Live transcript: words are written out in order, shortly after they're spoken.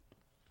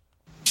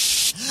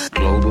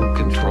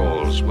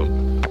controls will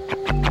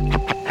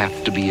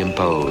have to be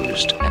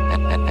imposed,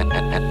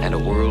 and a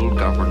world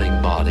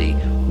governing body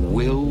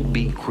will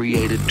be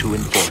created to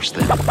enforce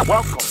them.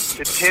 Welcome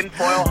to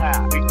Tinfoil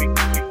Hat.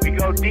 We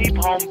go deep,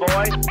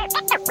 homeboy.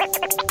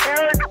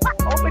 Aaron,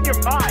 open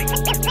your mind.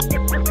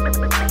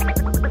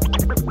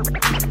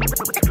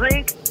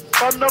 Drink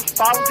from the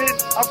fountain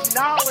of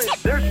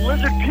knowledge. There's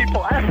lizard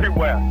people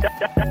everywhere.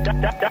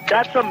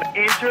 That's some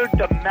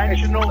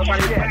interdimensional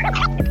shit.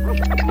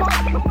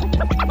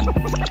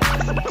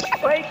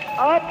 Wake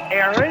up,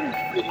 Aaron.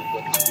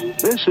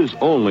 This is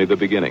only the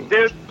beginning.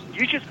 Dude,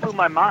 you just blew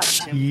my mind.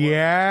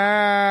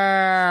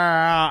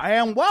 Yeah,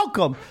 and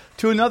welcome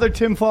to another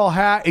Tinfoil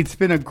Hat. It's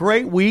been a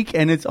great week,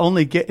 and it's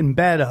only getting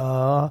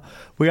better.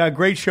 We got a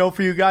great show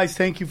for you guys.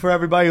 Thank you for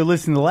everybody who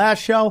listened to the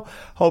last show.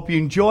 Hope you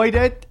enjoyed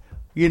it.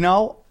 You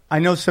know, I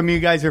know some of you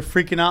guys are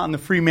freaking out on the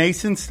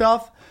Freemason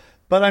stuff,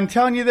 but I'm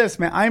telling you this,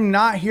 man, I'm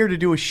not here to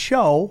do a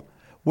show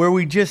where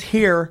we just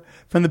hear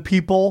from the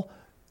people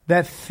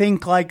that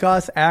think like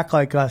us, act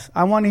like us.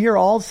 I want to hear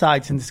all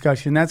sides in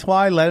discussion. That's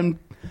why I let him,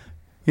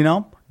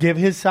 give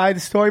his side of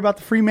the story about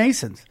the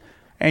Freemasons.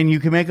 And you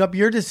can make up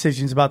your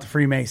decisions about the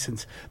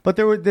Freemasons. But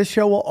this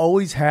show will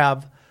always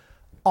have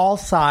all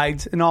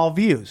sides and all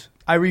views.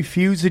 I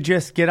refuse to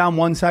just get on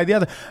one side or the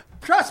other.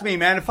 Trust me,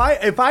 man,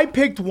 if I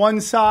picked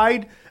one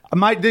side,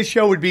 this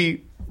show would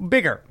be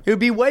bigger. It would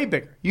be way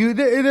bigger.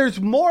 There's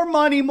more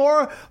money,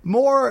 more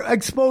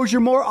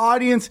exposure, more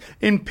audience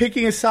in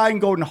picking a side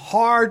and going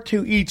hard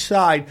to each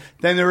side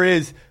than there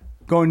is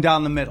going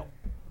down the middle.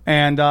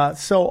 And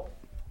so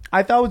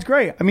I thought it was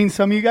great. I mean,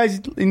 some of you guys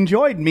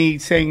enjoyed me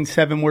saying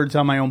 7 words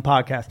on my own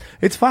podcast.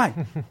 It's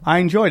fine. I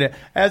enjoyed it.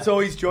 As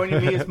always,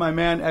 joining me is my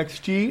man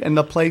XG and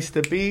the place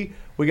to be.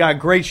 We got a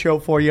great show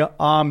for you.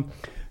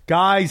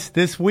 Guys,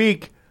 this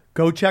week,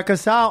 go check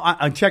us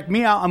out. Check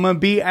me out. I'm going to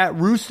be at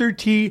Rooster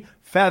T.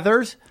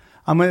 Feathers.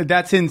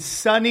 That's in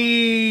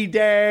Sunnyvale,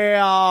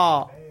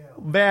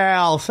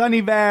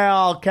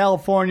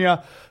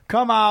 California.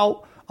 Come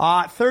out.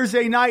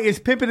 Thursday night is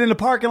Pimpin' in the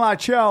Parking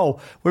Lot show.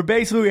 We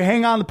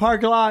hang out in the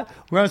parking lot.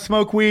 We're going to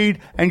smoke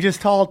weed and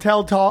just tall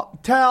tales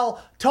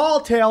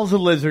of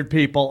lizard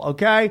people,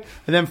 okay?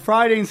 And then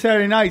Friday and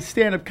Saturday night,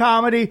 stand-up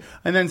comedy.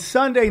 And then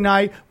Sunday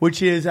night,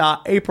 which is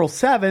April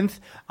 7th,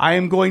 I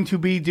am going to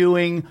be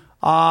doing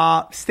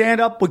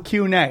stand-up with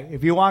Q&A.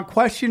 If you want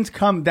questions,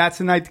 come. That's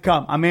the night to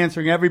come. I'm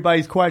answering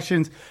everybody's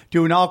questions,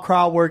 doing all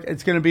crowd work.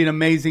 It's going to be an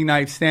amazing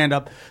night of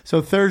stand-up.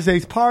 So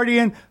Thursday's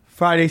partying,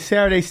 Friday,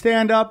 Saturday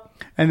stand-up,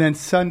 and then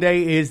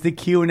Sunday is the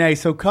Q&A.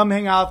 So come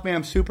hang out with me.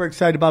 I'm super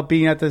excited about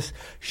being at this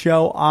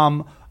show,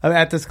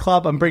 at this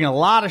club. I'm bringing a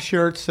lot of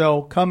shirts,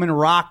 so come and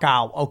rock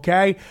out,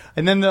 okay?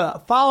 And then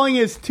the following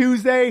is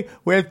Tuesday.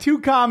 We have 2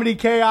 comedy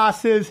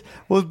chaoses.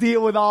 We'll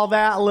deal with all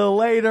that a little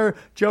later.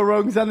 Joe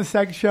Rogan's on the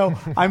second show.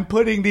 I'm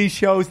putting these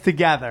shows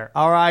together,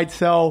 all right?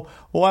 So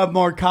we'll have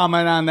more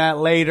comment on that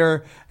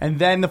later. And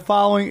then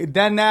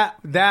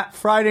that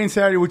Friday and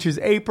Saturday, which is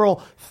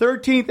April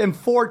 13th and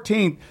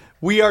 14th,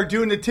 we are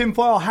doing the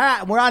Tinfoil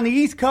Hat. We're on the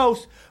East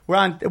Coast.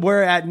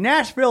 We're at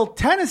Nashville,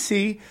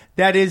 Tennessee.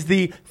 That is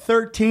the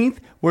 13th.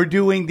 We're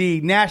doing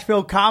the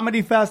Nashville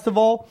Comedy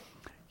Festival.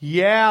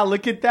 Yeah,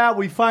 look at that.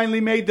 We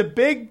finally made the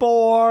big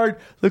board.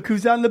 Look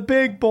who's on the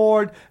big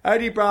board.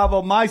 Eddie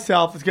Bravo,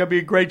 myself. It's going to be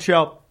a great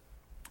show.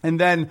 And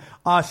then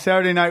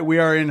Saturday night, we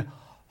are in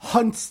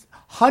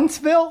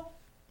Huntsville?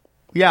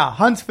 Yeah,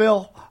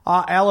 Huntsville,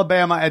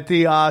 Alabama at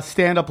the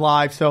Stand-Up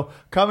Live. So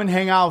come and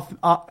hang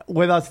out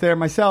with us there.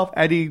 Myself,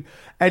 Eddie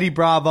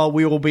Bravo.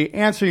 We will be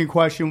answering your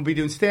question. We'll be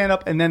doing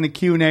stand-up and then the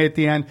Q&A at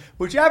the end,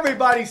 which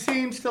everybody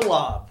seems to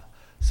love.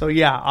 So,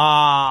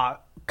 yeah,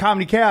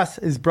 Comedy Cast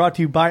is brought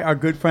to you by our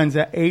good friends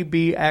at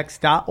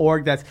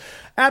abx.org. That's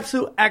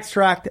Absolute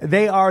Extract.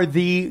 They are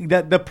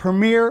the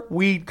premier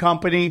weed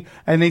company,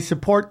 and they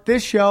support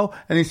this show,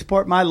 and they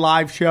support my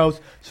live shows.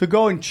 So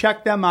go and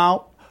check them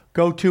out.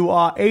 Go to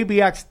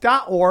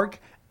abx.org,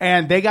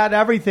 and they got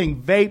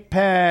everything. Vape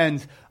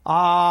pens,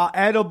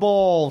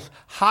 edibles,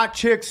 hot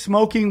chicks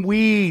smoking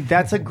weed.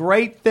 That's a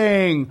great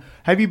thing.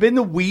 Have you been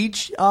to weed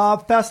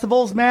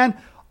festivals, man?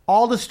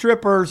 All the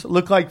strippers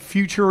look like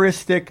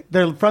futuristic.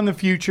 They're from the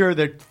future.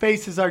 Their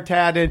faces are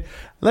tatted.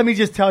 Let me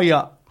just tell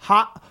you,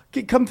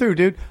 come through,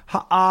 dude.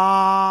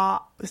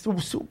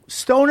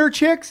 Stoner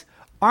chicks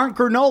aren't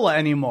granola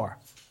anymore.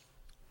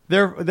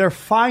 They're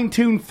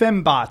fine-tuned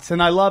fembots,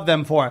 and I love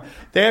them for it.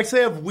 They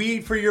actually have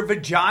weed for your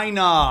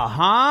vagina,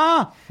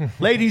 huh?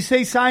 Ladies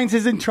say science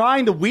isn't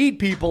trying. The weed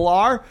people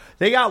are.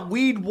 They got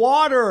weed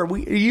water.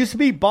 It used to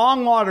be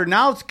bong water.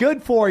 Now it's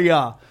good for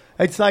you.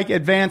 It's like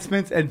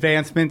advancement. So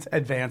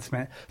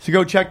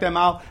go check them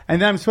out.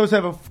 And then I'm supposed to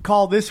have a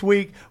call this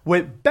week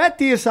with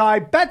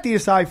BetDSI.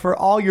 BetDSI for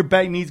all your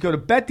betting needs. Go to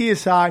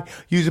BetDSI.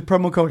 Use the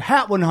promo code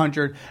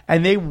HAT100,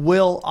 and they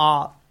will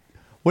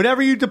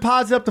whatever you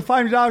deposit up to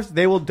 $500,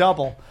 they will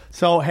double.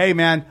 So, hey,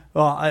 man,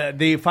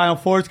 the Final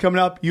Four is coming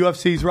up.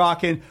 UFC's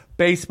rocking.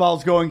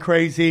 Baseball's going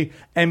crazy.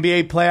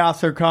 NBA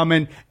playoffs are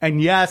coming.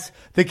 And yes,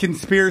 the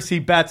conspiracy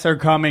bets are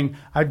coming.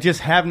 I just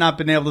have not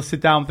been able to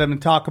sit down with them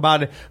and talk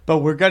about it, but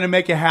we're going to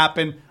make it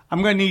happen.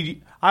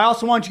 I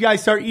also want you guys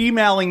to start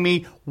emailing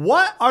me.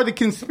 What are the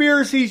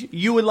conspiracies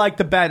you would like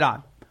to bet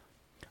on?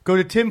 Go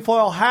to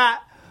Tinfoil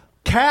Hat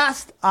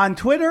Cast on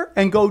Twitter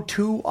and go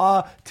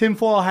to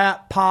Tinfoil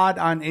Hat Pod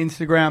on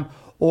Instagram,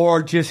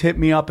 or just hit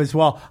me up as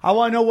well. I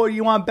want to know what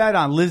you want to bet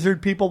on.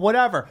 Lizard people,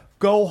 whatever.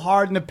 Go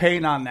hard in the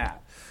paint on that.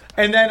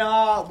 And then,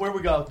 where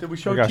we go? Did we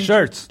show We got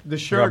shirts. The We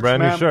shirts, got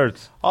brand man. new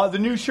shirts. The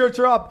new shirts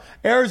are up.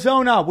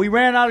 Arizona, we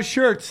ran out of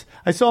shirts.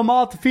 I saw them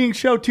all at the Phoenix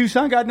show.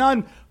 Tucson got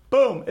none.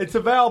 Boom, it's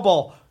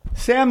available.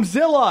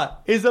 Samzilla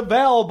is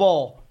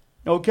available.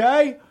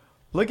 Okay?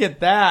 Look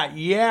at that.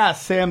 Yeah,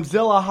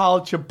 Samzilla,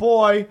 holla at your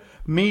boy.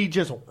 Me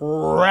just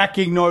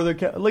wrecking Northern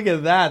California. Look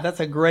at that.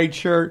 That's a great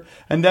shirt.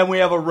 And then we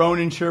have a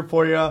Ronin shirt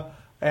for you.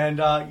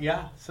 And,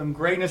 some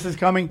greatness is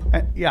coming.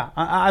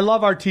 I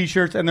love our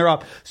T-shirts, and they're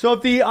up. So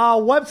if the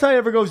website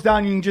ever goes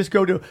down, you can just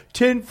go to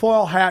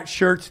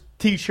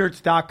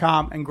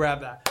tinfoilhatshirts.com and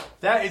grab that.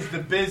 That is the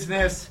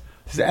business.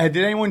 Did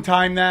anyone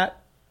time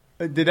that?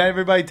 Did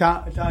everybody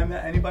time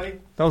that?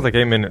 Anybody? That was like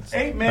 8 minutes.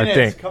 8 minutes. I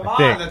think. Come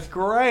on, that's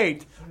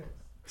great.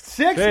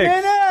 6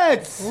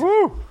 minutes.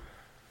 Woo!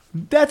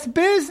 That's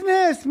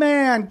business,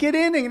 man. Get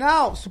in and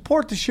out.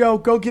 Support the show.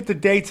 Go get the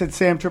dates at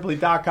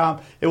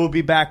samtripoli.com. It will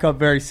be back up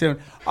very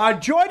soon.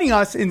 Joining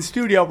us in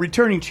studio,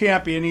 returning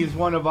champion. He's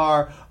one of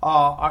our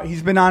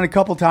he's been on a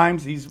couple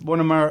times. He's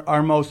one of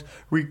our most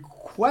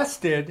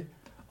requested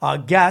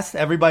guests.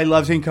 Everybody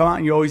loves him. Come out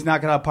and you always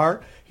knock it out of the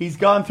park. He's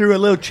gone through a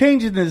little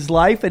change in his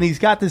life, and he's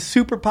got this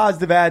super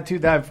positive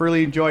attitude that I've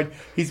really enjoyed.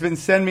 He's been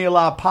sending me a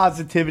lot of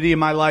positivity in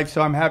my life,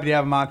 so I'm happy to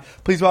have him on.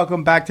 Please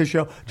welcome back to the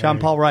show, John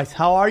Paul Rice.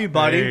 How are you,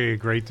 buddy? Hey,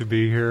 great to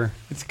be here.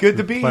 It's good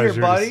to be here,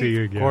 buddy. To see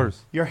you again. Of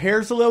course. Your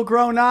hair's a little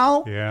grown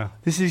now. Yeah.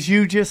 This is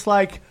you just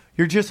like,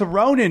 you're just a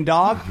Ronin,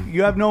 dog.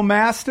 You have no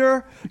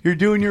master. You're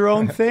doing your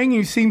own thing.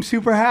 You seem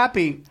super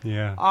happy.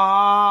 Yeah.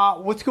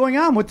 What's going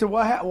on?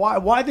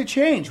 Why the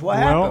change? What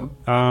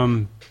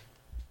happened?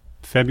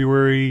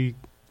 February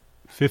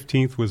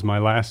 15th was my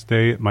last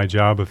day at my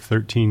job of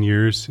 13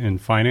 years in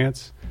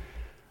finance.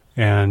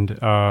 And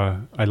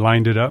I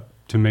lined it up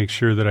to make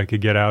sure that I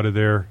could get out of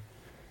there.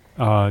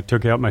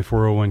 Took out my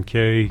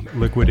 401k,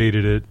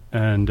 liquidated it,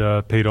 and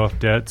paid off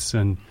debts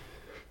and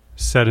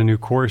set a new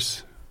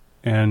course.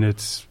 And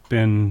it's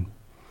been,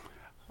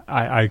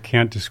 I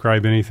can't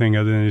describe anything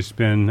other than it's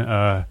been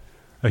a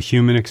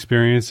human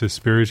experience, a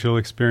spiritual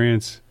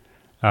experience,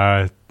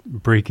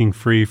 breaking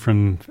free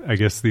from, I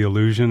guess, the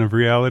illusion of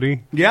reality.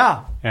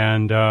 Yeah.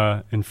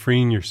 And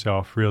freeing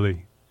yourself,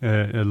 really,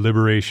 a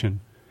liberation.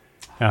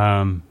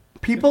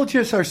 People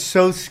just are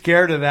so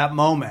scared of that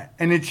moment.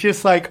 And it's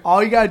just like,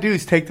 all you got to do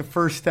is take the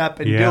first step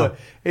and do it.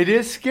 It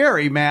is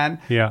scary, man.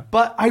 Yeah.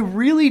 But I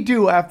really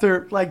do,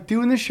 after like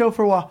doing this show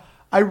for a while,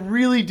 I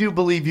really do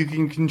believe you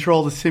can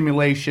control the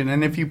simulation.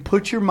 And if you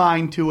put your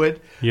mind to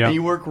it and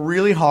you work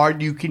really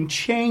hard, you can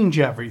change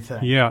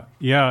everything.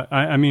 Yeah.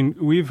 I mean,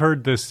 we've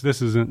heard this.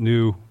 This isn't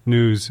new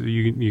news.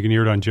 You can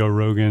hear it on Joe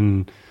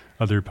Rogan,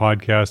 other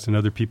podcasts, and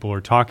other people are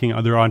talking.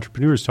 Other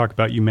entrepreneurs talk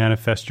about you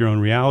manifest your own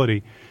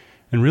reality.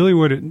 And really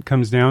what it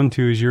comes down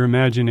to is your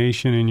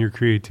imagination and your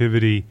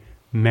creativity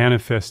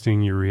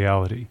manifesting your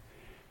reality.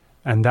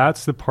 And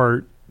that's the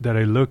part that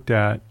I looked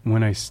at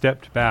when I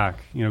stepped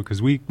back,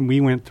 because we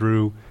went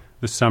through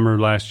the summer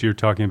last year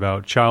talking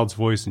about child's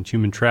voice and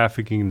human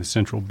trafficking and the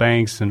central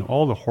banks and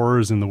all the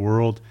horrors in the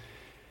world.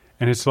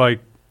 And it's like,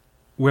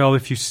 well,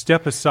 if you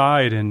step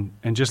aside and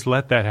just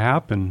let that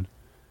happen,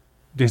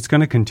 it's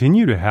going to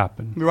continue to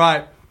happen.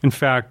 Right. In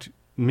fact,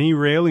 me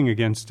railing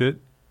against it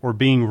or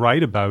being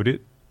right about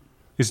it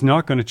is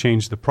not going to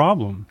change the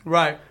problem.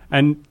 Right.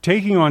 And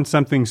taking on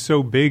something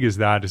so big as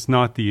that is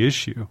not the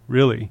issue,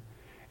 really.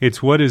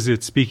 It's what is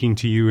it speaking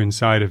to you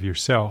inside of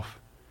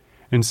yourself.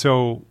 And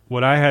so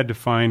what I had to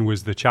find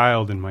was the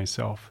child in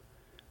myself,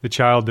 the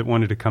child that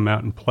wanted to come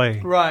out and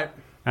play. Right.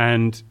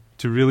 And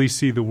to really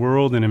see the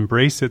world and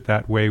embrace it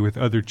that way with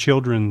other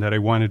children that I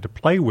wanted to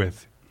play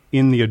with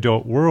in the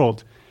adult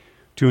world,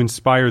 to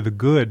inspire the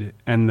good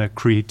and the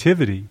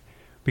creativity.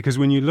 Because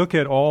when you look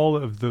at all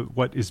of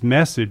what is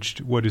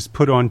messaged, what is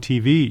put on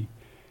TV,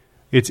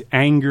 it's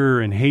anger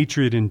and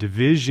hatred and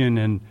division,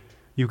 and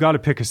you've got to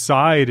pick a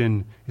side,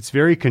 and it's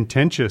very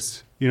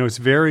contentious. It's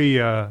very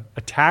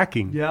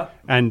attacking. Yeah.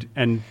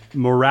 And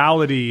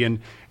morality, and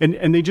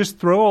they just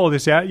throw all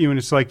this at you, and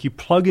it's like you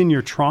plug in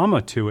your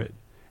trauma to it,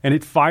 and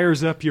it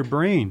fires up your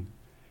brain.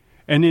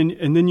 And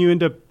then you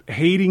end up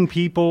hating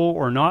people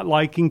or not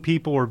liking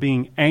people or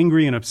being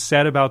angry and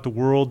upset about the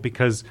world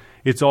because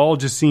it's all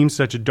just seems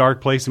such a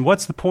dark place. And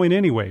what's the point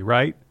anyway,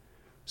 right?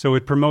 So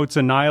it promotes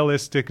a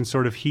nihilistic and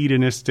sort of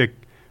hedonistic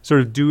sort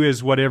of do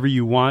as whatever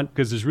you want,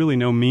 because there's really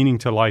no meaning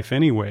to life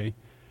anyway.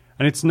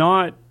 And it's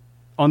not,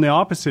 on the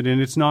opposite end,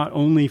 it's not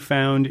only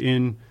found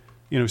in,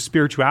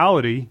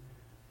 spirituality,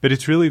 but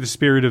it's really the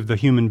spirit of the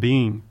human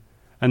being.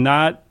 And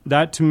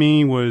that to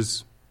me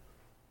was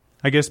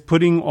I guess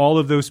putting all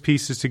of those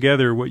pieces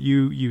together, what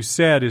you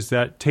said is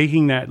that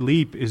taking that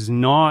leap is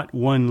not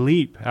one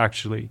leap,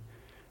 actually.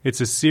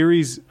 It's a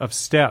series of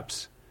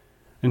steps.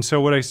 And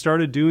so what I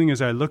started doing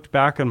is I looked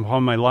back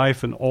upon my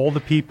life and all the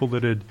people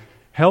that had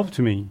helped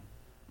me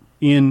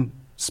in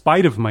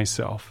spite of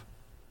myself,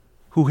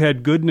 who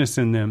had goodness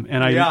in them.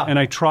 And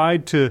I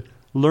tried to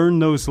learn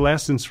those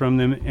lessons from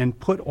them and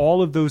put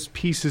all of those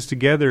pieces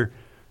together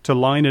to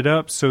line it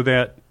up so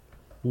that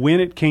when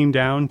it came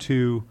down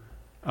to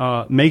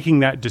making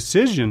that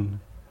decision,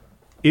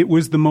 it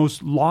was the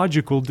most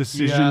logical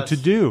decision to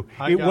do.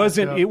 It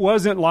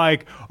wasn't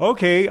like,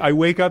 okay, I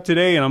wake up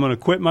today and I'm going to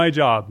quit my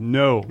job.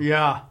 No.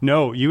 Yeah.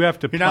 No, you have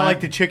to You're not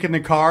like the chick in the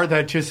car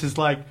that just is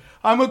like,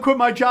 I'm going to quit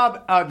my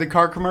job. The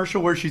car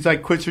commercial where she's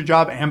like quits her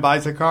job and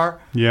buys a car.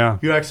 Yeah.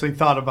 You actually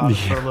thought about it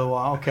for a little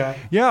while. Okay.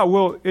 Yeah,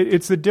 well,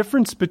 it's the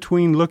difference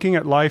between looking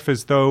at life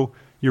as though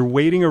you're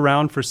waiting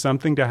around for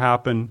something to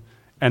happen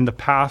and the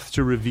path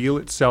to reveal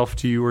itself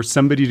to you, or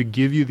somebody to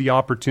give you the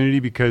opportunity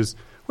because,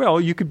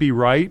 well, you could be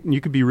right and you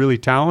could be really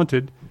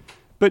talented.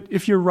 But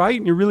if you're right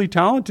and you're really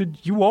talented,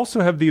 you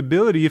also have the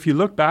ability, if you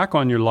look back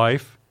on your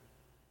life,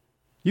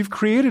 you've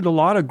created a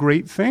lot of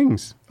great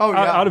things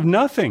out of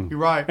nothing. You're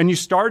right. And you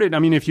started, I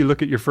mean, if you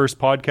look at your first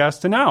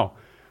podcast to now,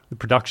 the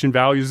production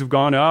values have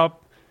gone up.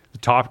 The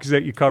topics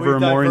that you cover are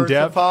more in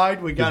depth.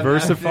 We got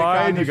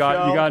diversified. You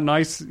got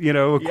nice,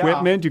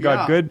 equipment. You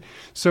got good.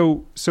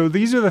 So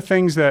these are the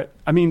things that,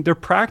 I mean, they're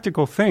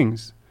practical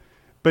things,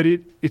 but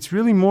it's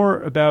really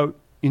more about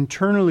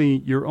internally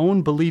your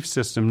own belief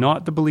system,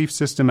 not the belief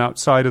system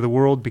outside of the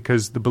world,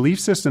 because the belief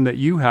system that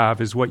you have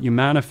is what you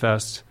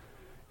manifest,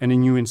 and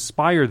then you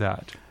inspire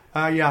that.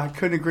 I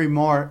couldn't agree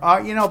more.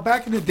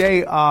 Back in the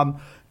day,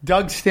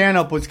 Doug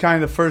Stanhope was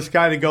kind of the first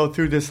guy to go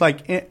through this.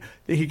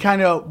 He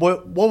kind of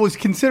what was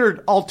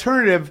considered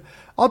alternative.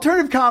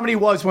 Alternative comedy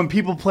was when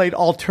people played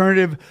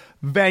alternative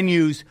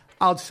venues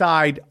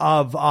outside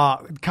of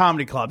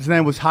comedy clubs, and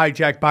then it was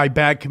hijacked by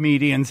bad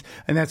comedians,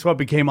 and that's what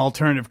became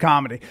alternative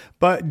comedy.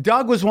 But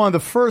Doug was one of the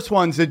first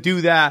ones to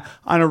do that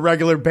on a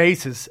regular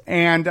basis.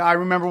 And I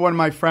remember one of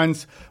my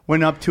friends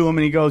went up to him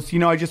and he goes,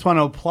 I just want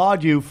to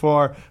applaud you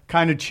for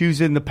kind of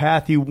choosing the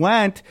path you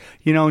went,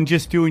 and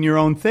just doing your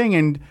own thing.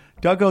 And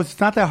Doug goes, it's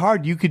not that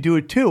hard. You could do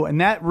it too.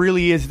 And that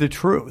really is the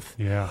truth.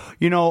 Yeah.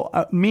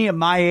 Me at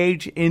my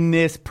age in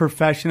this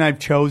profession I've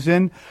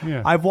chosen,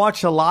 I've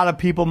watched a lot of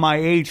people my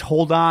age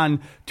hold on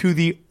to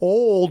the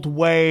old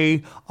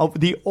way of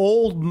the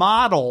old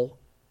model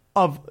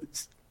of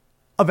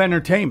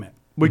entertainment,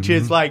 which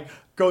is like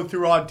go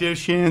through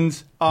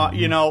auditions,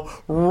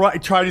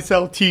 try to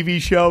sell a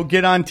TV show,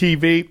 get on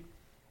TV.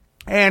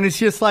 And it's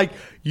just like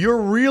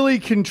you're really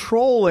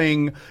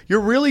putting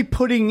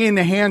in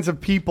the hands of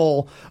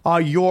people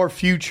your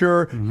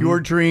future,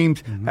 your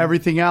dreams,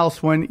 everything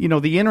else, when,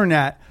 the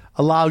internet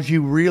allows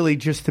you really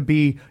just to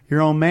be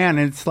your own man.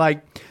 And it's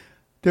like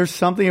there's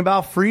something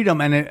about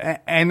freedom.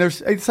 And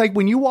it's like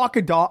when you walk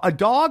a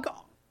dog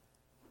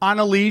on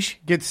a leash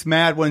gets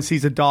mad when it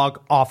sees a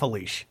dog off a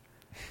leash.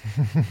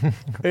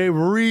 It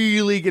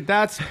really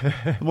that's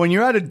when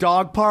you're at a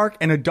dog park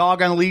and a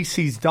dog on a leash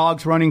sees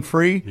dogs running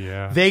free,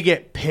 they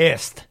get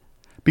pissed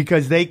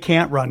because they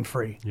can't run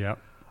free. Yeah.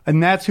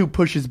 And that's who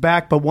pushes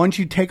back. But once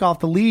you take off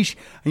the leash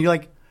and you're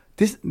like,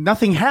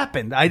 nothing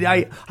happened.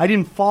 I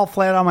didn't fall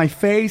flat on my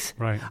face.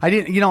 Right. I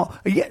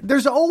didn't,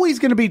 there's always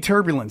going to be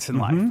turbulence in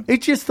life.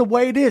 It's just the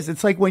way it is.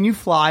 It's like when you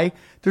fly,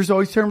 there's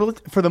always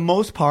turbulence. For the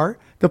most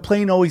part, the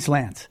plane always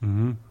lands.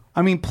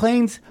 I mean,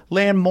 planes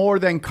land more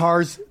than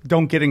cars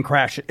don't get in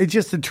crashes. It's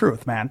just the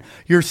truth, man.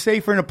 You're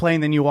safer in a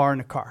plane than you are in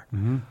a car.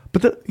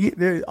 But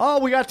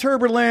we got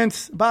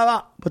turbulence, blah,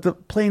 blah. But the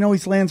plane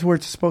always lands where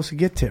it's supposed to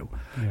get to.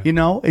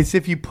 Yeah. It's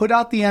if you put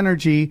out the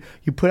energy,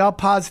 you put out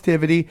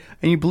positivity,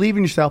 and you believe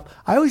in yourself.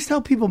 I always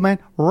tell people, man,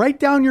 write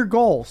down your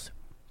goals.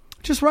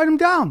 Just write them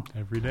down.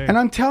 Every day. And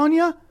I'm telling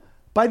you,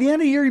 by the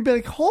end of the year, you'd be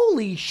like,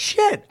 holy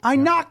shit, I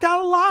knocked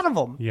out a lot of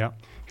them. Yeah.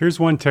 Here's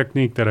one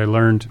technique that I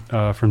learned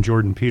from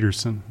Jordan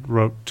Peterson,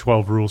 wrote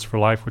 12 Rules for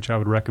Life, which I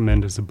would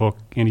recommend as a book.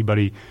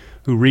 Anybody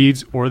who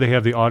reads, or they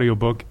have the audio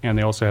book, and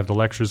they also have the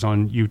lectures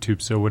on YouTube,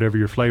 so whatever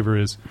your flavor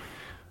is.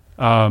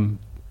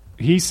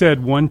 He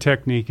said one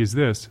technique is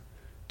this: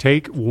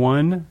 take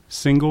one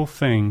single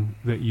thing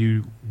that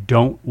you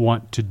don't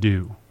want to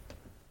do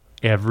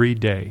every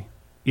day.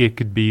 It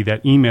could be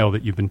that email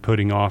that you've been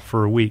putting off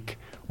for a week,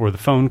 or the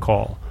phone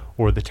call,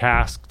 or the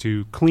task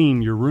to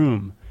clean your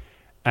room.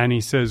 And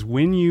he says,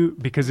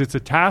 because it's a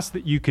task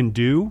that you can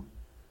do,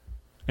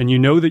 and you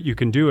know that you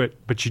can do it,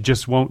 but you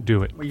just won't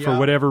do it. For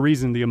whatever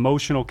reason, the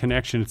emotional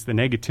connection, it's the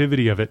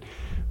negativity of it.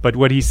 But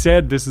what he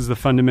said, this is the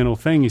fundamental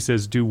thing. He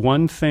says, do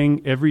one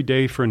thing every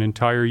day for an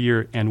entire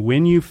year, and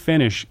when you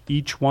finish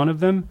each one of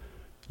them,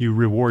 you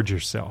reward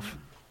yourself.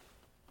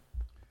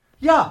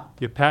 Yeah.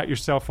 You pat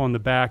yourself on the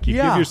back. You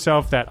give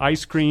yourself that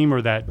ice cream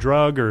or that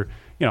drug or,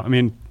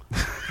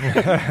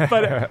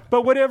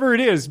 but whatever it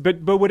is,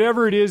 but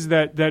whatever it is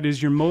that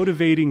is your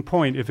motivating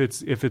point, if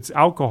it's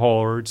alcohol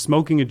or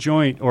smoking a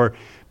joint,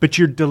 but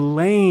you're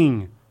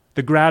delaying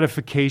the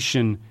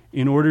gratification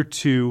in order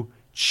to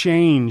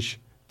change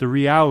the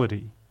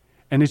reality.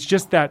 And it's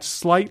just that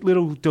slight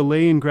little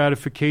delay in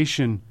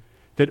gratification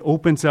that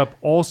opens up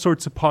all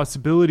sorts of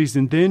possibilities,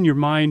 and then your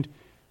mind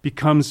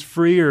becomes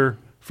freer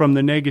from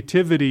the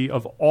negativity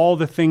of all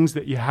the things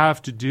that you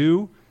have to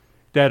do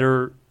that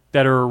are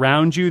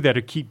around you,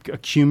 that keep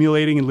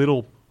accumulating in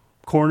little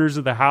corners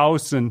of the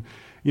house and,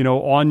 you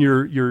know, on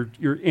your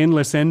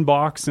endless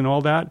inbox and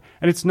all that.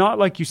 And it's not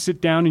like you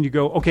sit down and you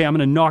go, okay, I'm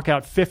going to knock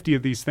out 50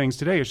 of these things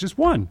today. It's just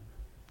one,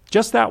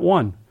 just that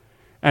one,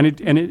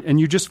 and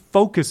you just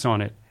focus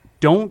on it.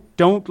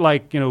 Don't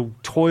like, you know,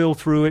 toil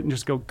through it and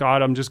just go,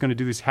 God, I'm just going to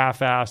do this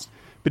half-assed.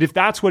 But if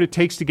that's what it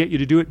takes to get you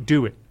to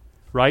do it,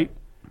 right?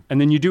 And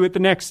then you do it the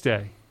next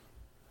day,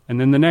 and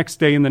then the next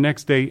day, and the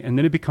next day, and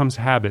then it becomes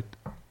habit.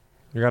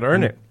 You got to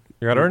earn it.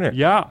 You got to earn it.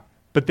 Yeah.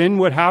 But then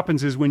what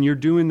happens is when you're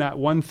doing that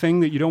one thing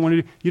that you don't want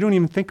to do, you don't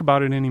even think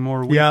about it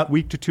anymore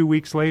week to 2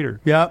 weeks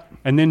later. Yep.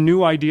 And then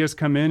new ideas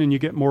come in and you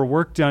get more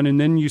work done, and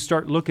then you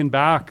start looking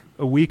back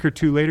a week or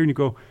two later and you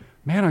go,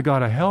 man, I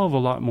got a hell of a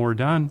lot more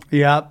done.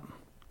 Yep.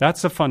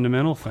 That's a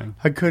fundamental thing.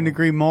 I couldn't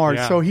agree more.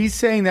 Yeah. So he's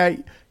saying that,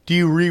 do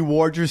you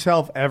reward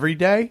yourself every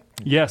day?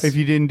 Yes. If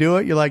you didn't do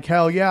it, you're like,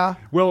 hell yeah.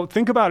 Well,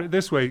 think about it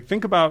this way.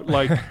 Think about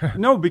like,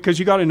 no, because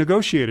you got to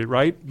negotiate it,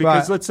 right?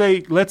 Because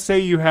Right. let's say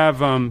you have,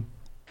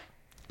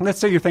 let's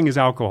say your thing is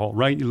alcohol,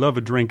 right? You love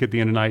a drink at the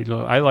end of the night.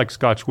 I like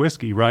Scotch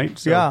whiskey, right?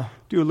 So Yeah.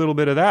 do a little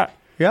bit of that.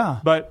 Yeah.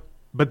 But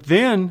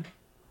then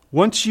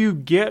once you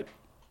get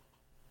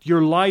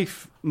your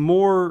life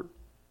more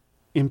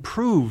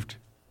improved,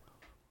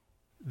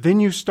 then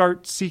you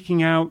start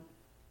seeking out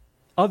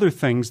other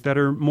things that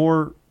are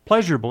more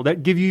pleasurable,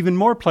 that give you even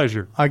more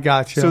pleasure. I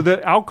got you. So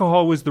the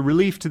alcohol was the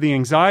relief to the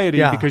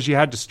anxiety because you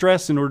had to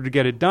stress in order to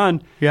get it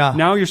done. Yeah.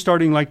 Now you're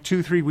starting like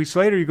 2-3 weeks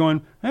later, you're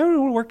going, I want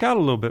to work out a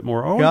little bit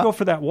more. I want to go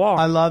for that walk.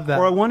 I love that.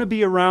 Or I want to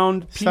be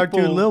around people. Start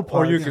doing little Or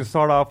parts. you can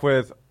start off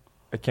with,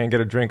 I can't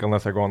get a drink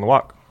unless I go on the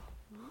walk.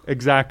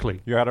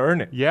 Exactly. You got to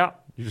earn it. Yeah.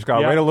 You just got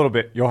to wait a little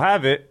bit. You'll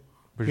have it,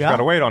 but you just got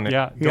to wait on it.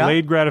 Yeah.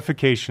 Delayed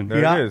gratification. There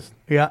Yeah. it is.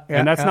 Yeah.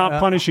 And that's not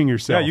punishing Yeah,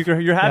 yourself.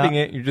 you're having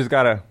it. You just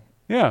got to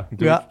Yeah.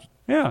 do Yeah. it.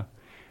 Yeah.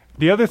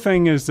 The other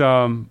thing is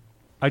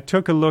I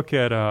took a look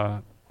at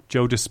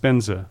Joe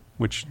Dispenza,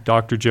 which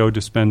Dr. Joe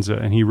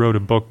Dispenza, and he wrote a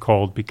book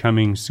called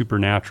Becoming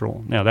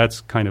Supernatural. Now,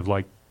 that's kind of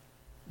like,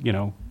 you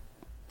know,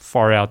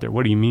 far out there.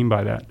 What do you mean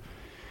by that?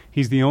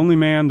 He's the only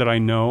man that I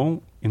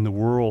know in the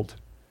world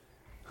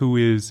who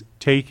is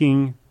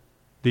taking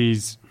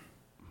these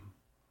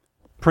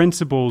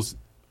principles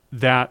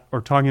that are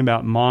talking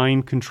about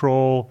mind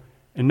control,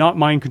 and not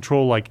mind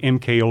control like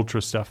MK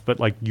Ultra stuff, but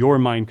like your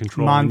mind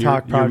control, and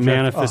Montauk your Project.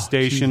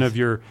 manifestation Oh, of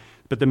your,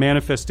 but the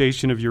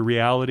manifestation of your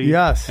reality,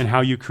 Yes. and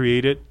how you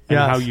create it, and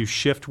Yes. how you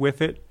shift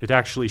with it. It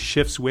actually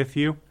shifts with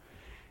you.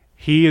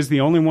 He is the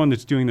only one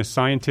that's doing the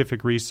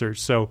scientific research.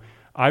 So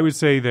I would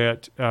say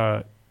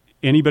that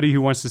anybody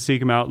who wants to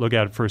seek him out, look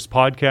at it for his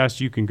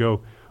podcast. You can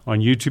go on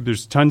YouTube.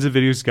 There's tons of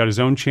videos. He's got his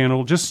own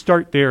channel. Just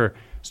start there.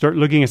 Start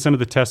looking at some of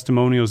the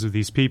testimonials of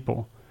these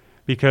people,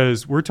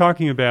 because we're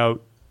talking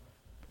about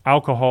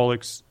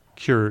alcoholics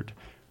cured,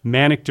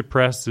 manic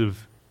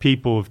depressive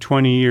people of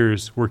 20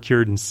 years were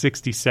cured in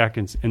 60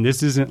 seconds. And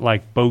this isn't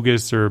like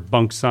bogus or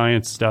bunk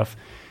science stuff.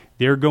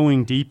 They're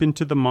going deep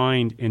into the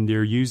mind, and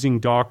they're using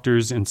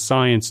doctors and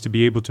science to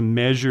be able to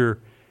measure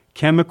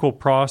chemical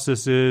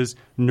processes,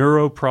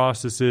 neuro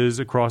processes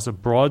across a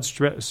broad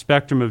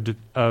spectrum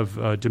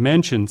of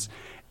dimensions.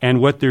 And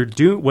what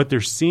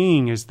they're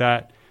seeing is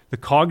that the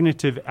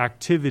cognitive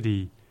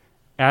activity,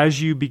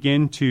 as you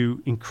begin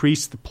to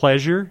increase the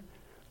pleasure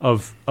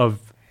of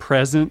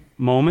present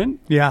moment,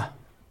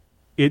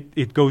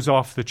 it goes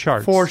off the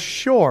charts. For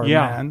sure,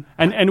 man.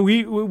 And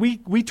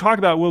we talk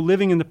about, well,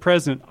 living in the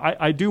present.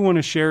 I do want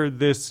to share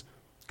this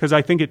because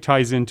I think it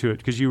ties into it,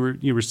 because you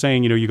were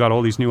saying, you know, you got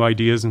all these new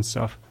ideas and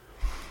stuff.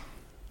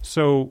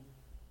 So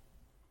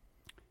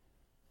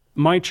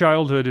my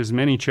childhood, as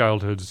many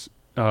childhoods,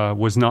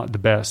 was not the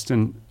best,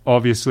 and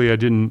obviously I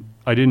didn't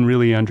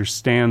really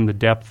understand the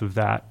depth of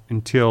that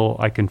until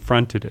I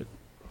confronted it.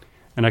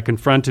 And I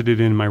confronted it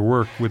in my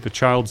work with a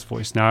child's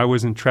voice. Now, I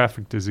wasn't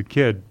trafficked as a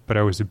kid, but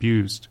I was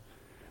abused.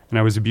 And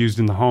I was abused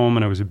in the home,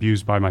 and I was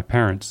abused by my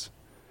parents.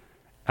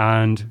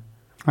 And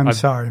I'm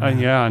sorry,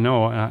 man.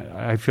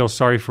 I feel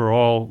sorry for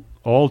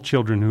all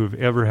children who have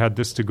ever had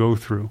this to go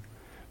through,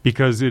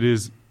 because it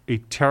is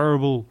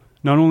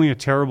not only a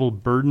terrible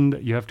burden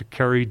that you have to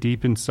carry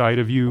deep inside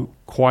of you,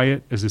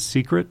 quiet as a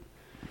secret,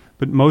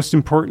 but most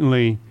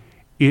importantly,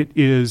 it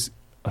is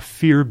a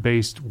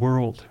fear-based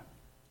world.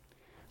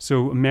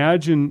 So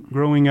imagine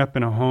growing up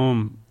in a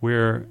home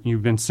where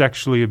you've been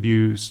sexually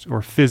abused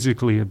or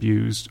physically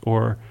abused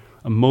or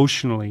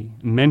emotionally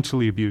and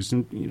mentally abused.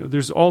 And you know,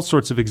 there's all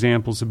sorts of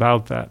examples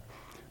about that.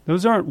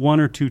 Those aren't one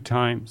or two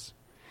times.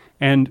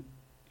 And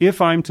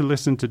if I'm to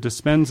listen to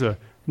Dispenza,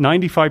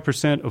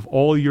 95% of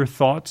all your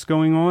thoughts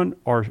going on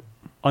are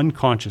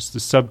unconscious,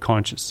 the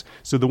subconscious.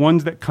 So the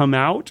ones that come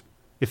out,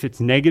 if it's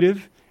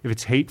negative, if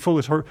it's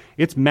hateful,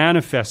 it's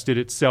manifested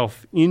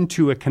itself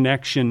into a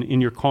connection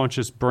in your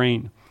conscious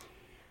brain.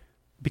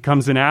 It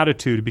becomes an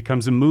attitude, it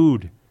becomes a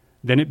mood,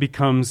 then it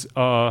becomes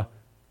a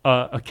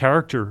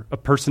character, a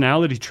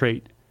personality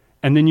trait,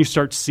 and then you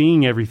start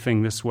seeing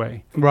everything this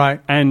way. Right.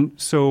 And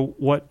so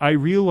what I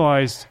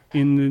realized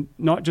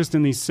not just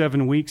in these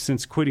 7 weeks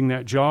since quitting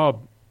that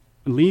job,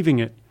 leaving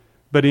it,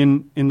 but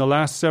in the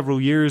last several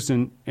years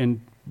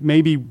and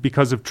maybe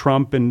because of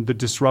Trump and the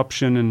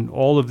disruption and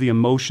all of the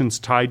emotions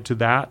tied to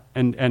that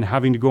and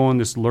having to go on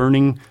this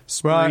learning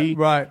spree.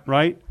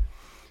 Right?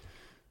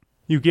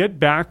 You get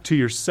back to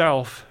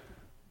yourself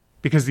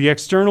because the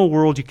external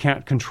world you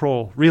can't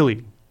control,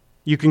 really.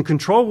 You can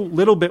control a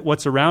little bit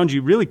what's around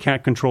you. You really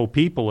can't control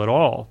people at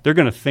all. They're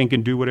going to think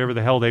and do whatever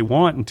the hell they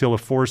want until a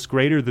force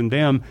greater than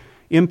them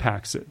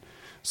impacts it.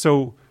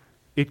 So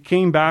it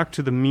came back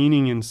to the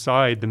meaning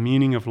inside, the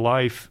meaning of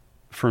life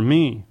for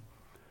me.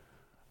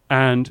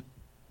 And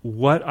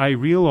what I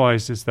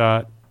realized is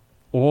that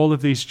all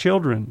of these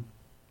children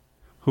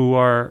who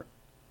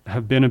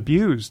have been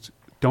abused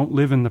don't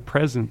live in the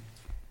present.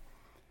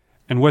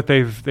 And what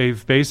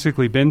they've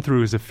basically been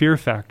through is a fear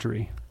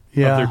factory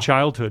of their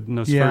childhood in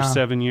those first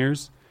 7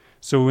 years.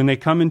 So when they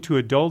come into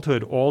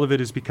adulthood, all of it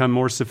has become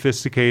more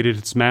sophisticated.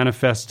 It's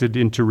manifested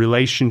into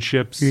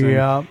relationships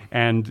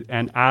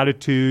and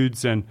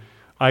attitudes and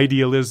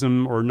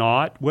idealism or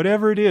not,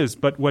 whatever it is.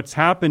 But what's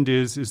happened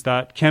is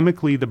that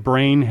chemically the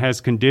brain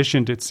has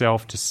conditioned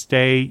itself to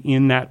stay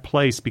in that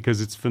place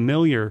because it's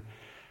familiar.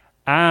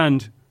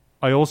 And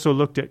I also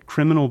looked at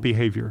criminal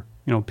behavior,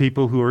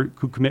 people who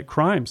commit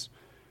crimes.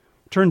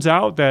 Turns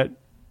out that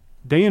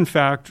they, in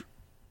fact,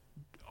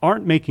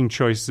 aren't making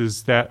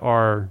choices that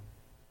are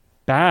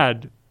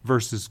bad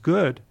versus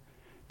good.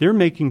 They're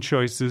making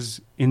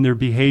choices in their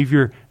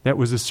behavior that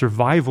was a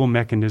survival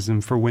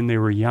mechanism for when they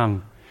were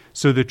young.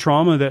 So the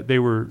trauma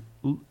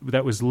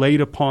that was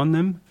laid upon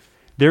them,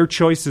 their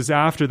choices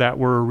after that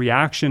were a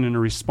reaction and a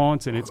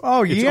response, and it's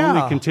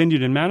only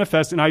continued and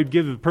manifest. And I'd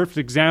give a perfect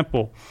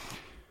example.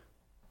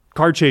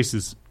 Car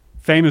chases,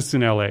 famous in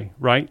LA,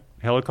 right?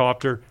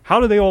 Helicopter. How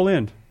do they all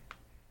end?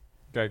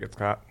 Guy gets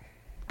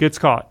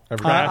caught.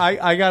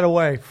 I got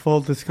away,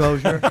 full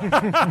disclosure.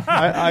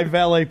 I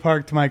valet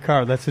parked my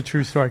car. That's a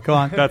true story. Go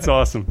on. That's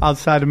awesome.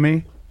 Outside of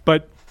me.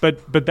 But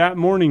that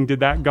morning, did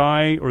that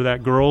guy or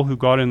that girl who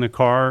got in the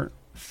car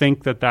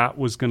think that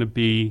was going to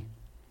be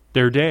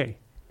their day?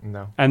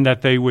 No. And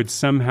that they would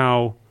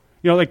somehow,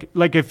 like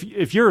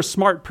if you're a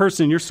smart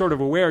person, you're sort of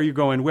aware, you're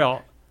going,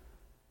 well,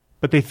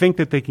 but they think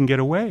that they can get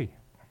away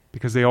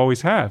because they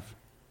always have,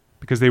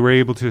 because they were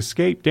able to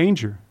escape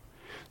danger.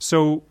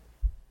 So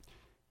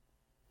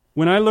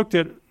when I looked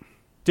at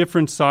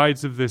different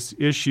sides of this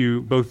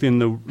issue, both in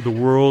the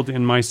world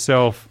and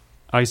myself,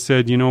 I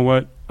said, you know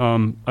what?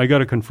 I got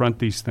to confront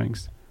these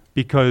things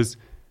because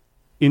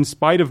in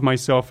spite of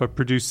myself, I've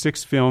produced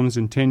 6 films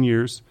in 10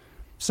 years.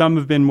 Some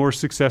have been more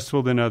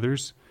successful than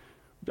others.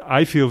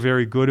 I feel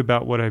very good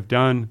about what I've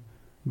done,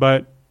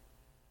 but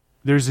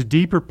there's a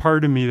deeper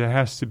part of me that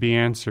has to be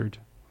answered.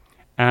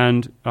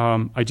 And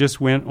I just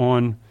went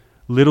on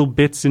little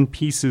bits and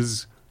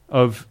pieces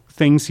of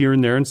things here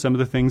and there, and some of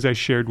the things I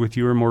shared with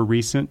you are more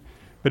recent,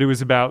 but it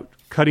was about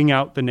cutting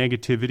out the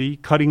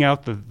negativity, cutting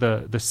out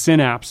the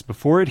synapse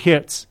before it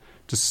hits,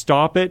 to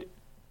stop it,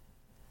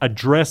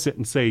 address it,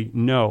 and say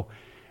no.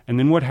 And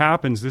then what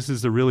happens, this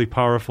is a really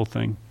powerful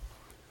thing.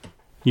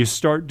 You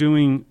start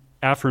doing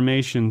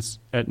affirmations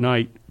at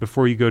night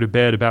before you go to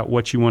bed about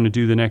what you want to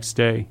do the next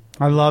day.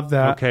 I love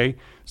that. Okay?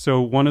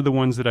 So one of the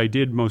ones that I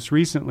did most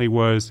recently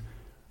was,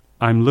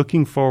 I'm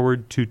looking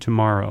forward to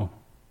tomorrow.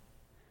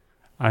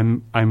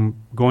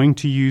 I'm going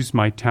to use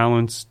my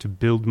talents to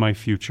build my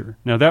future.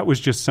 Now, that was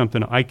just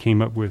something I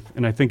came up with,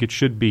 and I think it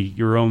should be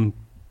your own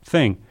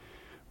thing.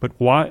 But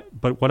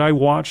what I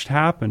watched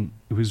happen,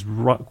 it was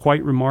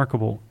quite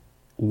remarkable.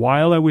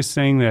 While I was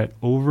saying that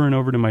over and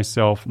over to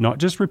myself, not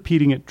just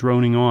repeating it,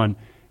 droning on,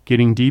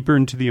 getting deeper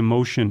into the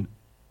emotion,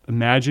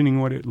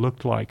 imagining what it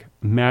looked like,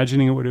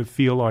 imagining what it would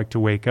feel like to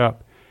wake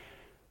up,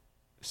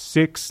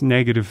 6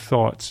 negative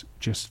thoughts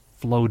just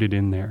floated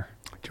in there.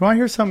 Do you want to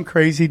hear something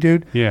crazy,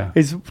 dude? Yeah.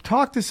 Is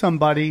talk to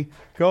somebody,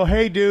 go,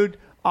 hey, dude, do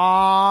you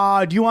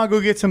want to go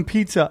get some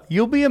pizza?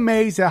 You'll be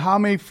amazed at how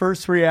many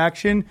first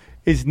reaction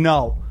is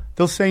no.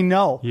 They'll say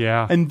no.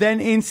 Yeah. And then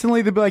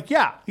instantly they'll be like,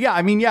 yeah,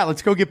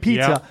 let's go get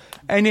pizza. Yeah.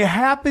 And it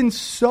happens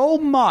so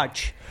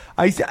much.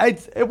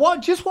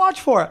 Just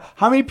watch for it.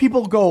 How many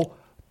people go,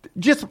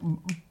 just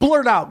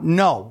blurt out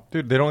no?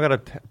 Dude, they don't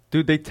got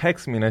to, they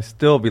text me and I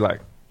still be like,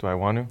 do I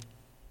want to?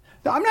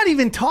 I'm not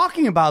even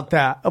talking about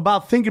that,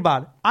 about thinking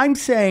about it. I'm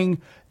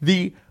saying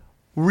the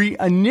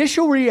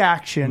initial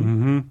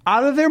reaction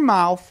out of their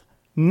mouth,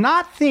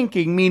 not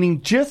thinking,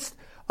 meaning just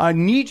a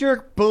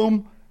knee-jerk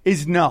boom,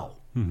 is no.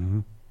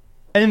 Mm-hmm.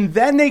 And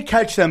then they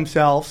catch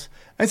themselves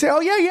and say, oh,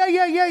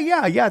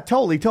 yeah,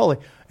 totally.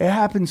 It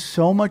happens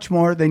so much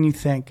more than you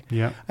think.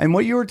 Yeah. And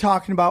what you were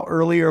talking about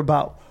earlier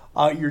about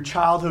your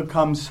childhood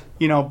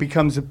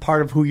becomes a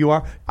part of who you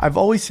are. I've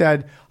always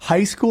said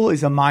high school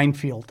is a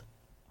minefield.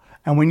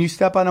 And when you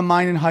step on a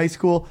mine in high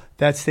school,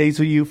 that stays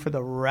with you for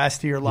the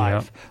rest of your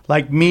life.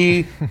 Like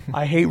me,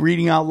 I hate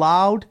reading out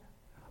loud.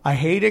 I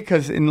hate it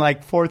because in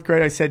like 4th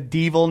grade, I said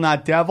devil,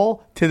 not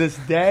devil, to this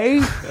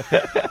day.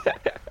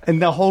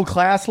 And the whole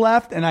class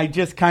left, and I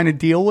just kind of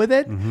deal with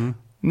it.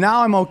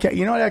 Now I'm okay.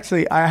 You know what?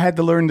 Actually, I had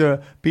to learn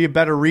to be a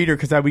better reader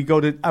because I would go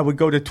to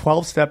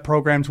 12-step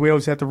programs. We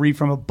always have to read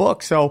from a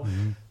book. So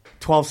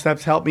 12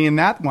 steps helped me in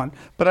that one.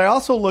 But I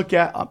also look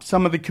at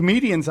some of the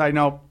comedians I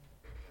know,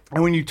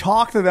 and when you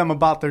talk to them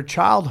about their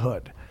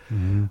childhood,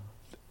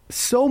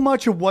 so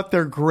much of what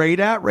they're great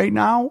at right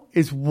now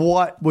is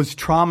what was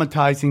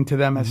traumatizing to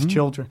them as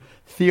children.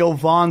 Theo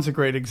Vaughn's a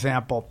great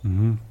example.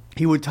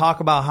 He would talk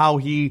about how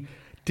he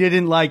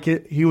didn't like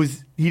it. He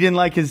didn't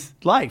like his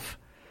life.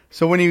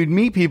 So when he would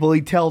meet people,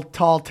 he'd tell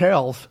tall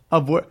tales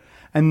of what,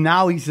 and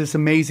now he's this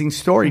amazing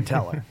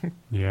storyteller.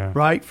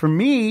 Right? For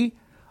me,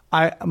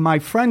 my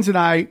friends and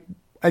I,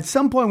 at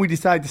some point we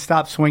decided to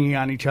stop swinging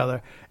on each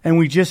other, and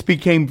we just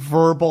became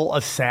verbal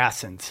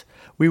assassins.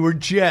 We were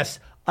just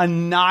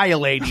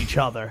annihilate each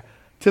other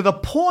to the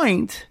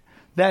point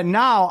that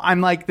now I'm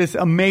like this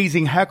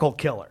amazing heckle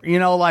killer, you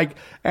know, like,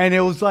 and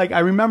it was like, I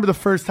remember the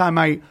first time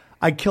I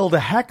killed a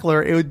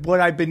heckler, it was what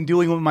I've been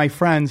doing with my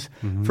friends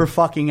for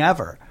fucking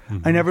ever.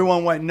 And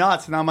everyone went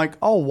nuts. And I'm like,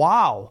 oh,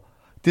 wow,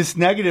 this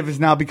negative has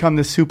now become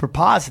this super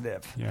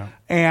positive.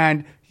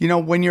 And, you know,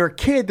 when you're a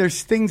kid,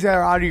 there's things that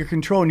are out of your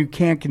control and you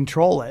can't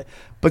control it.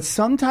 But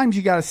sometimes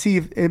you got to see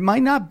if it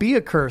might not be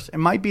a curse. It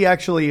might be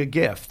actually a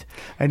gift.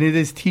 And it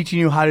is teaching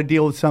you how to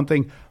deal with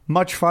something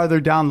much farther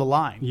down the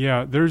line.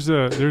 Yeah, there's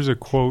a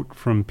quote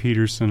from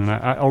Peterson, and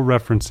I'll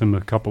reference him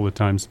a couple of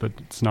times, but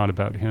it's not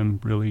about him,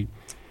 really.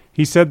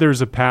 He said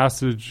there's a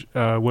passage,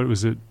 what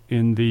was it,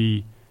 in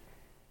the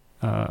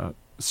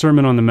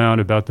Sermon on the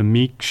Mount about the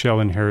meek shall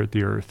inherit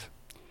the earth.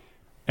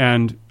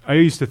 And I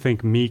used to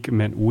think meek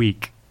meant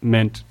weak,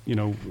 meant, you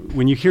know,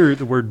 when you hear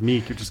the word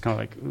meek, you're just kind of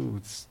like, ooh,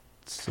 it's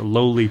a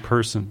lowly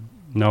person.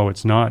 No,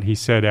 it's not. He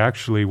said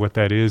actually what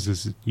that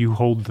is you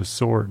hold the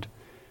sword,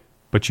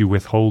 but you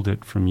withhold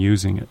it from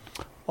using it.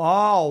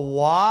 Oh,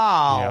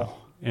 wow.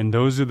 Yeah. And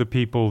those are the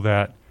people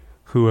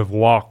who have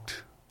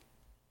walked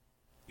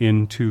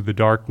into the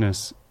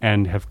darkness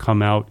and have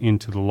come out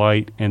into the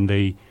light, and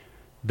they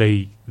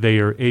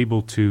are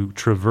able to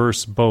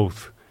traverse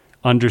both,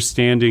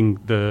 understanding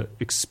the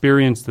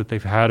experience that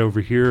they've had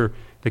over here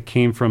that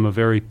came from a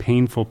very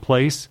painful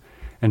place,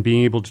 and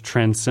being able to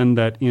transcend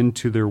that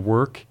into their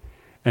work,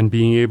 and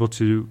being able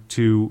to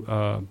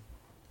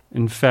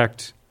in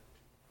fact,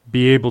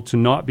 be able to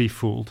not be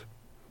fooled,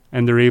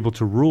 and they're able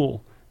to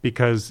rule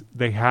because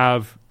they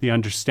have the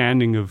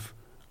understanding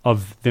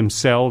of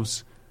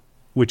themselves,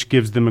 which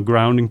gives them a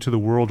grounding to the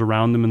world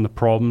around them and the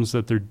problems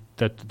that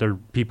their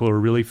people are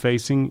really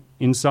facing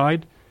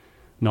inside,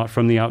 not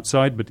from the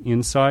outside, but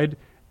inside,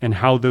 and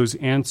how those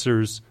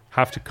answers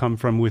have to come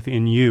from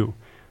within you.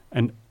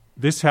 And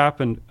this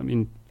happened, I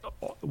mean,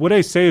 what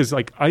I say is,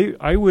 like,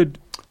 I would...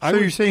 So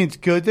you're saying it's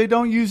good they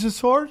don't use a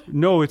sword?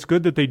 No, it's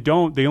good that they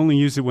don't. They only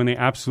use it when they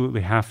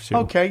absolutely have to.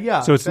 Okay, yeah.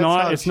 So it's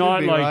not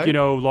be, like, right? you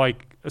know,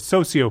 like a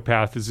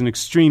sociopath is an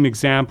extreme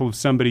example of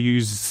somebody who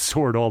uses a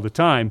sword all the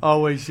time.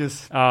 Always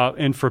just...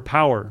 and for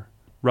power,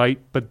 right?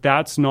 But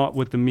that's not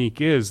what the meek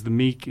is. The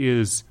meek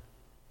is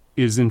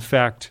in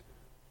fact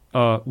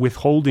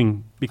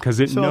withholding, because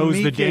it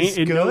knows the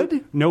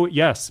danger.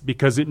 Yes,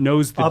 because it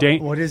knows the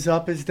danger. What is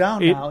up is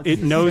down now.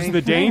 It knows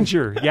the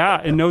danger.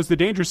 Yeah, it knows the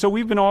danger. So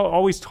we've been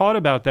always taught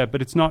about that,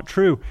 but it's not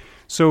true.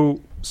 So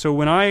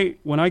when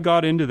I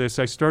got into this,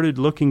 I started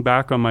looking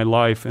back on my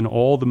life and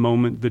all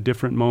the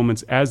different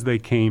moments as they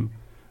came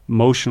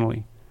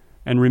emotionally,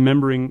 and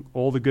remembering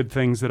all the good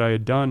things that I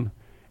had done,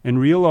 and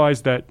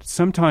realized that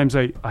sometimes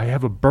I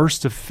have a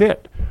burst of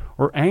fit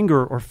or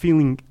anger or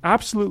feeling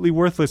absolutely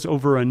worthless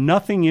over a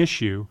nothing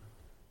issue,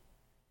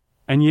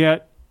 and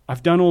yet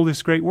I've done all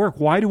this great work.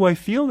 Why do I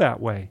feel that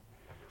way?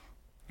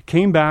 I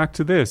came back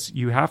to this.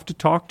 You have to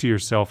talk to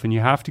yourself, and you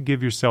have to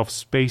give yourself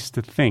space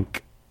to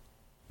think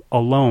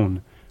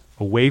alone,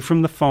 away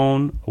from the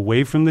phone,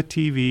 away from the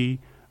TV,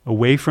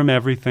 away from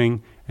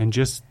everything, and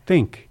just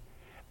think.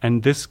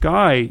 And this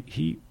guy,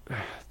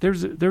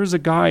 there's a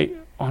guy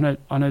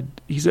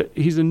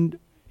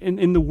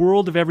in the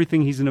world of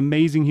everything, he's an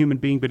amazing human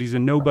being, but he's a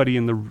nobody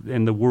in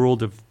the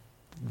world of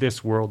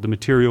this world, the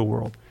material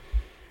world.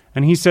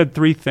 And he said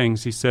 3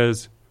 things. He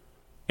says,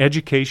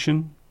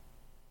 education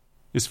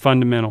is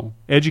fundamental.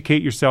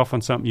 Educate yourself on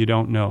something you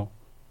don't know.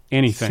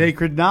 Anything.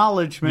 Sacred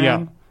knowledge, man.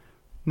 Yeah.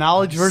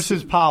 Knowledge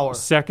versus power.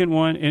 Second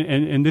one,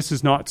 and this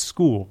is not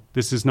school.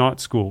 This is not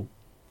school.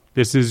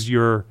 This is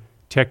your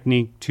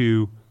technique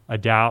to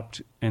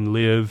adapt and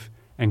live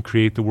and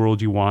create the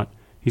world you want.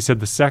 He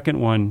said the second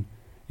one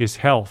is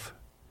health.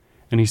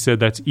 And he said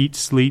that's eat,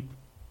 sleep,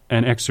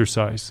 and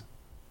exercise.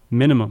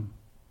 Minimum.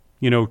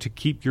 You know, to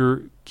keep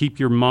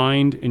your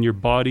mind and your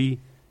body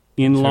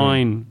in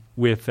line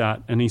with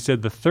that. And he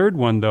said the third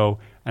one, though,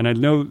 and I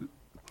know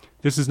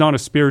this is not a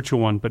spiritual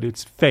one, but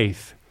it's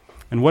faith.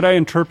 And what I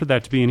interpret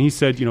that to be, and he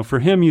said, you know, for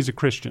him, he's a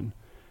Christian.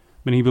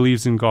 And he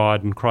believes in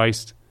God and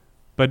Christ.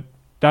 But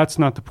that's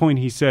not the point.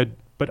 He said,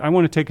 but I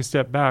want to take a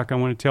step back. I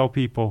want to tell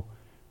people,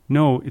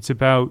 no, it's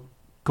about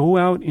go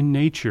out in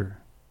nature.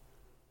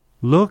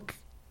 Look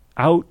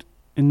out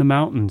in the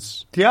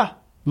mountains. Yeah.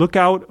 Look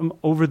out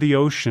over the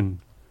ocean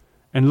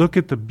and look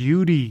at the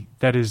beauty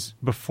that is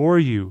before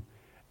you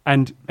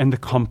and the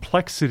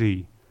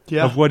complexity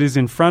of what is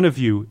in front of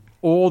you.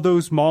 All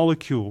those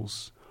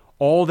molecules,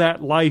 all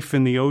that life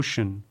in the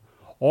ocean,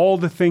 all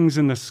the things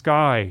in the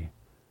sky,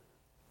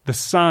 the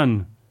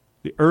sun,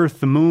 the earth,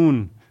 the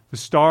moon, the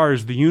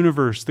stars, the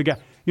universe,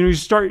 you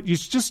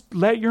just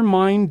let your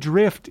mind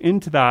drift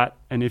into that.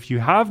 And if you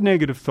have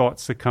negative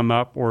thoughts that come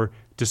up or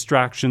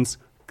distractions,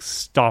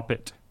 stop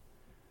it.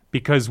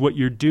 Because what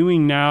you're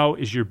doing now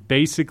is you're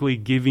basically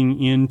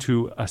giving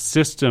into a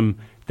system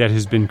that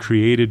has been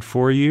created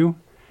for you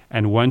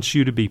and wants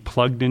you to be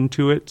plugged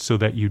into it so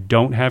that you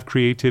don't have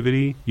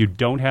creativity, you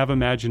don't have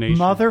imagination.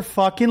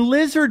 Motherfucking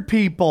lizard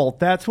people.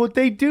 That's what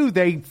they do.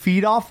 They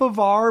feed off of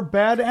our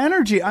bad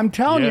energy. I'm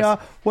telling you,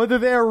 whether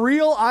they're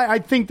real, I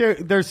think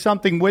there's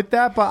something with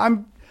that. But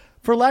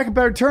for lack of a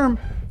better term,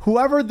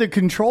 whoever the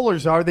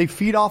controllers are, they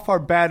feed off our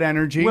bad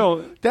energy.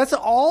 Well, that's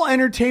all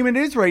entertainment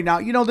is right now.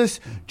 You know, this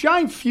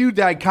giant feud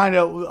that kind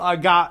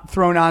of got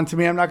thrown onto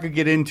me. I'm not going to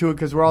get into it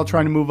because we're all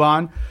trying to move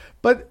on.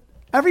 But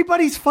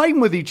everybody's fighting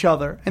with each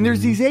other, and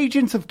there's these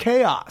agents of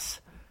chaos.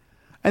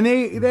 And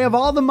they have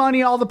all the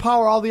money, all the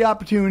power, all the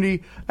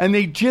opportunity, and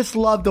they just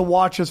love to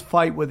watch us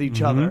fight with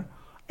each other.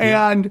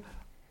 And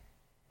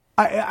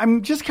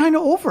I'm just kind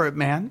of over it,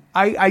 man.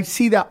 I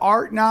see that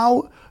art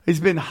now has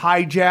been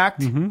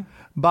hijacked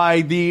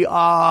by the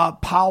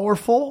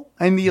powerful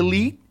and the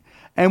elite.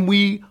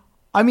 And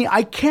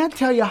I can't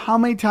tell you how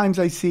many times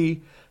I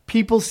see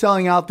people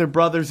selling out their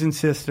brothers and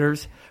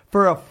sisters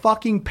for a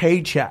fucking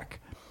paycheck.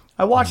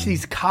 I watch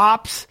these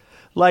cops,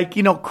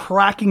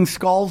 cracking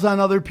skulls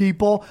on other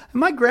people. And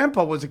my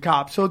grandpa was a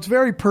cop, so it's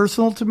very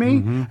personal to me.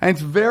 And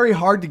it's very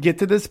hard to get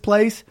to this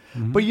place.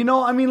 But,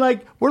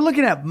 we're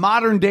looking at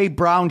modern day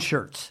brown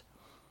shirts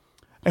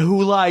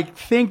who,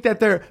 think that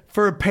they're,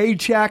 for a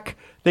paycheck,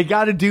 they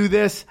got to do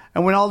this.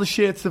 And when all the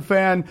shit hits the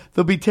fan,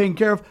 they'll be taken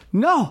care of.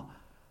 No.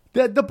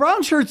 The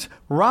brown shirts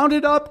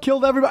rounded up,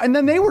 killed everybody, and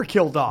then they were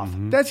killed off.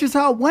 That's just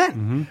how it went.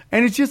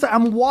 And it's just,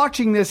 I'm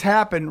watching this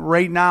happen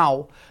right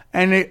now.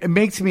 And it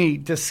makes me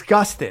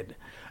disgusted.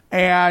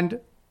 And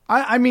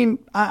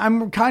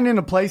I'm kind of in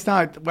a place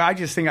now where I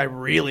just think I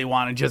really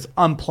want to just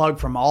unplug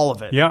from all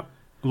of it. Yeah,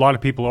 a lot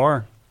of people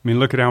are. I mean,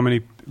 look at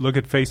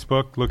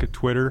Facebook, look at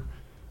Twitter,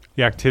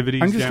 the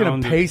activities. I'm just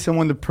going to pay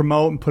someone to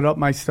promote and put up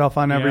my stuff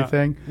on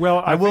everything.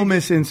 Well, I will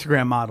miss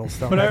Instagram model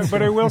stuff.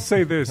 But I will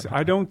say this.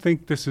 I don't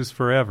think this is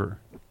forever.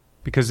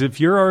 Because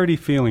if you're already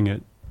feeling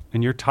it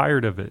and you're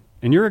tired of it,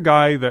 and you're a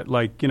guy that,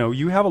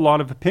 you have a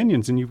lot of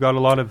opinions, and you've got a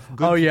lot of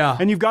good,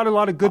 and you've got a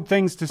lot of good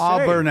things to say.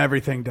 I'll burn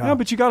everything down. Yeah,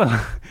 but you got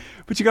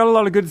a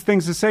lot of good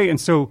things to say, and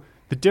so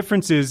the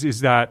difference is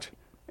that,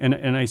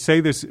 and I say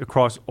this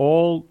across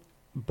all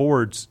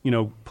boards,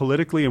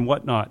 politically and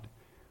whatnot.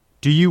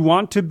 Do you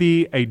want to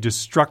be a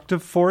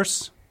destructive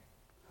force,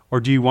 or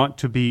do you want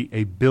to be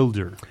a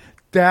builder?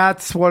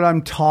 That's what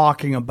I'm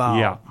talking about.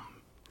 Yeah,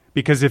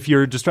 because if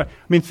you're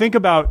think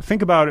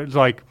about it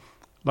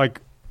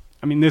like.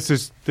 This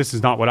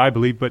is not what I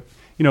believe, but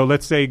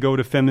let's say go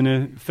to feminist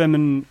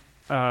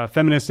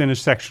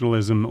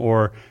intersectionalism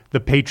or the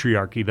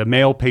patriarchy, the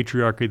male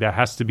patriarchy that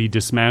has to be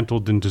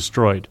dismantled and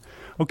destroyed.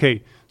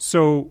 Okay,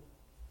 so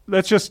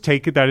let's just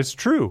take it that is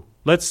true.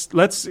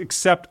 Let's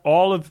accept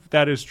all of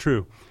that is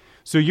true.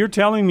 So you're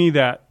telling me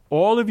that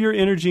all of your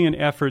energy and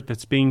effort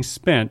that's being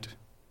spent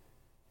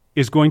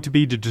is going to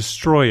be to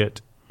destroy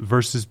it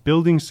versus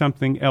building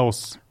something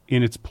else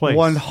in its place.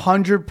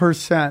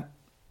 100%.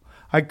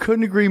 I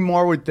couldn't agree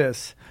more with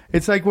this.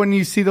 It's like when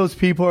you see those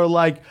people who are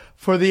like,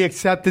 for the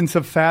acceptance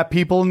of fat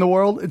people in the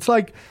world. It's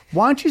like,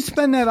 why don't you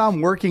spend that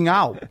on working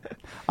out,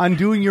 on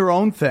doing your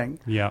own thing?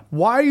 Yeah.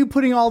 Why are you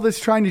putting all this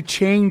trying to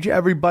change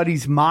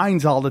everybody's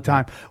minds all the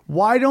time?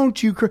 Why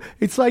don't you?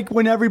 It's like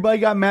when everybody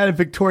got mad at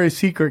Victoria's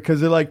Secret because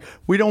they're like,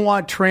 we don't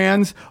want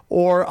trans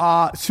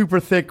or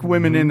super thick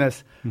women in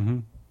this.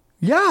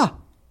 Yeah.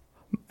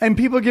 And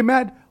people get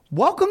mad.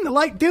 Welcome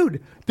to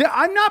dude.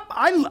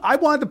 I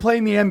wanted to play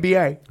in the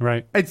NBA.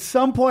 Right. At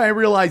some point, I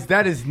realized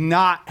that is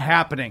not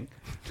happening.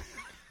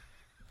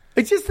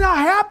 It's just not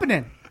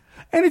happening.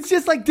 And it's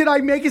just like, did I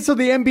make it so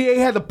the NBA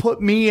had to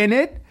put me in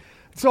it?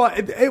 So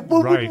it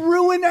would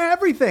ruin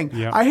everything.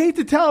 Yeah. I hate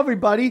to tell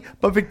everybody,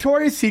 but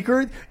Victoria's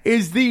Secret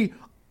is the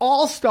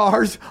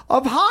all-stars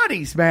of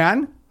hotties,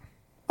 man.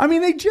 I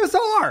mean, they just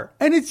are.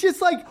 And it's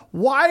just like,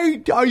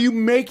 why are you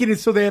making it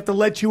so they have to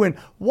let you in?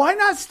 Why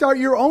not start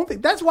your own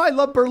thing? That's why I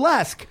love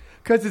burlesque,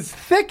 because it's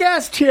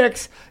thick-ass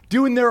chicks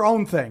doing their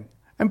own thing.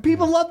 And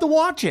people love to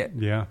watch it.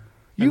 Yeah.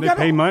 And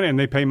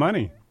they pay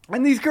money.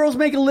 And these girls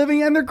make a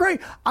living, and they're great.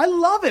 I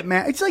love it,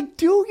 man. It's like,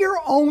 do your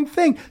own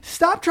thing.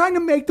 Stop trying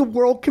to make the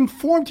world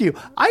conform to you.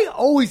 I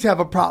always have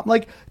a problem.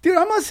 Like, dude,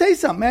 I'm going to say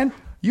something, man.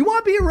 You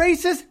want to be a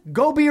racist?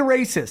 Go be a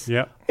racist.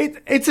 Yeah.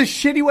 It's a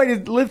shitty way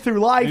to live through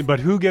life. But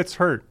who gets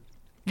hurt?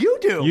 You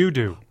do. You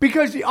do.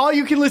 Because all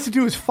you can listen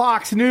to is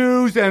Fox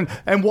News and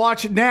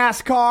watch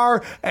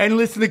NASCAR and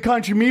listen to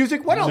country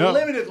music. What a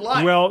limited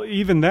life. Well,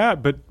 even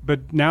that,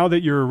 but now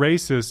that you're a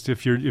racist,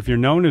 if you're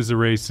known as a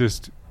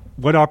racist,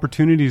 what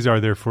opportunities are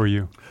there for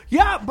you?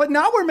 Yeah, but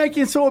now we're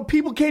making it so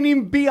people can't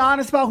even be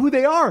honest about who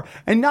they are.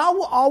 And now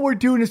all we're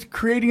doing is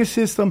creating a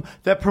system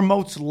that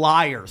promotes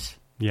liars.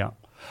 Yeah.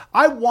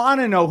 I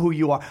want to know who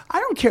you are. I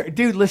don't care.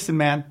 Dude, listen,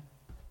 man.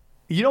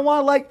 You don't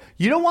want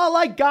to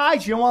like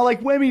guys. You don't want to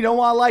like women. You don't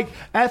want to like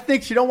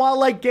ethnics. You don't want to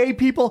like gay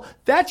people.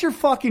 That's your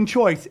fucking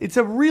choice. It's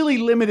a really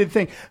limited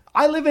thing.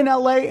 I live in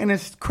L.A., and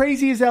as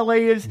crazy as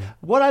L.A. is,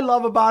 what I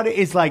love about it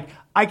is like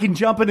I can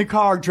jump in a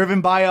car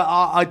driven by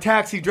a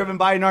taxi driven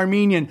by an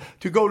Armenian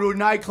to go to a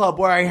nightclub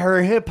where I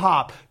hear hip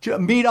hop,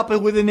 meet up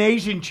with an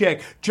Asian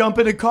chick, jump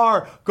in a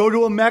car, go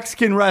to a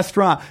Mexican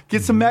restaurant,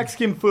 get some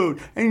Mexican food,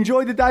 and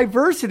enjoy the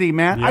diversity,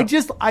 man.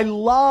 Yep. I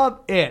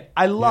love it.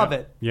 I love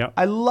it. Yep.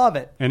 I love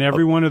it. And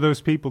every one of those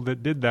people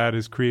that did that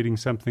is creating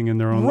something in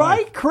their own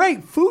life. Right?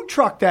 Great. Food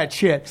truck that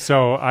shit.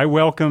 So I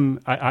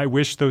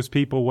wish those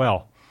people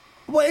well.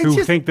 Well,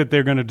 who think that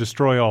they're going to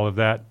destroy all of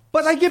that.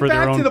 But I get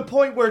back to the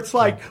point where it's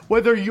like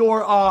whether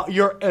you're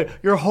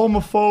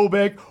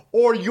homophobic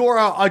or you're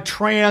a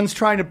trans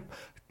trying to.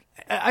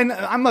 And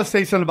I'm going to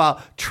say something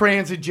about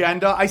trans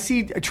agenda. I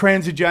see a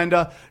trans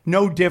agenda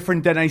no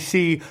different than I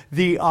see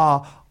the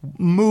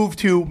move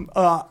to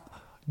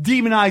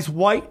demonize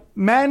white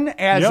men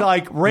as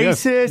like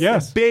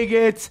racist,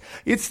 bigots.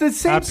 It's the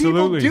same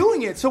people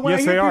doing it. So when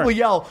I hear people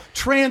yell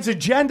trans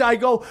agenda, I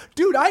go,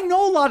 dude, I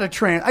know a lot of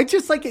trans. I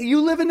just like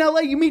you live in LA,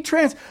 you meet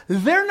trans.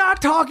 They're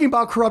not talking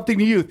about corrupting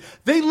the youth.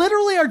 They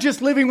literally are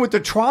just living with the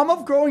trauma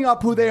of growing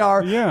up who they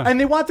are, and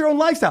they want their own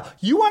lifestyle.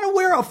 You want to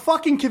wear a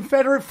fucking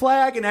Confederate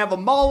flag and have a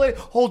mullet,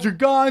 hold your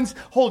guns,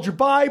 hold your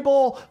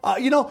Bible.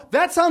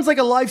 That sounds like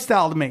a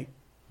lifestyle to me.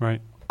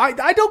 Right.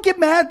 I don't get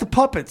mad at the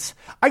puppets.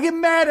 I get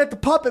mad at the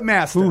puppet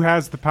master. Who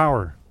has the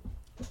power?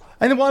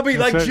 And then want to be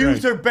like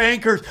Jews are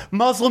bankers,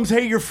 Muslims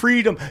hate your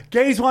freedom,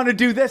 gays want to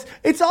do this.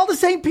 It's all the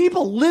same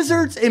people.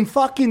 Lizards in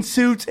fucking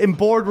suits in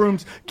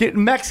boardrooms.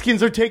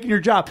 Mexicans are taking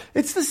your job.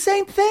 It's the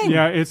same thing.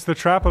 Yeah, it's the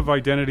trap of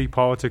identity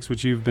politics,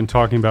 which you've been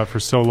talking about for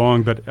so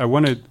long. But I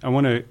want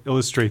to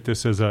illustrate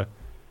this as a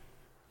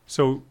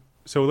so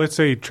let's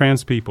say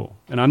trans people,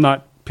 and I'm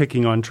not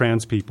picking on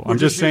trans people. I'm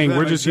just saying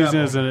we're just using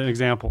it as an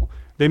example.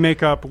 They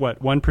make up,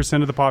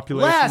 1% of the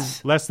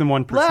population? Less than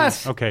 1%.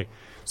 Less. Okay.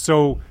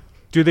 So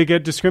do they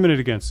get discriminated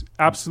against?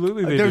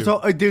 Absolutely they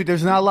do. Dude,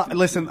 there's not a lot.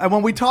 Listen,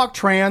 when we talk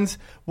trans,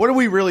 what are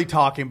we really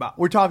talking about?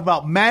 We're talking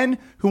about men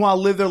who want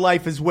to live their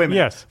life as women.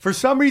 Yes. For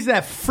some reason,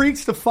 that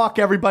freaks the fuck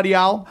everybody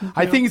out.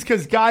 I think it's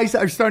because guys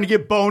are starting to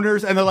get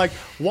boners, and they're like,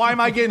 why am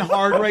I getting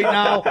hard right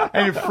now?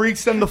 And it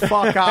freaks them the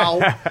fuck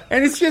out.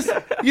 And it's just,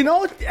 and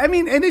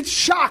it's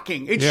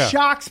shocking. It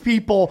shocks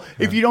people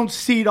if you don't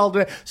see it all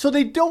day. So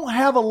they don't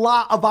have a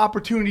lot of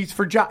opportunities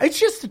for jobs. It's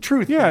just the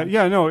truth.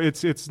 No,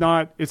 it's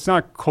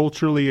not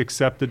culturally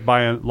accepted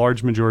by a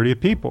large majority of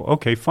people.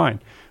 Okay,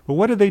 fine. But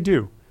what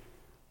do?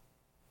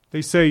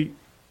 They say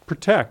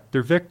protect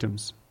their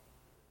victims.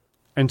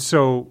 And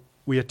so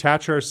we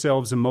attach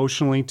ourselves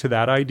emotionally to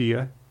that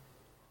idea.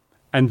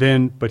 And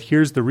then, but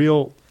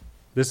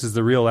this is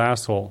the real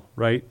asshole,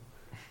 right?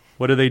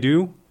 What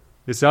do?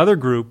 This other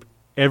group,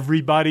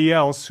 everybody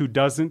else who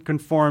doesn't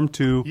conform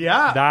to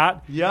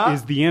that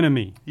is the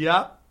enemy.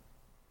 Yeah.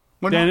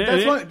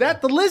 The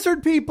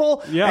lizard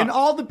people and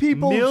all the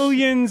people.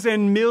 Millions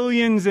and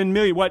millions and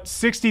millions.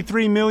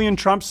 63 million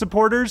Trump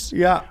supporters?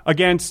 Yeah.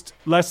 Against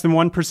less than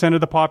 1%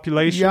 of the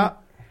population? Yeah.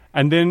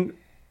 And then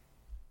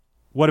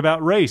what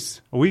about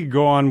race? We could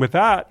go on with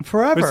that.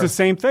 Forever. But it's the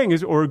same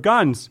thing, or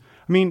guns.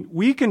 I mean,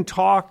 we can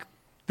talk.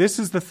 This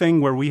is the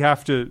thing where we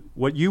have to,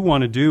 what you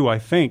want to do, I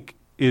think,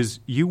 is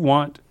you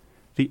want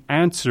the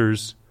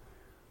answers.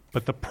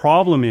 But the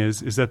problem is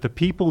that the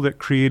people that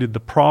created the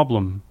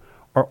problem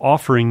are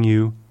offering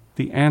you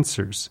the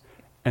answers,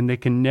 and they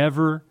can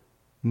never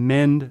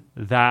mend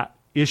that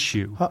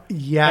issue.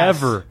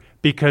 Ever,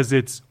 because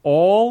it's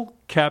all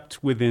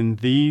kept within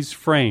these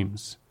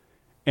frames,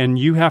 and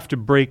you have to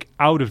break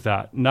out of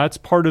that. And that's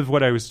part of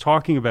what I was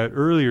talking about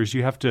earlier, is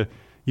you have to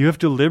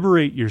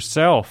liberate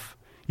yourself.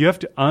 You have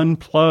to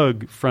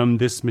unplug from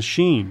this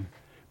machine,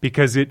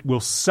 because it will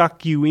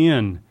suck you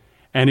in,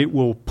 and it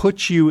will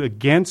put you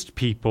against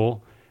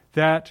people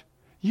that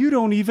you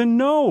don't even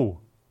know.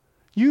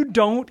 You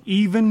don't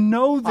even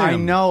know them. I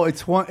know.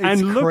 It's look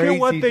at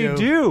what they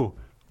do.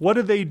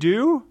 What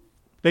do?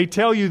 They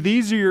tell you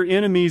these are your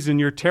enemies and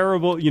you're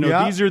terrible.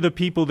 These are the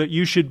people that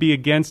you should be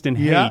against and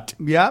hate.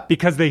 Yeah.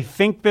 Because they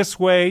think this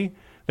way,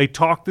 they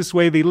talk this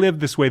way, they live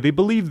this way, they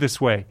believe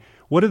this way.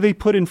 What do they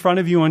put in front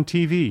of you on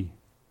TV?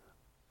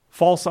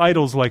 False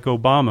idols like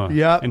Obama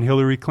and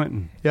Hillary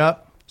Clinton.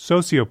 Yep.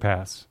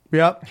 Sociopaths.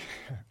 Yep.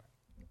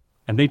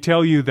 And they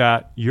tell you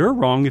that you're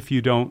wrong if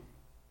you don't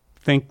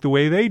think the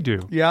way they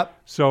do. Yep.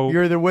 So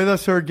you're either with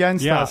us or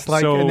against us.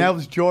 And that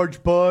was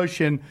George Bush,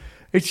 and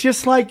it's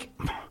just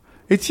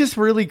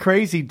really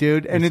crazy,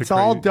 dude. And it's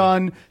all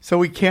done so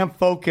we can't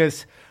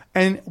focus.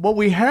 And what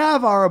we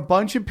have are a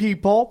bunch of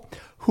people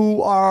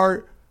who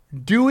are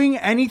doing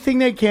anything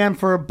they can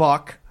for a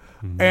buck.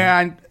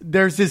 And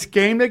there's this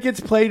game that gets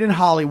played in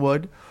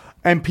Hollywood,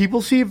 and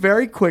people see it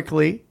very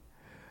quickly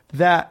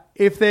that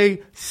if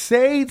they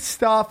say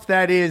stuff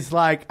that is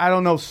like, I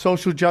don't know,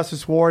 social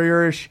justice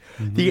warrior-ish,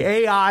 the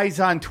AIs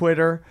on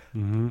Twitter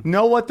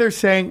know what they're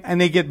saying, and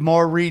they get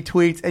more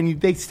retweets, and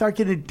they start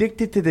getting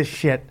addicted to this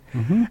shit.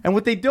 And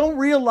what they don't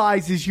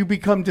realize is you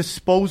become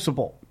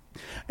disposable.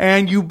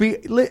 And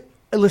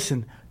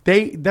listen,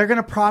 they're going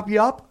to prop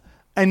you up,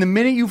 and the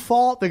minute you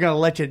fall, they're going to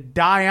let you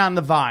die on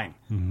the vine.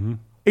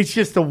 It's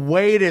just the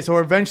way it is. Or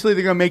eventually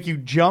they're going to make you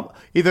jump.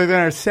 Either they're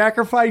going to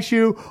sacrifice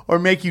you or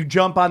make you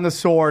jump on the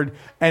sword.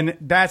 And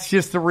that's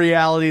just the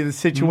reality of the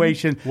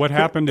situation. What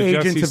happened to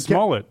Jesse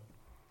Smollett?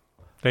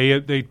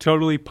 They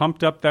totally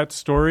pumped up that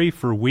story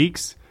for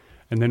weeks.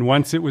 And then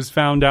once it was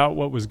found out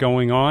what was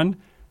going on,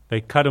 they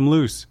cut him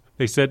loose.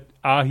 They said,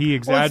 he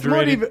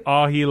exaggerated.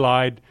 He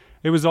lied.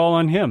 It was all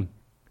on him.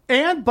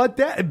 But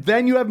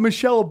then you have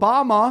Michelle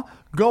Obama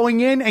going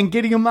in and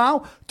getting him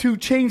out to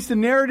change the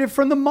narrative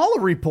from the Mueller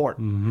report.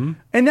 And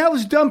that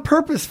was done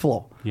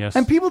purposeful. Yes.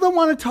 And people don't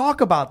want to talk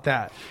about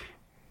that.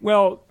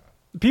 Well,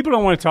 people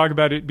don't want to talk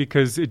about it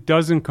because it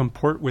doesn't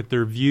comport with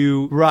their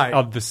view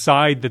of the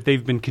side that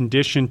they've been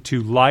conditioned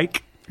to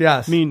like.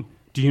 Yes. I mean,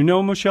 do you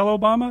know Michelle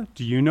Obama?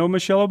 Do you know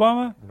Michelle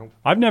Obama? Nope.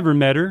 I've never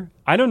met her.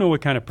 I don't know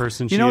what kind of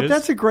person she is.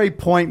 That's a great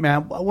point,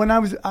 man. When I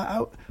was,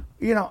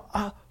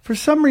 for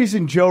some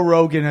reason, Joe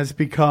Rogan has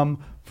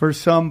become, for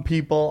some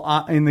people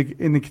in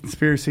the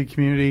conspiracy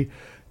community,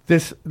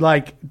 this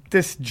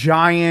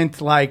giant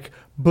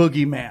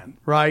boogeyman,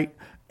 right?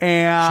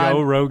 And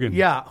Joe Rogan,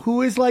 yeah,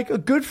 who is like a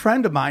good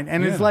friend of mine,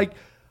 and is like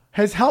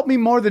has helped me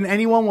more than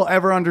anyone will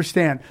ever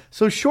understand.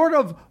 So short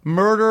of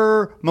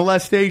murder,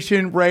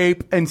 molestation,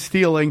 rape, and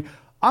stealing,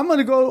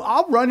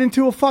 I'll run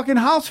into a fucking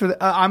house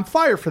on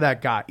fire for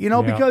that guy,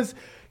 because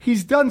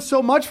he's done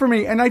so much for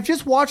me, and I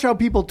just watch how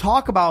people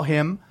talk about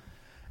him.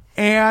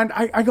 And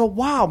I go,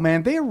 wow,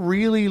 man, they're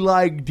really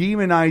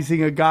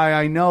demonizing a guy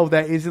I know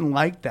that isn't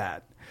like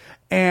that.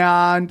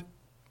 And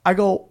I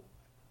go,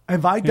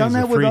 have I done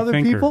that with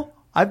other people?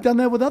 I've done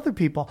that with other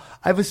people.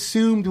 I've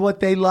assumed what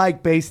they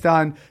like based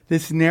on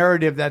this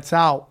narrative that's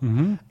out.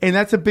 And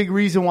that's a big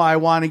reason why I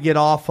want to get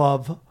off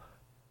of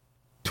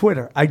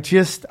Twitter.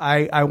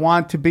 I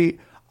want to be,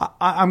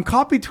 I'm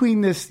caught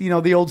between this,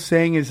 the old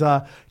saying is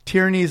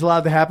tyranny is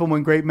allowed to happen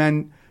when great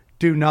men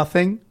do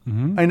nothing,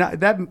 and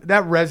that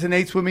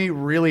resonates with me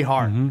really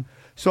hard.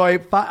 So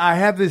I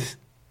have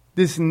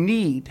this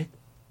need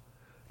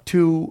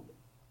to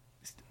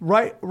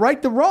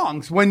right the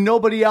wrongs when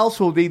nobody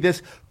else will be.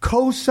 This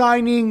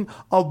co-signing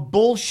of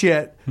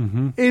bullshit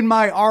in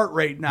my art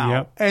right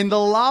now, and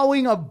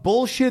allowing of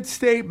bullshit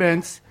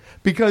statements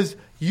because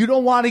you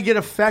don't want to get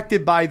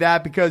affected by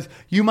that because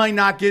you might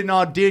not get an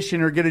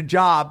audition or get a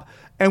job,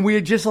 and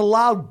we just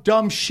allow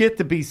dumb shit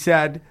to be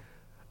said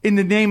in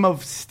the name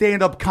of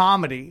stand-up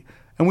comedy,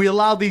 and we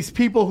allow these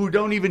people who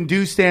don't even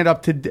do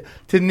stand-up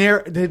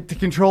to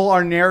control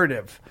our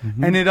narrative,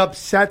 and it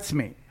upsets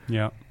me.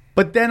 Yeah.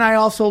 But then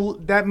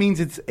that means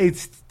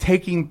it's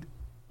taking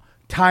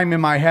time in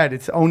my head.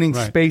 It's owning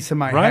space in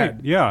my head.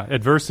 Yeah.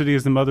 Adversity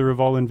is the mother of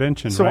all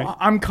invention. So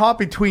I'm caught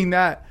between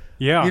that.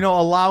 Yeah.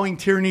 Allowing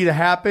tyranny to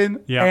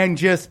happen and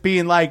just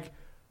being like,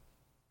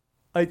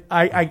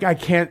 I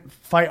can't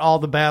fight all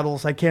the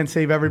battles. I can't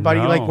save everybody.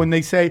 No. Like when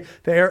they say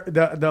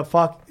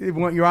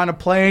when you're on a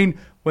plane,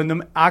 when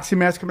the oxygen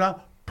mask comes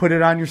out, put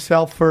it on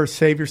yourself first,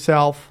 save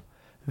yourself,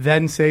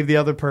 then save the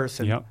other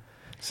person. Yep.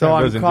 So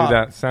Sam goes and do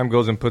that. Sam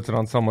goes and puts it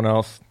on someone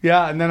else.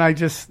 Yeah, and then I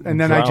just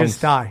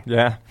die.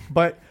 Yeah.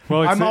 But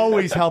I'm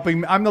always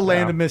helping. I'm the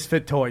land of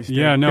misfit toys. Dude.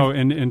 Yeah, no,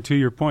 and to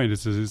your point,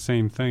 it's the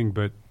same thing.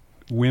 But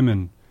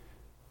women,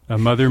 a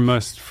mother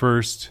must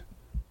first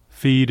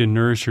feed and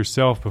nourish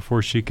herself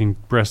before she can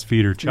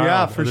breastfeed her child.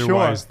 Yeah, for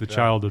Otherwise, the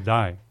child will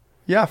die.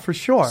 Yeah, for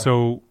sure.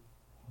 So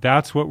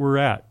that's what we're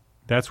at.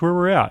 That's where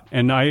we're at.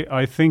 And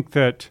I think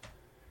that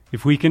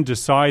if we can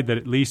decide that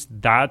at least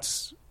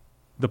that's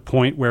the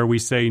point where we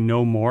say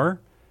no more,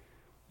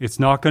 it's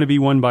not going to be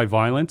won by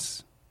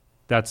violence.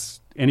 That's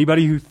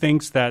anybody who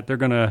thinks that they're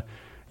going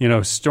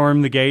to,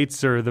 storm the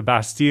gates or the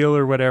Bastille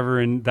or whatever,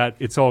 and that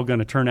it's all going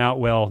to turn out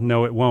well.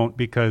 No, it won't,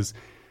 because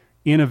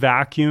in a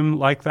vacuum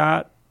like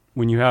that,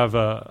 when you have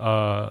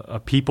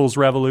a people's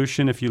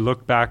revolution, if you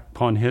look back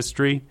upon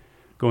history,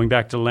 going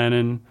back to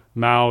Lenin,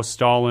 Mao,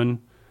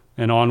 Stalin,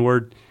 and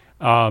onward,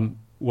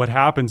 what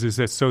happens is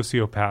that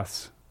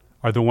sociopaths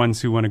are the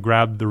ones who want to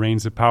grab the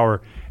reins of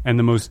power, and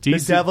the most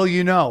decent, the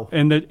devil,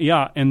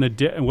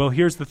 and well,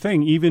 here's the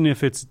thing: even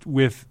if it's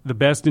with the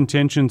best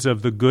intentions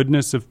of the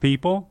goodness of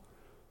people,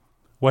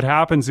 what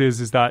happens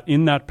is that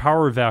in that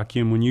power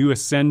vacuum, when you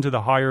ascend to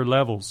the higher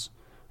levels,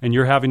 and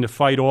you're having to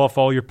fight off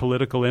all your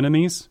political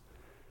enemies,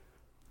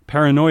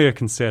 paranoia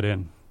can set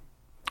in.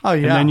 Oh,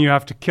 yeah. And then you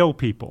have to kill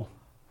people.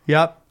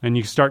 Yep. And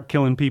you start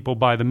killing people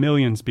by the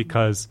millions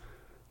because,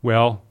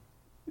 well,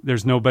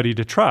 there's nobody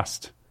to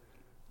trust.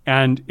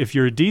 And if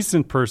you're a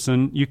decent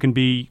person, you can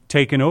be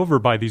taken over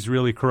by these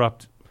really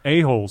corrupt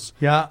a-holes.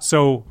 Yeah.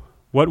 So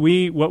what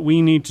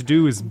we need to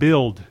do is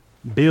build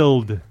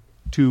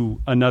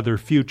to another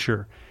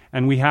future.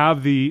 And we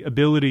have the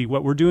ability,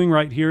 what we're doing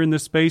right here in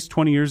this space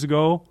 20 years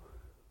ago,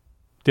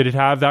 did it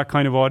have that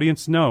kind of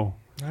audience? No.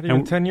 Not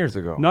even 10 years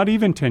ago. Not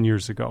even 10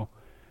 years ago.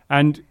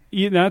 And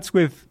that's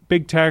with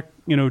big tech,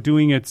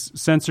 doing its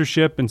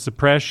censorship and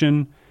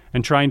suppression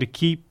and trying to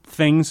keep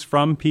things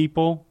from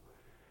people.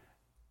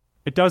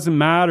 It doesn't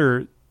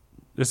matter.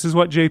 This is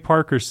what Jay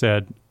Parker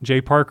said.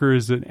 Jay Parker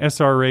is an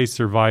SRA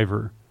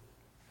survivor.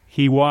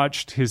 He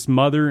watched his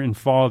mother and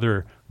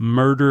father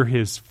murder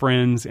his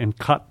friends and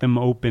cut them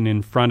open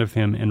in front of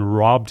him and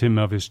robbed him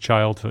of his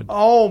childhood.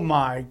 Oh,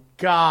 my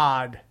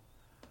God.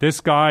 This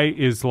guy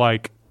is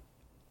like,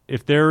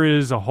 if there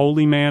is a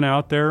holy man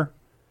out there,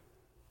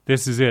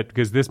 this is it,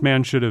 because this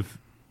man should have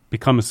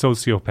become a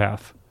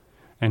sociopath.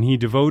 And he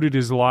devoted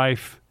his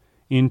life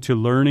into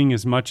learning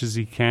as much as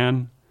he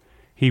can.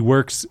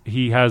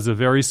 He has a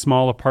very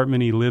small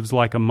apartment. He lives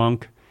like a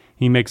monk.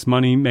 He makes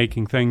money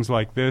making things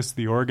like this,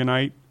 the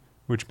Orgonite,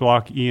 which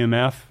block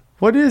EMF.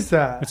 What is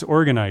that? It's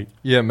Orgonite.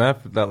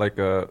 EMF, that like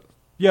a...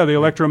 Yeah, the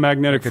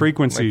electromagnetic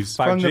frequencies.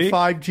 Like From the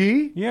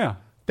 5G? Yeah.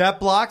 That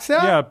blocks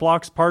that? Yeah, it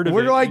blocks part of it.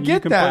 Where do I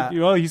get that?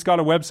 Well, he's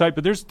got a website,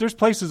 but there's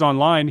places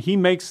online. He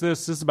makes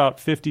this. This is about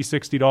 $50,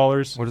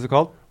 $60. What is it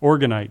called?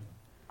 Orgonite.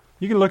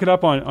 You can look it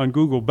up on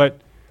Google,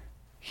 but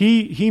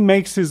he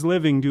makes his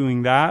living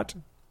doing that,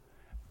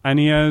 and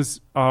he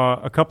has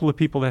a couple of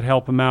people that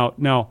help him out.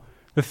 Now,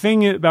 the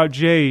thing about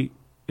Jay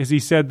is he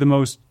said the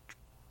most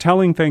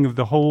telling thing of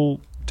the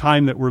whole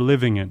time that we're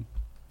living in,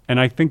 and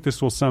I think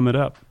this will sum it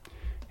up.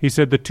 He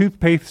said the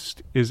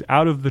toothpaste is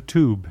out of the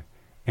tube,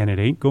 and it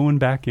ain't going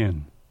back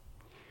in.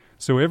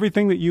 So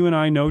everything that you and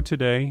I know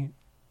today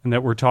and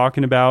that we're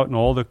talking about and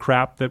all the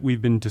crap that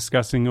we've been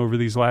discussing over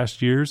these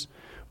last years,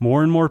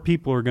 more and more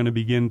people are going to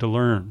begin to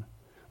learn.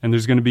 And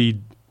there's going to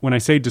be, when I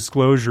say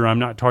disclosure, I'm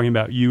not talking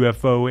about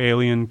UFO,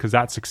 alien, because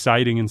that's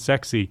exciting and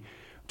sexy.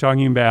 I'm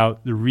talking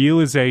about the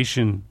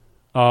realization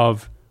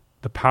of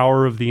the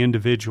power of the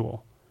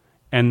individual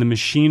and the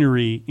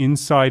machinery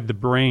inside the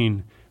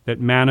brain that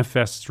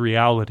manifests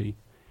reality.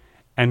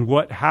 And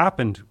what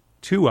happened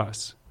to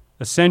us,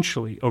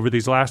 essentially, over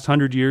these last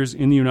 100 years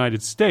in the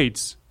United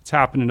States, it's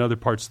happened in other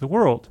parts of the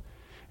world,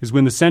 is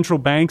when the central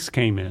banks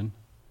came in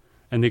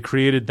and they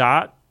created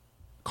that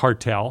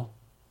cartel,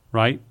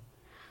 right?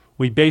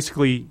 We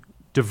basically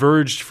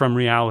diverged from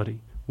reality.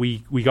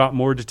 We got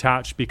more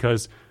detached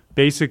because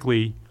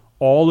basically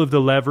all of the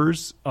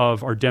levers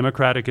of our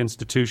democratic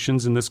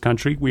institutions in this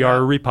country, we are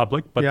a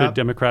republic, but the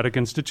democratic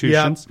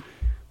institutions,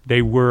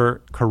 they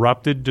were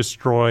corrupted,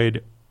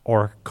 destroyed,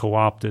 or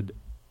co-opted.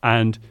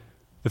 And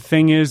the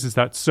thing is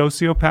that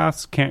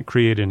sociopaths can't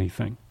create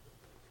anything.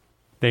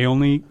 They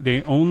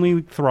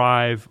only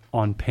thrive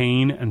on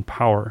pain and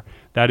power.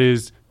 That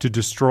is to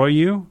destroy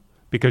you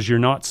because you're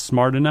not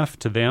smart enough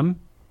to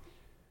them.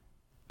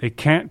 They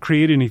can't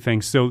create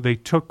anything, so they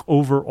took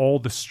over all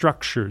the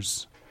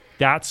structures.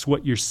 That's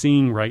what you're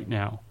seeing right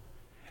now.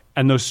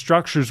 And those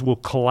structures will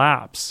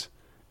collapse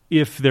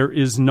if there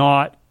is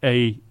not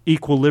a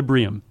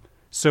equilibrium.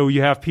 So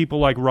you have people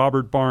like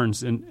Robert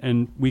Barnes,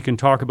 and we can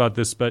talk about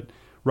this, but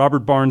Robert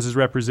Barnes is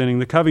representing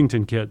the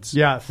Covington kids.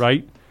 Yes.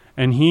 Right?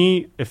 And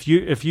if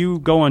you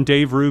go on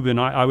Dave Rubin,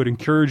 I would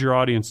encourage your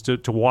audience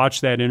to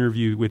watch that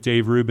interview with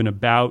Dave Rubin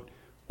about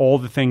all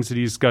the things that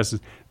he discusses.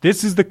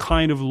 This is the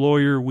kind of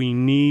lawyer we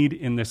need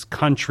in this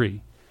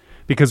country.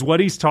 Because what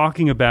he's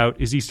talking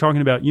about is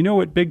you know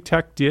what big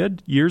tech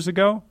did years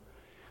ago?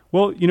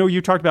 Well,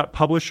 you talked about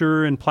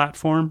publisher and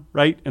platform,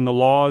 right? And the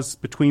laws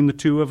between the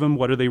two of them.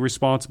 What are they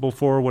responsible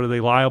for? What are they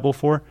liable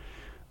for?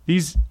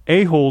 These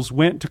a-holes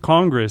went to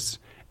Congress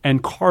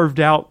and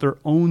carved out their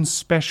own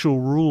special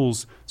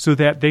rules so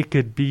that they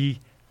could be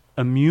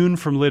immune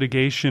from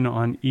litigation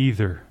on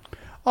either.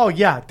 Oh,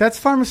 yeah. That's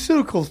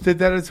pharmaceuticals did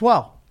that as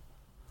well.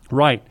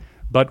 Right.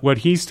 But what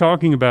he's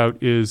talking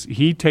about is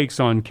he takes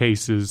on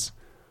cases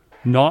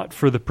not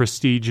for the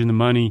prestige and the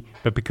money,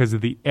 but because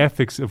of the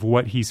ethics of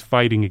what he's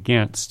fighting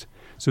against.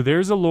 So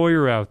there's a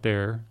lawyer out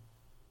there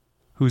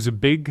who's a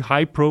big,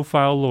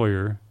 high-profile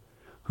lawyer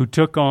who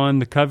took on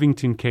the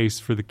Covington case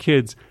for the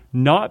kids,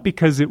 not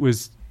because it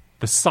was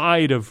the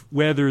side of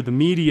whether the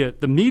media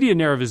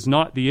narrative is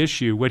not the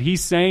issue. What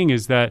he's saying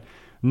is that,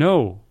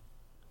 no,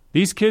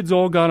 these kids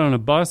all got on a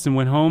bus and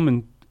went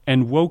home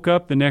and woke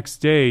up the next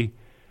day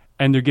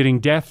and they're getting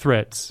death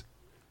threats.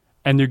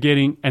 And they're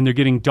getting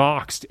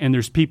doxxed, and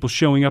there's people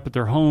showing up at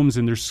their homes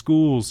and their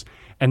schools,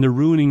 and they're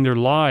ruining their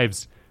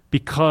lives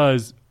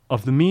because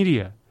of the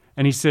media.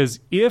 And he says,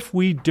 if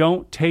we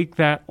don't take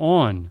that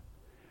on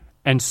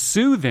and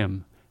sue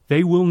them,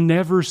 they will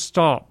never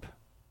stop.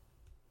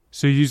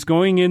 So he's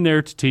going in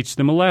there to teach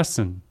them a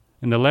lesson.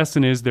 And the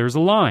lesson is there's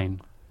a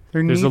line.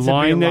 There's a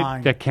line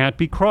that can't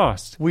be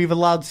crossed. We've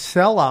allowed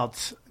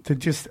sellouts to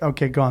just...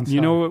 Okay, go on.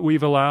 You know what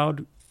we've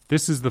allowed?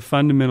 This is the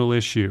fundamental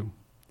issue.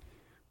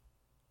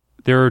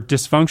 There are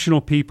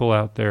dysfunctional people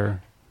out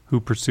there who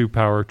pursue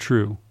power,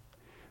 true.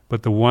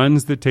 but the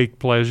ones that take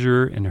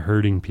pleasure in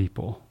hurting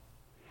people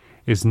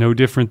is no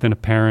different than a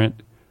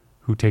parent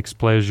who takes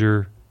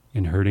pleasure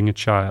in hurting a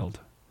child.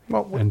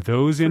 Well, And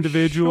those for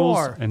individuals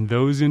sure. and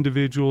those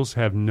individuals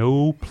have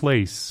no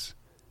place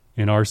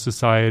in our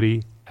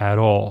society at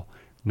all.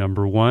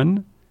 Number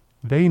one,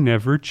 they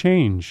never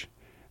change.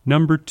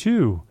 Number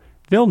two,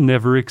 they'll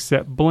never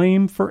accept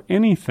blame for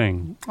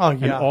anything. Oh,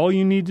 yeah. And all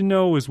you need to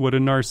know is what a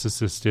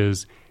narcissist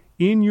is.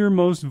 In your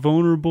most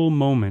vulnerable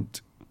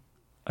moment,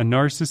 a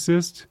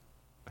narcissist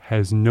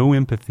has no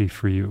empathy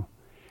for you.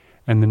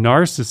 And the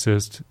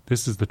narcissist,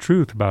 this is the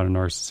truth about a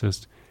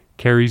narcissist,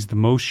 carries the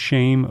most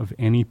shame of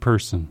any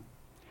person,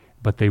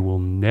 but they will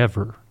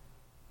never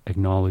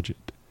acknowledge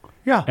it.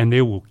 Yeah. And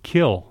they will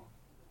kill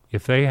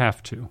if they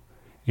have to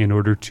in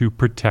order to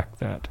protect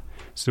that.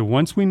 So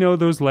once we know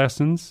those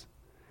lessons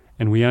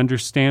and we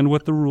understand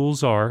what the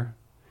rules are,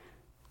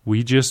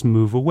 we just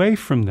move away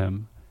from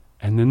them,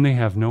 and then they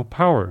have no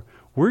power.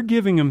 We're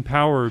giving them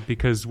power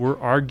because we're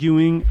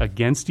arguing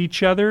against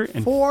each other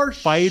and For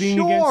fighting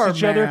sure, against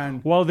each other man.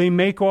 while they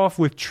make off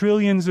with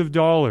trillions of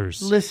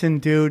dollars. Listen,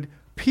 dude,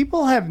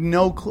 people have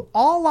no clue.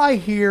 All I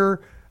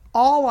hear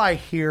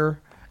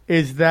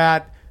is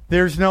that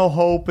there's no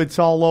hope. It's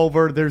all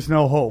over. There's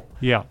no hope.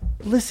 Yeah.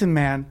 Listen,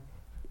 man,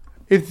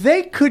 if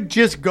they could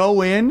just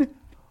go in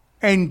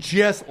and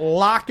just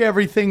lock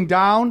everything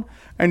down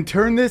and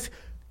turn this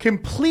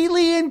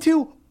completely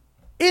into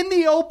in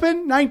the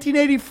open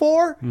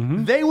 1984,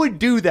 they would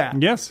do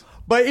that. Yes.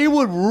 But it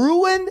would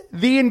ruin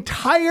the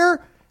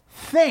entire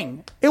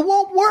thing. It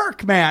won't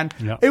work, man.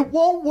 Yeah. It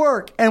won't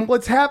work. And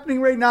what's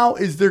happening right now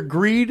is their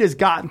greed has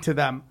gotten to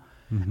them.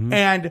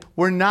 And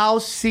we're now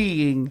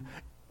seeing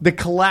the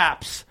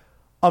collapse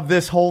of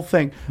this whole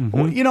thing.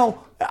 Well, you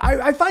know,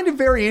 I find it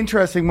very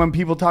interesting when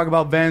people talk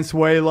about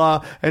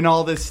Venezuela and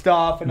all this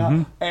stuff,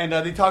 and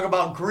they talk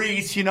about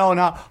Greece, you know, and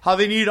how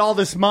they need all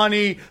this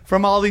money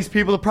from all these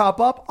people to prop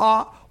up.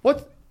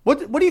 What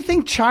do you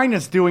think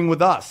China's doing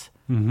with us?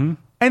 And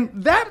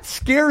that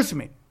scares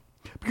me.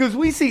 Because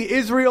we see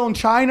Israel and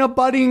China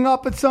buddying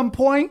up at some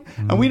point,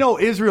 and we know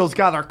Israel's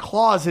got our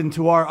claws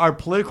into our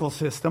political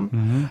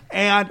system,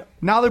 and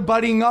now they're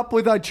buddying up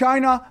with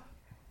China.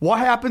 What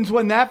happens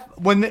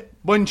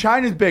when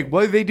China's big?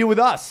 What do they do with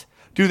us?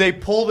 Do they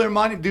pull their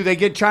money? Do they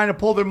get China to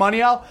pull their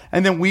money out,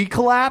 and then we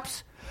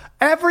collapse?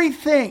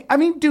 Everything. I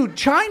mean, dude,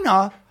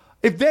 China.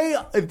 If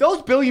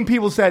those billion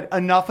people said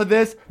enough of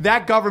this,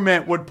 that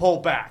government would pull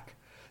back.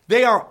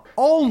 They are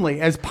only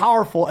as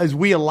powerful as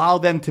we allow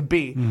them to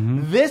be.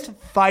 This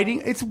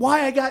fighting, it's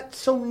why I got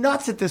so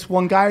nuts at this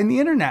one guy on the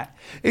internet.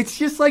 It's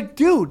just like,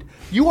 dude,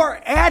 you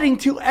are adding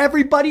to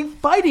everybody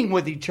fighting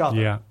with each other.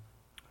 Yeah.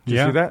 Did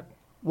you see that?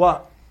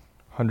 What?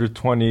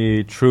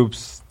 120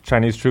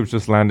 Chinese troops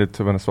just landed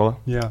to Venezuela.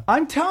 Yeah.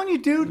 I'm telling you,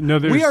 dude, No,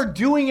 there's- we are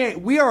doing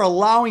it. We are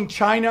allowing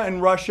China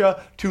and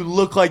Russia to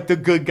look like the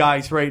good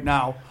guys right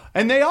now.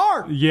 And they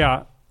are.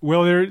 Yeah.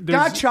 Well, there's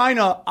Not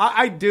China.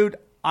 I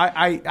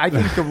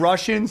think the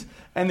Russians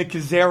and the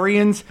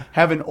Khazarians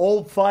have an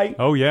old fight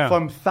Oh, yeah.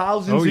 from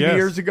thousands Oh, of yes.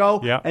 years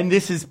ago. Yeah. And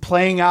this is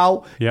playing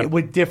out Yeah.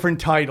 with different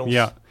titles.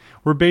 Yeah.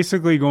 We're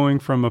basically going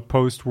from a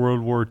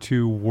post-World War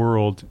II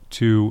world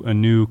to a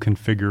new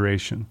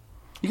configuration.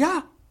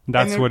 Yeah.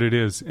 That's what it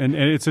is. And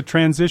it's a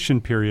transition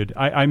period.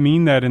 I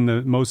mean that in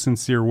the most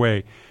sincere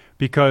way,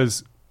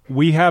 because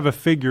we have a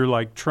figure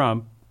like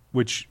Trump,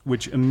 which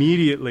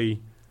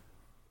immediately,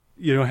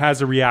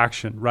 has a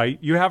reaction, right?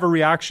 You have a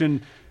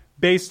reaction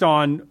based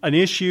on an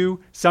issue,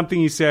 something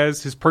he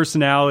says, his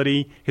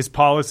personality, his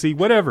policy,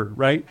 whatever,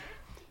 right?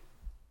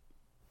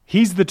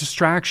 He's the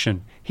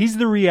distraction. He's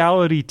the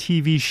reality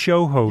TV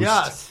show host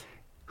Yes.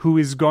 who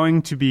is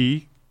going to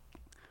be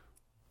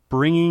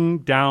bringing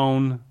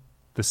down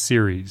the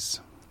series.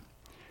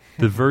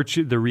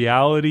 The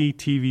reality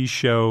TV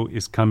show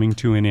is coming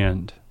to an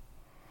end.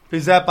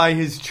 Is that by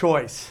his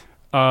choice?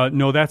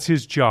 No, that's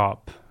his job.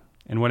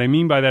 And what I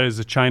mean by that is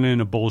a China in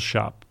a bull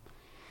shop.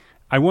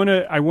 I want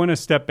to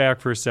step back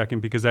for a second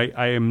because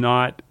I'm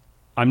not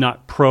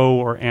pro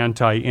or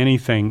anti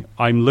anything.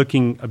 I'm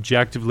looking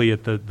objectively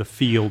at the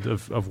field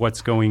of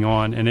what's going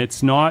on. And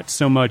it's not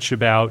so much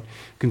about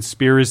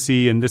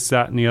conspiracy and this,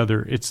 that, and the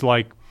other. It's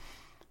like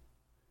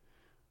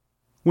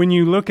when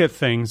you look at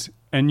things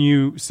and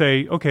you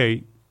say,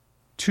 okay,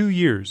 2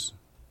 years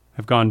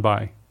have gone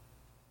by.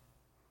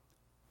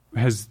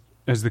 Has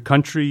the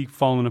country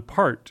fallen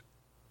apart?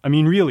 I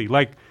mean, really,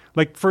 like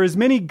for as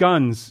many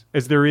guns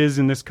as there is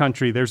in this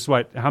country, there's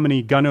how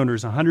many gun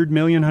owners? 100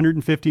 million,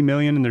 150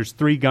 million, and there's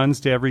 3 guns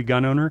to every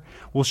gun owner?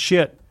 Well,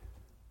 shit.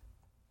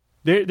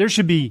 There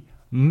should be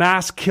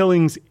mass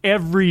killings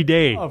every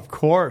day. Of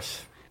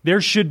course. There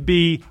should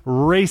be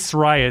race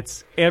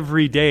riots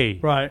every day.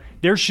 Right.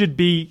 There should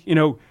be,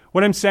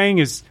 what I'm saying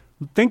is,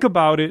 think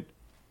about it.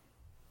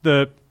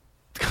 A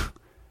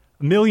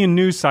million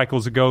news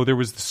cycles ago, there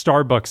was the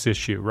Starbucks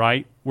issue,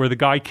 right? Where the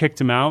guy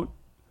kicked him out.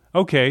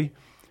 Okay.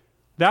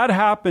 That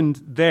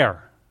happened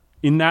there,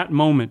 in that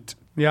moment.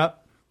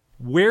 Yep.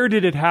 Where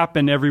did it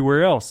happen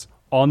everywhere else?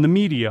 on the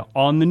media,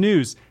 on the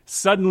news.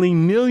 Suddenly,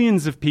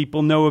 millions of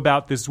people know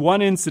about this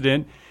one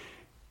incident.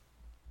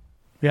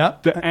 Yeah.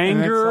 The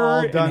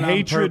anger and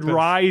hatred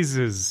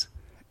rises.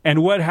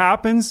 And what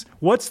happens?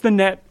 What's the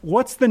net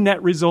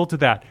result of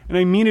that? And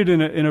I mean it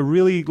in a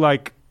really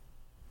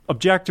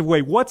objective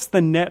way. What's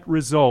the net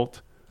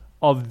result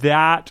of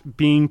that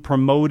being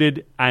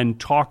promoted and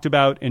talked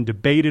about and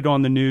debated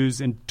on the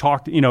news and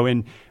talked,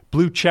 and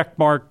blue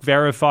checkmark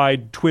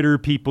verified Twitter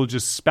people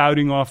just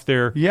spouting off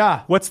their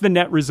What's the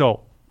net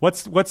result?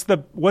 What's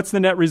the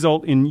net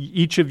result in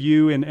each of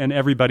you and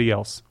everybody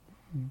else?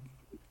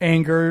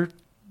 Anger.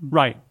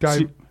 Right.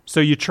 So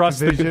you trust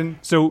division.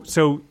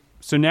 So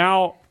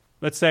now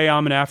let's say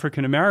I'm an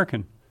African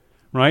American,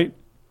 right?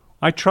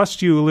 I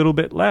trust you a little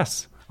bit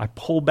less. I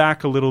pull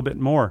back a little bit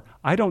more.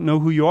 I don't know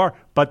who you are,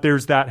 but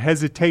there's that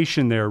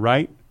hesitation there,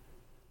 right?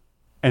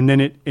 And then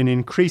it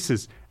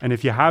increases. And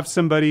if you have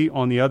somebody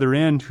on the other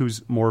end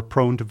who's more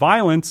prone to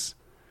violence,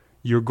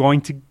 you're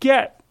going to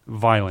get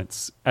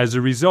violence as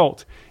a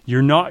result.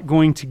 You're not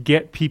going to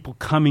get people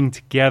coming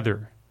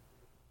together.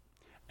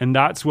 And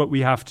that's what we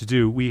have to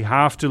do. We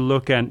have to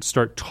look and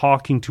start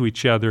talking to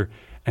each other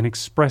and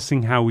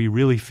expressing how we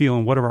really feel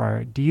and what our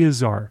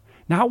ideas are.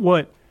 Not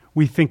what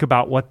we think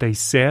about what they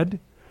said,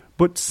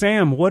 but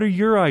Sam, what are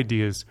your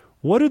ideas?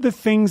 What are the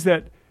things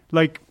that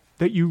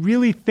you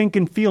really think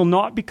and feel,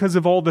 not because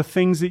of all the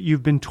things that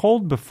you've been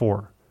told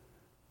before,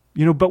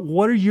 but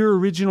what are your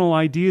original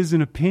ideas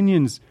and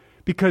opinions?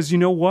 Because you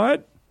know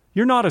what?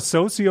 You're not a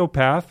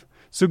sociopath.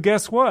 So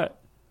guess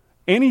what?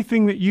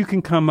 Anything that you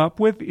can come up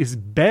with is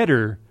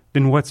better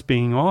than what's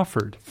being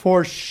offered.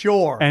 For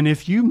sure. And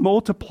if you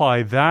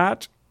multiply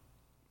that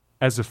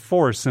as a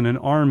force in an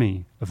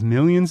army of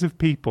millions of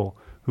people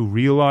who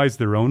realize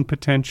their own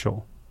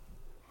potential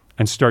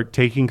and start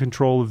taking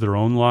control of their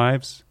own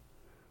lives,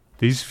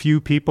 these few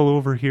people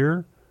over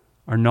here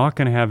are not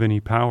going to have any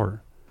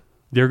power.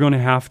 They're going to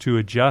have to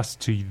adjust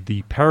to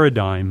the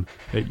paradigm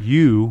that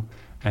you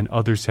and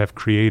others have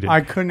created.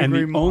 I couldn't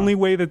agree more. And the only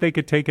way that they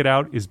could take it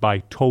out is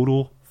by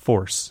total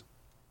force.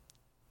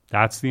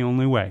 That's the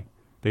only way.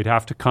 They'd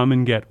have to come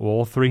and get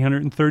all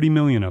 330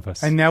 million of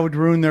us. And that would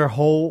ruin their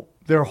whole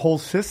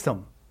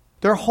system.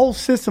 Their whole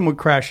system would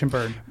crash and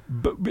burn.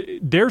 But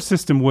their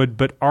system would,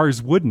 but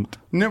ours wouldn't.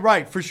 No,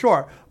 right, for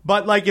sure.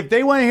 But if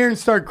they went here and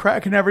started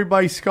cracking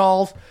everybody's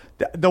skulls,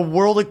 the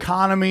world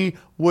economy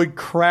would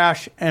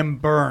crash and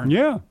burn.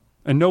 Yeah,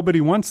 and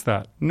nobody wants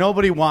that.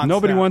 Nobody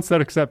wants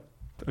that except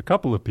a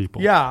couple of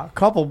people. Yeah, a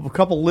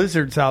couple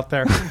lizards out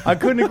there. I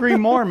couldn't agree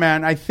more,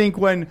 man. I think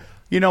when,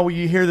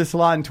 you hear this a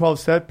lot in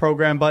 12-step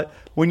program, but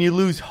when you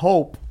lose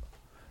hope,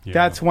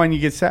 that's when you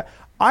get sad.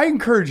 I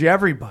encourage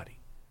everybody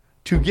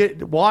to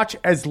watch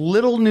as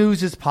little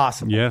news as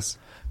possible. Yes.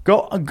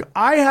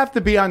 I have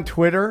to be on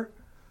Twitter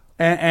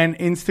and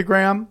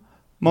Instagram,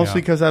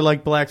 mostly because I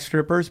like black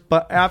strippers.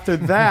 But after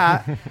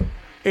that,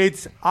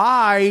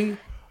 I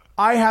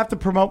have to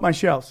promote my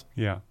shows.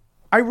 Yeah.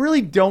 I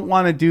really don't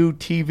want to do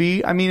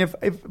TV. I mean,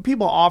 if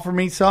people offer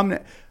me some,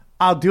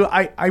 I'll do it.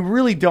 I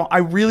really don't. I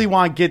really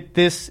want to get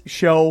this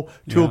show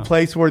to a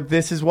place where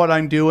this is what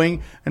I'm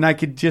doing, and I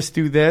could just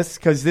do this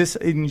because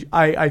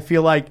I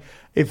feel like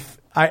it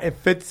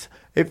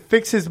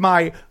fixes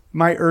my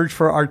urge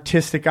for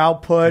artistic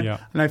output,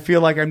 and I feel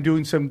like I'm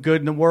doing some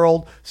good in the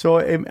world. So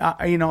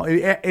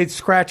it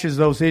scratches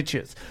those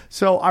itches.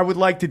 So I would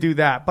like to do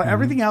that, but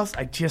everything else,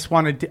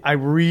 I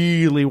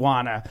really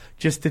want to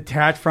just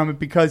detach from it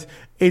because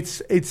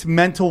it's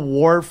mental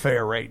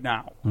warfare right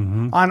now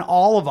on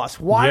all of us.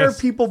 Why are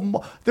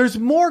people? There's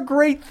more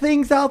great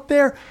things out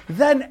there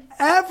than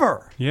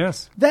ever.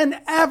 Yes. Than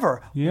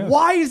ever. Yes.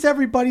 Why is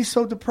everybody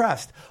so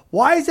depressed?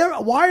 Why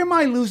am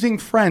I losing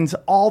friends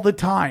all the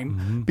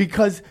time?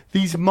 Because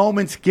these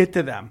moments get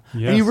to them.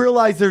 Yes. And you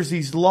realize there's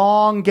these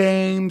long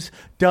games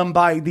done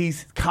by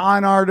these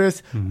con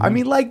artists. I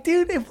mean,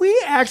 dude, if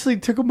we actually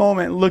took a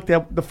moment and looked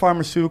at the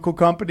pharmaceutical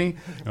company,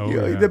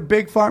 the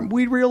big farm,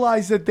 we'd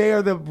realize that they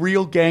are the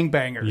real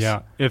gangbangers.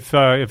 Yeah. If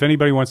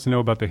anybody wants to know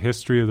about the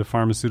history of the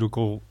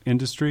pharmaceutical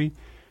industry,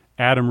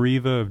 Adam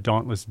Riva of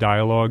Dauntless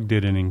Dialogue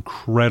did an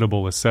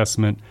incredible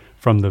assessment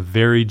from the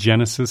very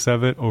genesis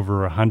of it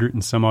over 100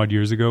 and some odd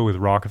years ago with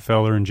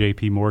Rockefeller and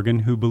J.P. Morgan,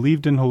 who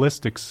believed in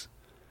holistics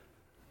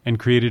and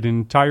created an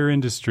entire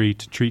industry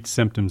to treat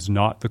symptoms,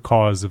 not the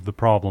cause of the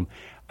problem.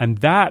 And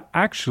that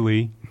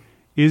actually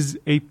is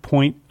a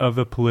point of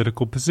a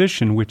political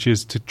position, which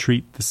is to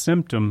treat the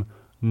symptom,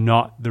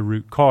 not the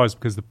root cause,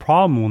 because the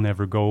problem will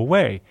never go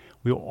away.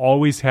 We'll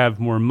always have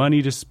more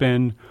money to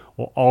spend.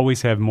 We'll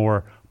always have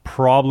more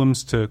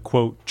problems to,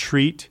 quote,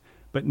 treat,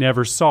 but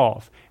never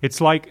solve. It's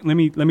like, let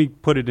me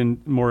put it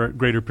in more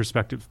greater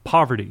perspective.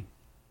 Poverty.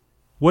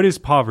 What is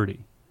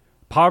poverty?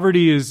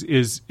 Poverty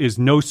is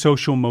no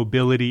social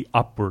mobility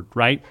upward,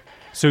 right?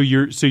 So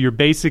you're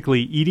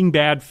basically eating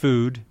bad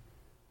food.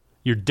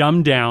 You're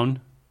dumbed down,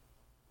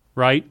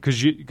 right?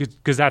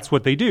 Because that's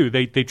what they do.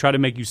 They try to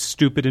make you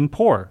stupid and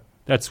poor.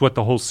 That's what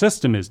the whole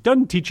system is.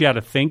 Doesn't teach you how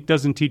to think.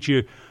 Doesn't teach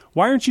you.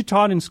 Why aren't you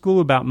taught in school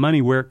about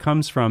money, where it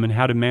comes from, and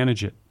how to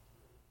manage it?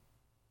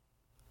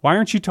 Why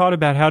aren't you taught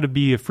about how to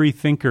be a free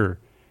thinker?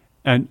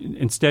 And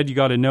instead, you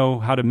got to know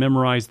how to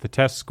memorize the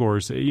test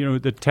scores,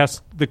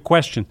 the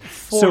question.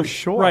 For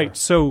sure. Right.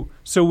 So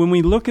when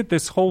we look at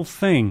this whole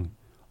thing,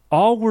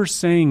 all we're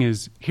saying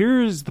is,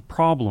 here is the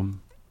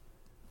problem.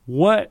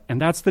 And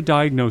that's the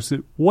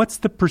diagnosis. What's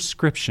the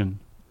prescription?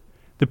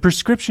 The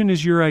prescription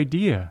is your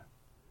idea.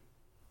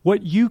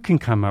 What you can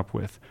come up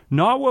with.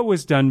 Not what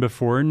was done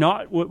before,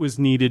 not what was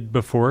needed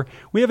before.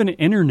 We have an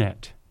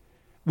internet,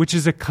 which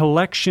is a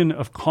collection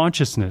of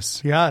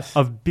consciousness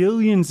of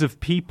billions of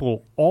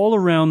people all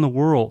around the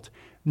world.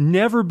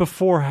 Never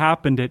before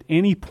happened at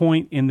any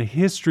point in the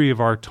history of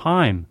our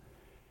time.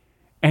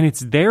 And it's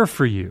there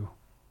for you.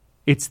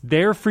 It's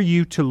there for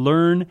you to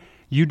learn.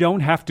 You don't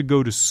have to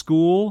go to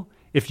school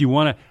if you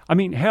want to. I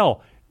mean,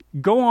 hell,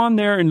 go on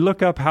there and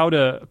look up how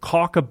to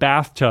caulk a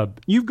bathtub.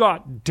 You've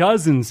got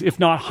dozens, if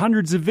not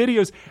hundreds of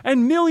videos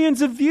and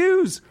millions of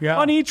views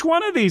on each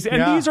one of these.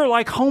 And these are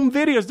like home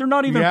videos. They're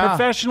not even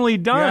professionally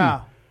done.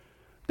 Yeah.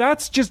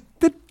 That's just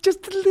a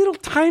little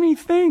tiny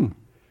thing.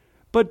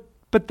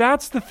 But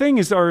that's the thing,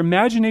 is our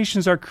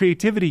imaginations, our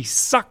creativity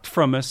sucked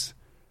from us.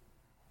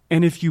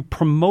 And if you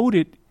promote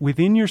it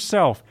within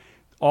yourself,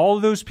 all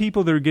of those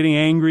people that are getting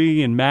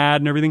angry and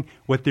mad and everything,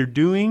 what they're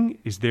doing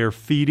is they're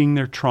feeding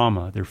their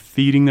trauma. They're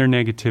feeding their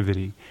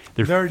negativity.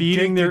 They're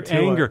feeding their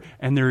anger.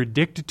 And they're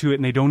addicted to it,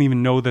 and they don't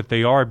even know that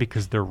they are,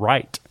 because they're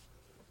right.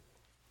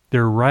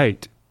 They're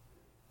right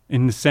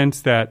in the sense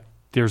that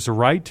there's a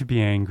right to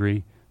be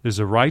angry. There's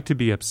a right to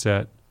be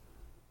upset.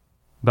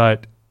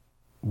 But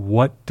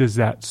what does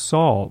that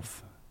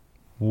solve?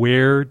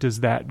 Where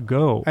does that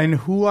go? And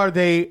who are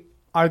they?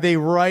 Are they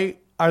right?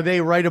 Are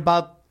they right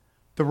about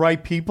the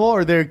right people,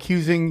 or they're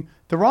accusing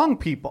the wrong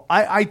people?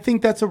 I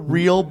think that's a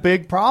real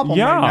big problem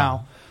right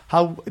now.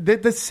 How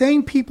the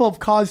same people have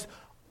caused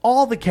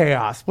all the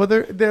chaos,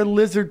 whether they're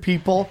lizard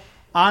people,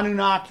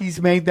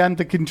 Anunnakis made them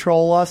to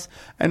control us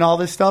and all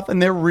this stuff,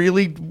 and they're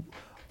really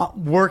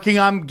working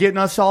on getting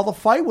us all to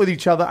fight with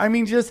each other. I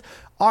mean, just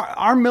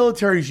our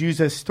military is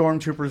used as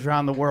stormtroopers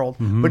around the world,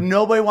 but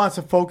nobody wants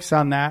to focus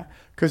on that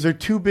because they're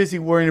too busy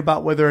worrying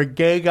about whether a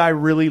gay guy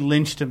really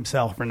lynched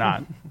himself or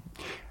not.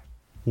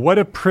 What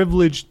a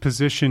privileged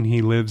position he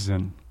lives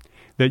in,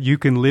 that you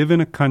can live in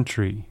a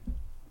country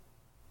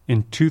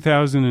in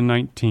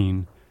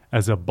 2019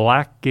 as a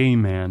black gay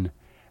man,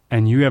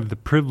 and you have the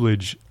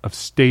privilege of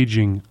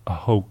staging a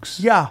hoax.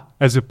 Yeah.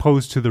 As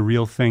opposed to the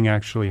real thing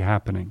actually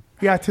happening.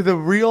 Yeah, to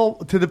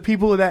the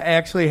people that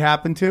actually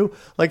happened to.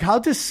 Like, how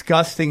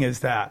disgusting is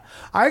that?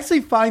 I actually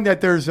find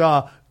that there's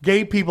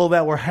gay people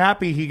that were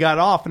happy he got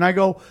off, and I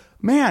go,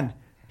 man,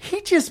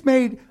 he just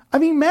made... I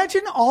mean,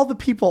 imagine all the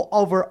people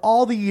over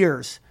all the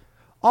years,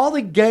 all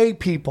the gay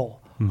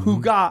people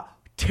who got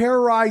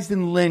terrorized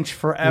and lynched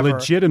forever.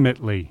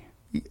 Legitimately.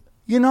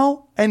 You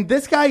know? And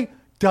this guy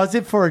does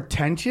it for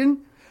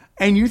attention,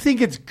 and you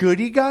think it's good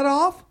he got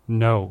off?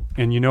 No.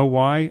 And you know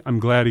why? I'm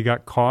glad he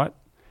got caught.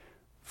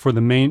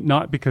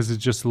 Not because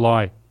it's just a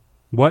lie.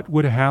 What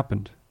would have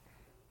happened?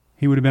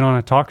 He would have been on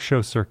a talk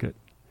show circuit.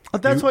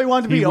 But that's why he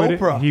wanted to be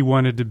Oprah. He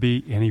wanted to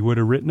be, and he would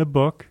have written a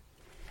book,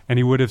 and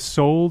he would have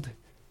sold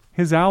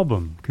his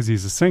album because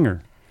he's a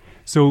singer.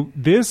 So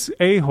this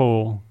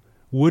a-hole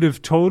would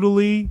have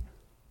totally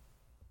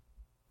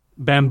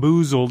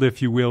bamboozled,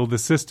 if you will, the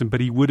system,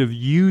 but he would have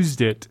used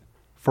it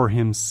for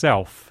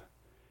himself.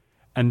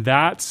 And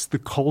that's the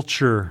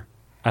culture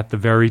at the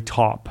very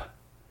top.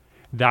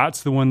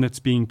 That's the one that's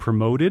being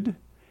promoted.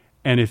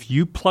 And if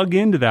you plug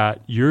into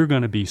that, you're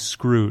going to be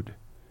screwed.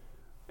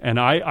 And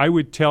I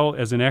would tell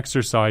as an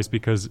exercise,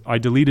 because I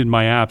deleted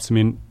my apps. I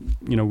mean,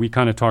 you know, we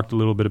kind of talked a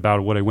little bit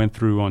about what I went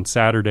through on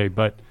Saturday,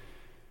 but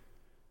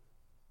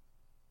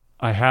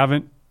I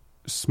haven't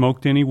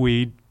smoked any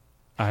weed.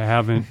 I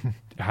haven't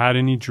had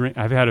any drink.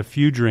 I've had a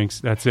few drinks.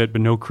 That's it, but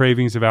no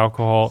cravings of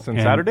alcohol.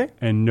 Since Saturday?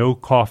 And no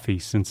coffee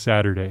since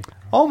Saturday.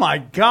 Oh, my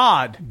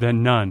God.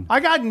 Then none. I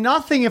got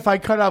nothing if I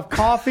cut off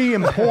coffee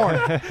and porn.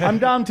 I'm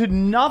down to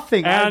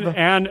nothing.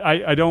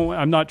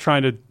 I'm not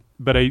trying to,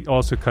 but I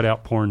also cut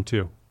out porn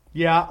too.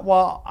 Yeah,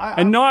 well,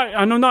 I'm not,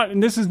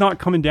 and this is not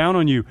coming down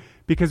on you,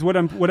 because what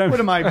am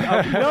I?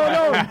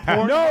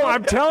 No,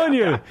 I'm telling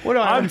you.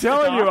 I'm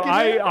telling you.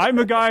 I'm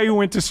a guy who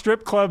went to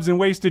strip clubs and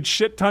wasted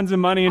shit tons of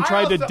money and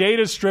tried to date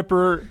a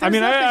stripper. I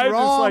mean,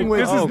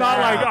 this is not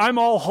like I'm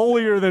all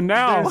holier than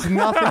thou. There's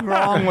nothing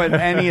wrong with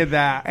any of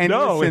that. And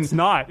no, listen, it's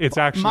not. It's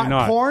actually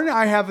not. Porn,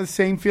 I have the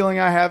same feeling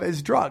I have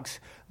as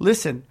drugs.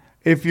 Listen,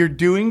 if you're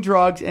doing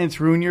drugs and it's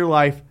ruining your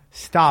life,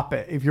 stop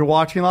it. If you're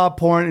watching a lot of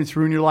porn and it's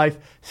ruining your life,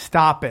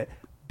 stop it.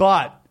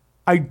 But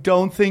I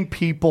don't think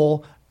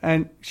people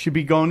should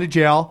be going to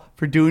jail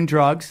for doing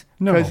drugs.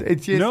 No,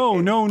 it's just,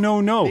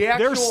 no.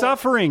 They're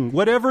suffering.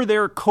 Whatever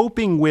they're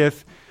coping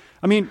with.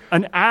 I mean,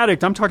 an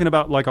addict, I'm talking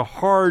about like a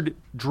hard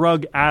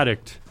drug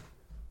addict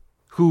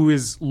who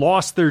has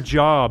lost their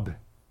job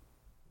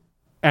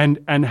and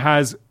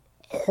has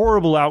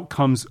horrible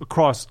outcomes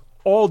across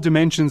all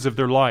dimensions of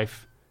their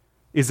life,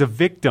 is a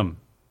victim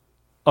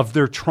of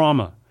their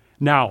trauma.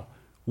 Now,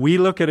 we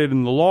look at it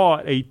in the law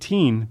at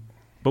 18,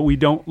 but we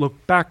don't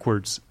look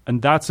backwards.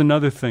 And that's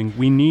another thing.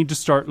 We need to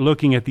start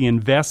looking at the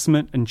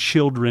investment in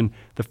children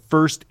the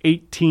first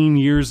 18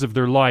 years of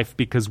their life,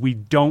 because we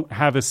don't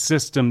have a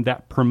system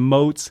that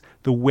promotes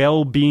the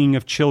well-being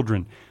of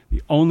children.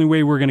 The only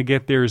way we're going to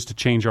get there is to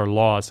change our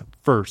laws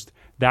first.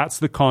 That's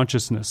the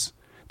consciousness.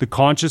 The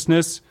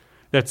consciousness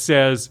that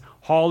says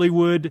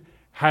Hollywood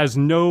has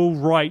no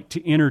right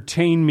to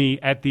entertain me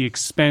at the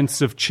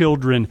expense of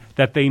children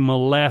that they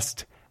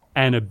molest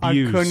and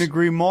abuse. I couldn't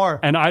agree more.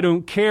 And I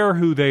don't care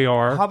who they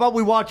are. How about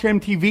we watch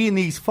MTV and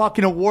these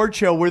fucking award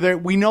show where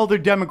we know their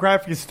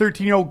demographic is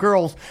 13-year-old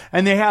girls,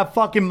 and they have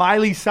fucking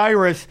Miley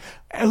Cyrus,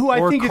 who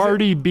I think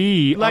Cardi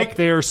B like, up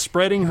there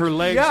spreading her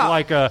legs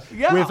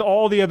with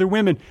all the other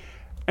women.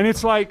 And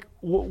it's like,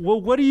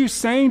 well, what are you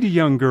saying to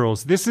young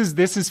girls? This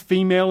is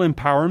female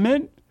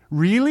empowerment?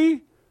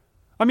 Really?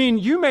 I mean,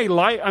 you may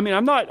like. I mean,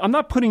 I'm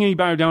not putting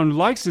anybody down who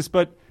likes this,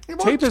 but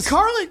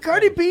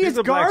Cardi B is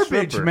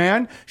garbage,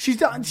 man. She's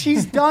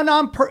done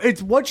on.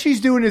 It's what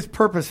she's doing is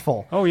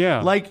purposeful. Oh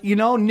yeah, like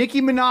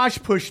Nicki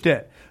Minaj pushed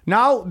it.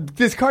 Now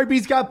this Cardi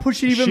B's got to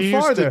push it even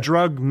farther. She used to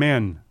drug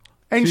men,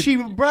 and she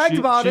bragged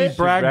about it. She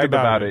bragged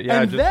about it.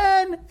 Yeah,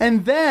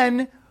 and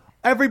then.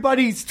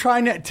 Everybody's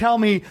trying to tell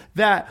me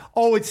that,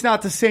 it's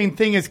not the same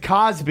thing as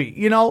Cosby.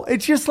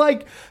 It's just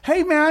like,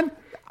 hey, man,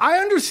 I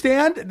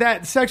understand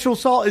that sexual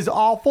assault is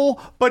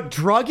awful, but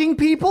drugging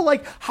people,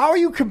 like, how are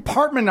you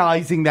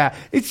compartmentalizing that?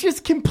 It's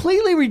just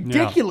completely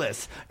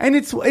ridiculous. Yeah. And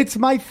it's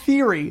my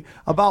theory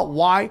about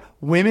why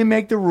women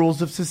make the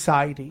rules of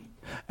society.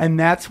 And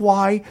that's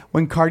why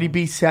when Cardi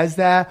B says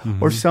that,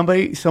 or some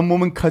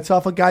woman cuts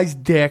off a guy's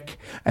dick,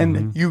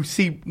 and you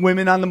see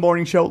women on the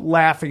morning show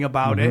laughing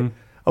about it.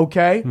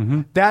 Okay?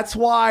 That's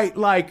why,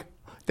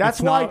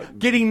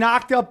 getting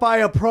knocked up by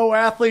a pro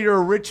athlete or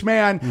a rich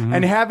man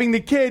and having the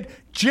kid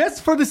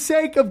just for the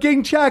sake of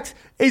getting checks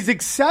is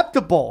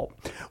acceptable.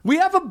 We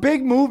have a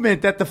big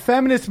movement that the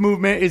feminist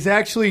movement is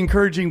actually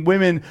encouraging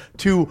women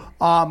to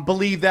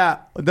believe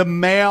that the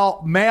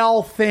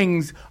male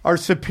things are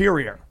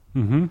superior.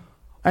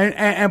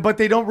 But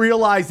they don't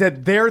realize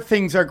that their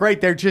things are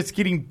great. They're just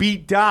getting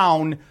beat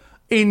down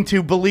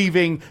into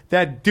believing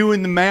that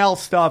doing the male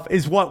stuff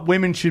is what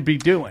women should be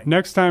doing.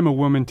 Next time a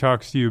woman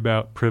talks to you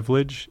about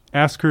privilege,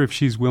 ask her if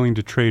she's willing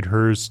to trade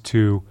hers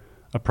to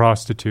a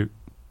prostitute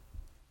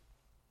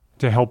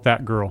to help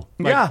that girl.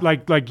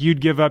 Like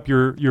you'd give up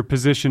your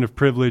position of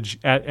privilege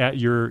at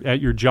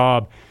your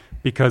job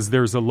because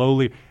there's a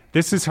lowly.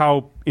 This is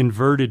how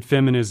inverted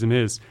feminism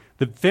is.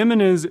 The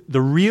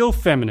real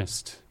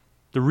feminist,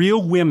 the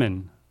real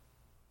women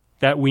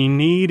that we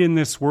need in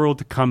this world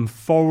to come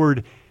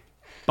forward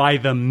by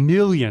the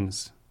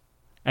millions,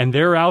 and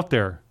they're out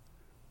there.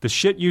 The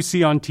shit you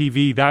see on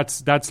TV,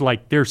 that's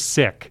like they're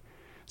sick.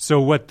 So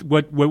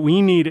what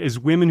we need is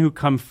women who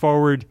come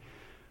forward.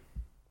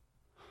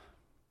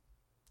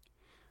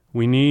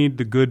 We need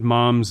the good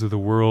moms of the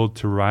world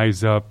to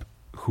rise up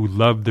who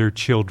love their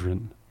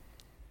children.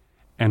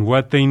 And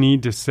what they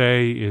need to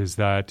say is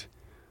that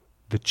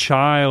the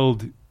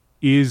child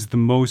is the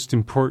most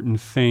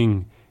important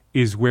thing,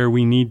 is where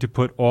we need to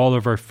put all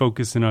of our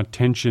focus and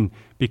attention,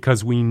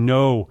 because we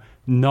know,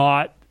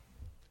 not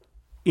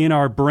in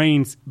our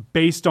brains,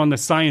 based on the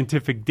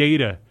scientific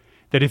data,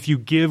 that if you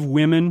give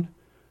women,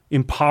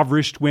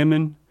 impoverished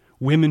women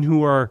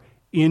who are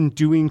in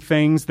doing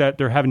things that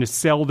they're having to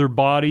sell their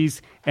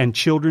bodies, and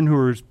children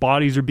whose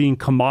bodies are being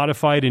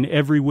commodified in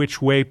every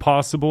which way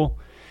possible,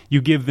 you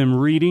give them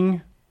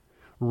reading,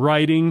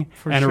 writing,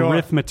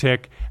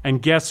 arithmetic,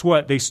 and guess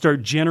what? They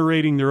start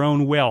generating their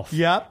own wealth.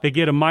 Yep. They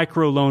get a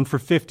microloan for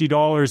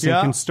 $50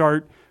 and can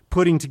start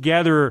putting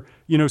together,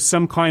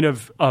 some kind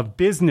of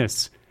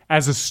business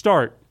as a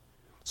start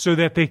so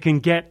that they can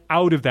get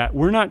out of that.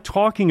 We're not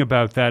talking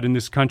about that in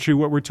this country.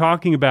 What we're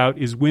talking about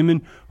is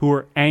women who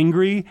are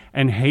angry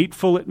and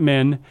hateful at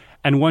men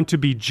and want to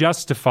be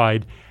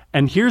justified.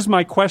 And here's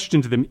my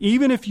question to them.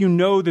 Even if you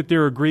know that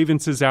there are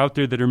grievances out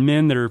there that are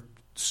men that are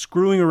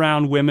screwing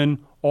around women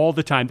all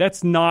the time,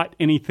 that's not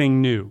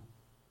anything new.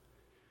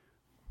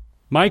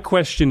 My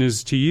question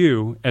is to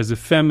you, as a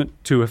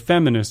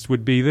feminist,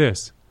 would be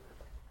this.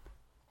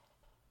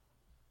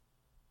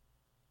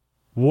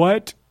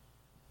 What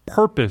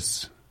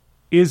purpose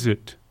is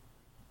it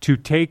to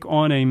take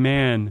on a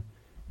man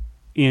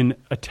in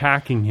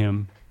attacking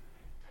him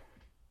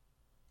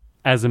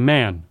as a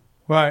man?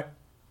 Right.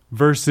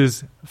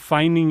 Versus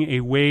finding a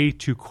way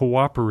to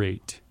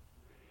cooperate,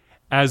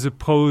 as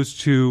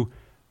opposed to,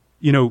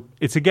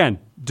 it's again,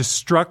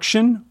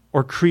 destruction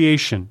or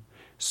creation.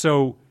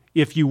 So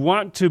if you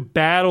want to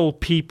battle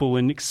people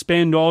and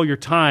expend all your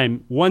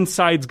time, one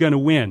side's going to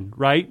win,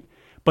 right?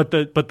 But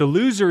the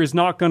loser is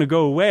not going to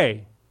go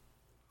away.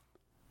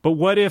 But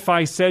what if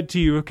I said to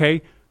you,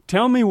 okay,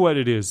 tell me what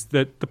it is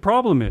that the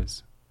problem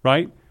is,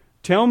 right?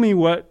 Tell me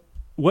what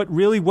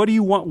do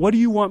you want? What do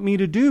you want me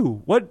to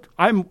do?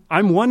 I'm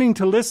wanting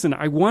to listen.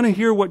 I want to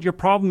hear what your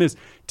problem is.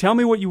 Tell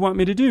me what you want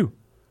me to do.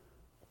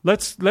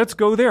 Let's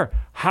go there.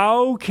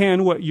 How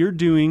can what you're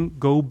doing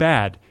go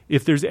bad?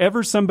 If there's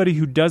ever somebody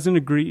who doesn't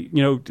agree,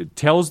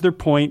 tells their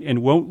point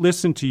and won't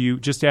listen to you,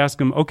 just ask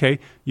them, okay,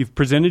 you've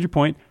presented your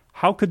point.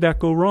 How could that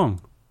go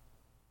wrong?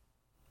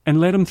 And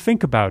let them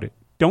think about it.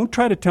 Don't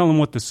try to tell them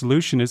what the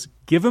solution is.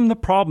 Give them the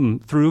problem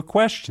through a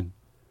question.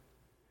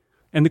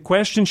 And the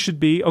question should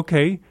be,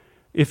 okay,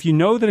 if you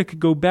know that it could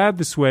go bad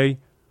this way,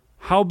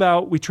 how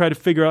about we try to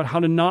figure out how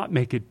to not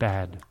make it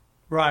bad?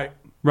 Right.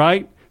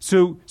 Right?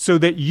 So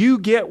that you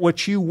get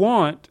what you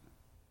want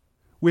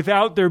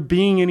without there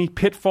being any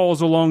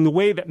pitfalls along the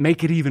way that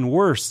make it even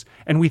worse.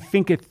 And we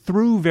think it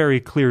through very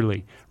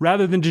clearly,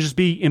 rather than to just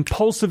be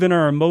impulsive in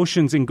our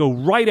emotions and go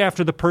right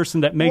after the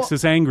person that makes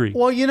us angry.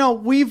 Well,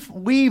 we've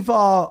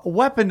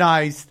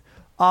weaponized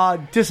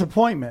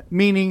disappointment,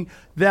 meaning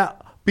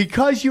that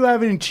because you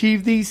haven't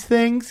achieved these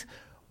things,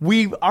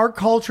 our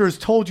culture has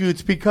told you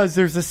it's because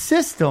there's a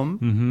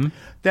system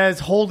that is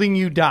holding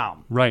you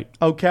down. Right.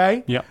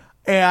 Okay? Yeah.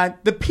 And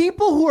the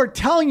people who are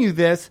telling you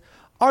this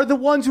are the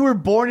ones who were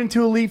born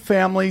into elite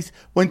families,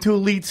 went to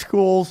elite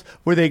schools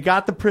where they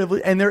got the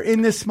privilege, and they're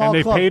in this small And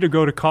they club. pay to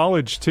go to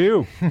college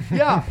too.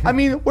 Yeah,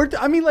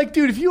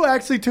 dude, if you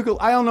actually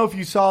I don't know if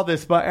you saw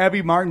this, but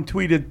Abby Martin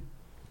tweeted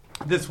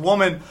this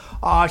woman.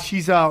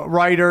 She's a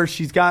writer.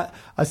 She's got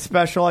a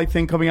special, I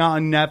think, coming out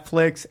on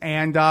Netflix,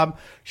 and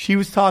she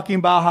was talking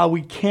about how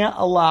we can't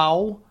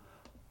allow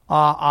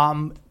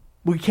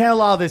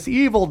this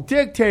evil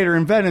dictator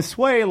in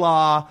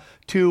Venezuela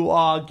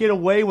to get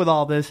away with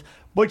all this.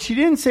 But she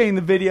didn't say in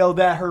the video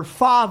that her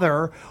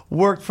father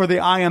worked for the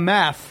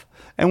IMF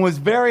and was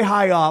very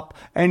high up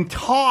and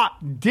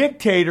taught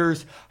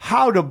dictators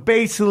how to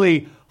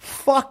basically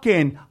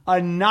fucking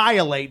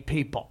annihilate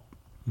people.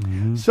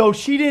 So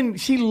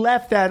she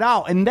left that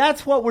out. And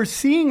that's what we're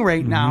seeing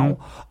right now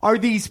are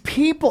these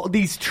people,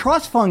 these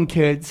trust fund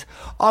kids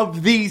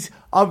of these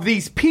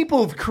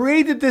people who've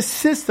created this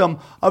system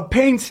of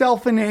pain,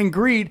 self, and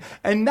greed.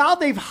 And now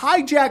they've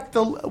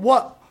hijacked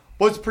what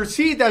was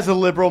perceived as a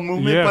liberal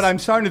movement, Yes. but I'm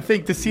starting to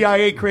think the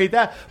CIA created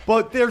that.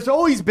 But there's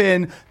always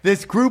been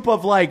this group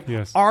of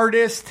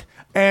artists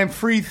and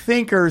free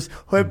thinkers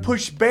who have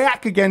pushed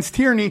back against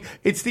tyranny.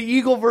 It's the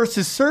eagle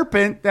versus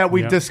serpent that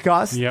we've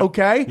discussed,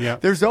 okay? Yep.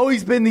 There's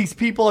always been these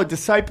people,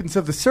 disciples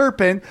of the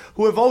serpent,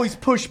 who have always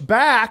pushed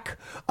back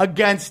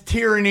against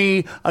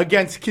tyranny,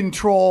 against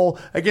control,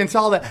 against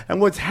all that. And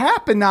what's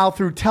happened now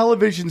through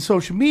television,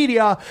 social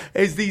media,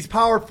 is these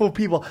powerful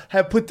people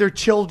have put their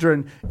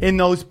children in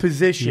those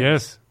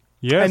positions.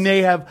 Yes. And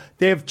they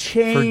have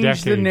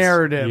changed the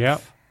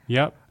narrative.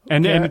 Yep.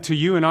 And to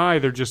you and I,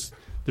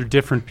 they're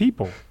different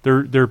people.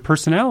 They're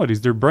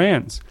personalities. They're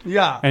brands.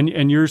 Yeah.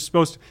 And you're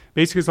supposed to,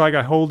 basically it's like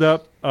I hold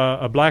up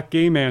a black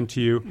gay man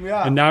to you,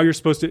 and now you're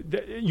supposed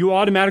to, you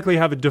automatically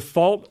have a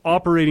default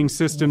operating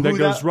system that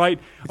goes right.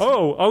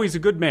 Oh, he's a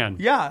good man.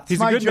 Yeah.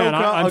 He's a good man.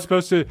 I'm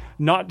supposed to,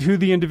 not who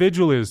the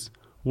individual is,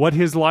 what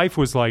his life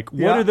was like.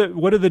 Yeah.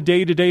 What are the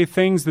day-to-day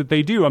things that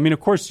they do? I mean, of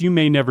course, you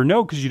may never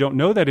know because you don't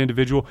know that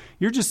individual.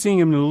 You're just seeing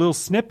him in a little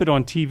snippet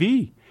on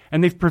TV,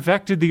 and they've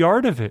perfected the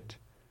art of it.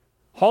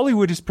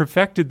 Hollywood has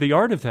perfected the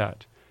art of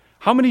that.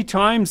 How many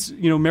times,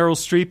 Meryl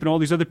Streep and all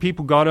these other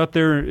people got up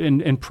there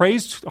and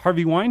praised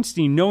Harvey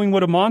Weinstein, knowing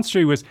what a monster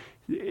he was?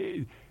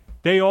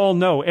 They all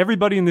know.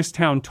 Everybody in this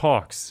town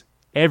talks.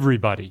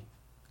 Everybody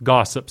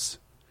gossips.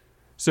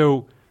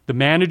 So the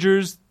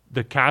managers,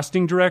 the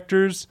casting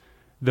directors,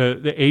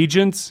 the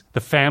agents, the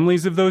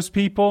families of those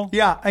people.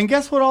 Yeah, and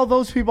guess what all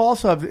those people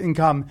also have in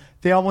common?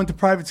 They all went to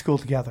private school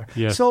together.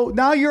 Yes. So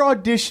now you're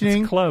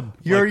auditioning. It's a club,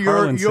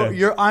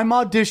 I'm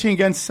auditioning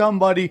against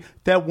somebody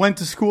that went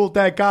to school with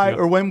that guy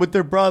or went with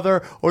their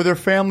brother or their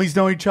families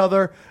know each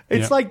other.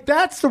 It's like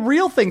that's the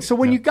real thing. So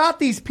when you got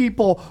these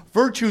people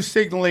virtue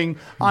signaling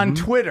on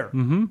Twitter,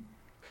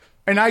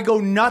 and I go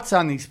nuts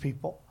on these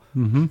people,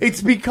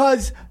 it's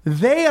because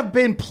they have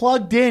been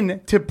plugged in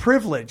to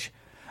privilege.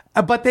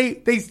 But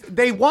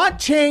they want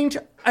change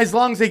as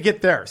long as they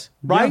get theirs,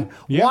 right?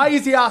 Yeah. Why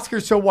is the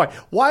Oscars so white?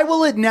 Why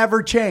will it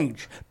never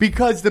change?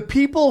 Because the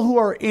people who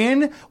are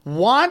in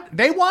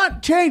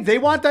want change. They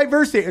want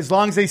diversity as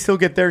long as they still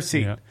get their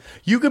seat. Yeah.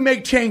 You can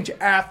make change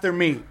after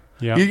me.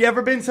 Yeah. You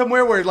ever been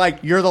somewhere where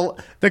you're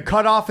the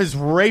cutoff is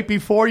right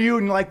before you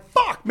and you're like,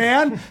 fuck,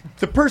 man.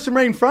 The person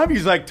right in front of you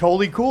is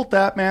totally cool with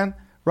that, man,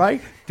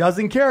 right?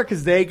 Doesn't care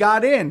because they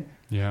got in.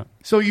 Yeah.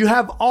 So you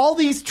have all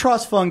these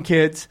trust fund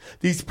kids,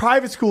 these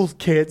private school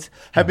kids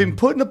have been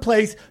put in a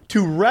place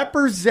to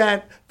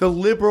represent the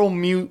liberal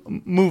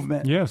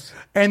movement. Yes.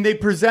 And they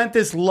present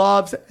this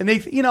loves, and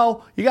it's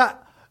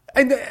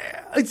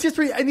just,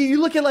 and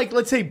you look at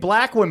let's say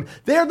black women,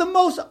 they're the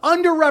most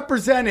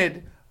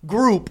underrepresented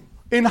group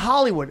in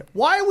Hollywood.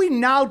 Why are we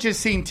now just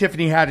seeing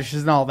Tiffany Haddish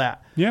and all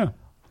that? Yeah.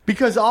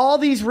 Because all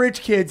these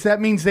rich kids, that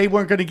means they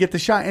weren't going to get the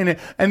shot in it,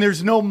 and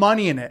there's no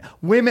money in it.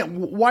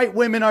 White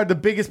women are the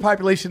biggest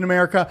population in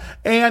America,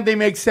 and they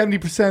make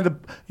 70% of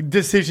the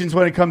decisions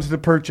when it comes to the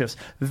purchase.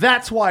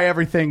 That's why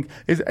everything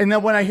is. And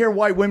then when I hear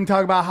white women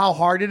talk about how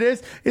hard it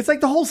is, it's like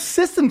the whole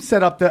system's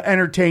set up to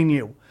entertain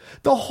you.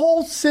 The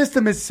whole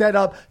system is set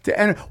up to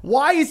end.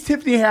 Why is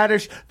Tiffany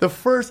Haddish the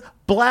first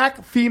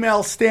black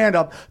female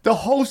stand-up to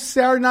host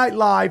Saturday Night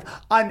Live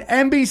on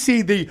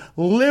NBC, the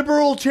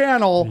liberal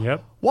channel?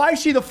 Yep. Why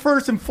is she the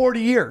first in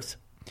 40 years?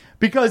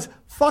 Because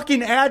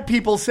fucking ad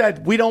people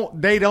said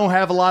they don't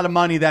have a lot of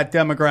money, that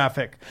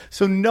demographic.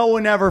 So no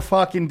one ever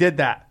fucking did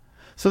that.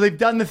 So they've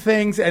done the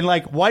things, and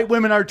like white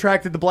women are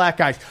attracted to black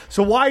guys.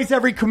 So why is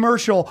every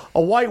commercial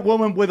a white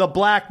woman with a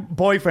black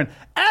boyfriend?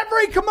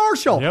 Every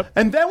commercial. Yep.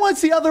 And then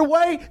once the other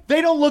way,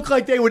 they don't look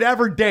like they would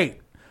ever date.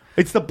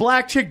 It's the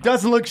black chick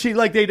doesn't look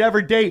like they'd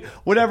ever date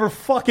whatever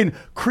fucking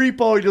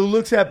creepo who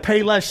looks at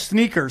Payless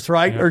sneakers,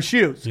 right? Yeah. Or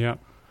shoes. Yeah.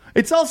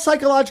 It's all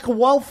psychological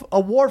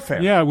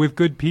warfare. Yeah, with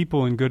good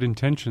people and good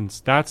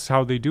intentions. That's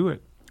how they do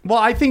it. Well,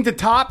 I think the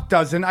top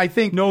doesn't. I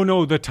think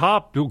No, the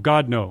top, oh,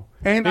 God, no.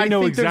 And they I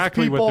know think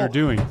exactly there's what they're people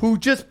doing. who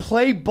just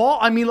play ball.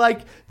 I mean,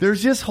 like,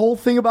 there's this whole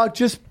thing about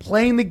just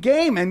playing the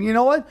game. And you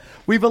know what?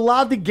 We've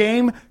allowed the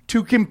game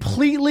to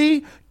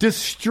completely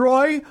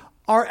destroy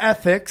our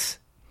ethics,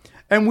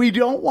 and we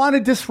don't want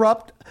to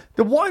disrupt.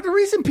 The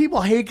reason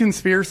people hate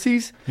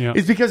conspiracies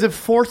is because it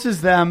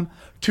forces them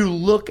to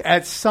look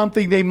at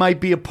something they might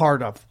be a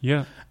part of.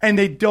 Yeah. And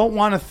they don't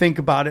want to think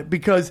about it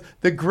because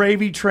the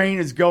gravy train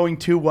is going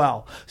too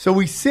well. So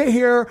we sit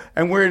here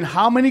and we're in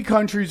how many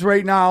countries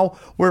right now?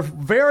 We're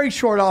very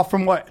short off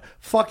from what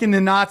fucking the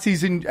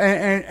Nazis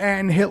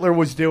and Hitler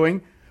was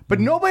doing. But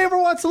nobody ever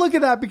wants to look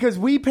at that because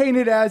we paint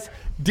it as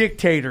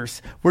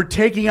dictators. We're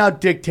taking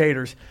out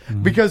dictators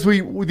because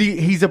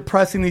he's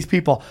oppressing these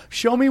people.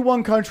 Show me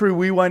one country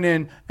we went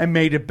in and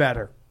made it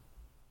better.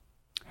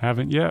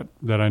 Haven't yet,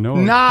 that I know of.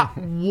 Not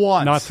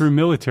once. Not through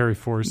military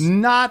force.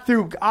 Not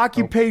through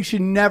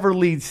occupation. Never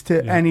leads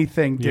to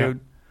anything, dude.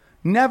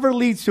 Never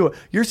leads to it.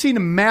 You're seeing a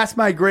mass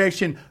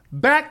migration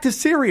back to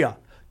Syria.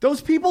 Those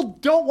people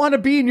don't want to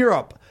be in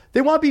Europe.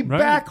 They want to be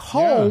back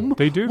home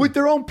they do. with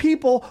their own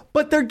people,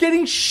 but they're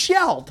getting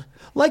shelled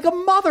like a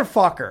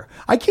motherfucker.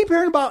 I keep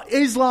hearing about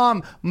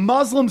Islam.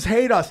 Muslims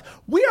hate us.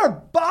 We are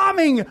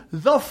bombing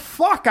the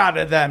fuck out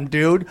of them,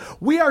 dude.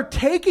 We are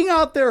taking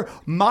out their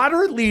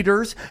moderate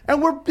leaders,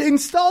 and we're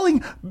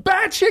installing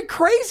batshit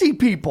crazy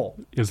people.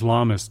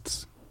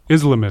 Islamists.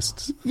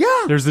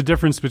 Yeah. There's a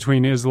difference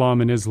between Islam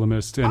and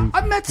Islamist. And,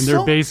 I met and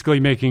they're basically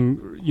making,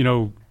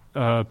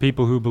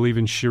 people who believe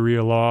in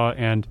Sharia law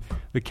and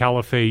the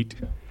caliphate,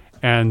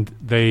 and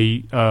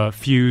they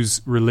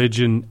fuse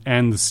religion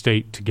and the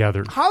state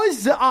together. How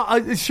is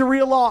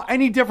Sharia law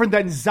any different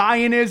than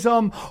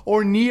Zionism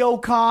or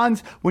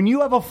neocons? When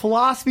you have a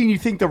philosophy and you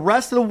think the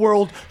rest of the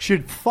world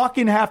should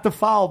fucking have to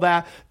follow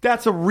that,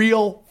 that's a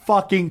real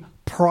fucking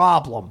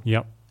problem.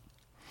 Yep.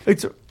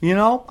 It's,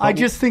 I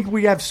just think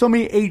we have so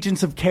many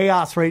agents of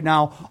chaos right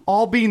now,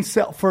 all being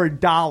sold for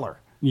 $1.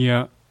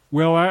 Yeah.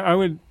 Well,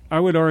 I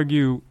would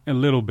argue a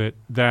little bit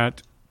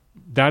that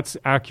that's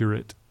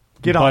accurate.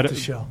 Get off the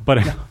show.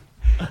 But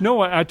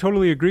no, I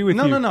totally agree with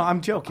you. No,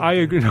 I'm joking. I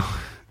agree.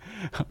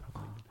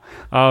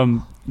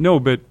 No,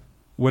 but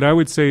what I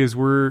would say is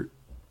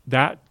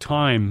that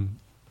time,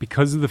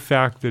 because of the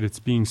fact that it's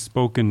being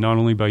spoken not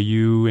only by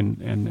you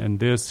and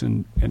this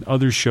and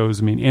other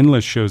shows, I mean,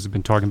 endless shows have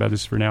been talking about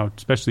this for now,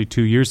 especially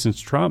 2 years since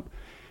Trump,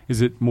 is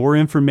that more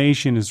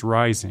information is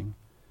rising.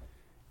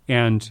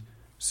 And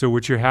so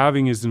what you're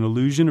having is an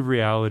illusion of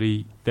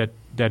reality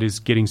that is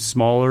getting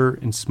smaller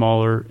and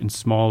smaller and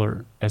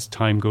smaller as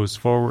time goes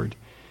forward.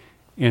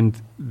 And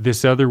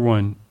this other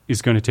one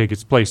is going to take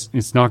its place.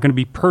 It's not going to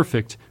be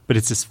perfect, but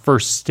it's its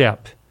first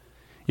step.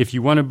 If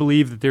you want to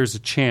believe that there's a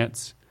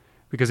chance,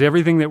 because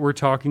everything that we're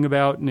talking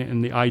about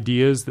and the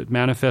ideas that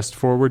manifest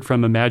forward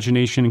from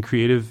imagination and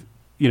creative,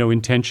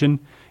 intention,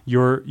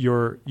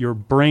 your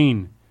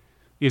brain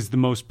is the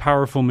most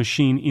powerful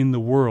machine in the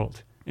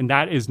world. And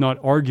that is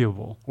not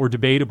arguable or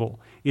debatable.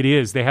 It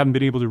is. They haven't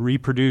been able to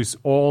reproduce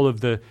all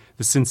of the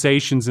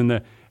sensations and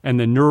the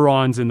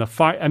neurons and the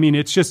fire. I mean,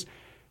 it's just,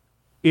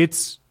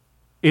 it's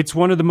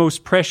one of the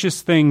most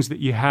precious things that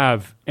you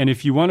have. And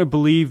if you want to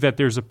believe that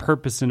there's a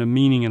purpose and a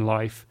meaning in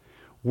life,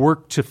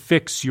 work to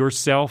fix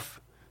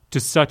yourself to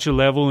such a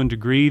level and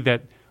degree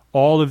that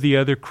all of the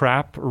other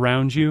crap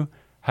around you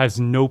has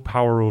no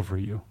power over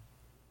you.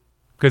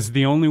 Because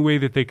the only way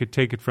that they could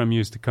take it from you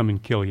is to come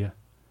and kill you.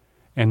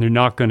 And they're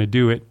not going to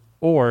do it,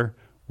 or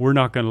we're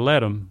not going to let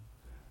them,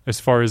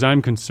 as far as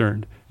I'm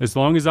concerned. As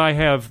long as I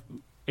have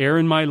air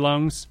in my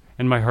lungs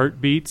and my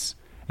heart beats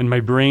and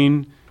my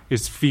brain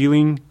is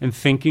feeling and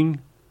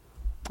thinking,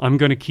 I'm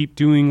going to keep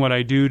doing what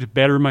I do to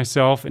better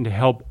myself and to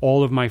help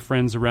all of my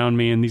friends around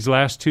me. In these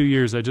last 2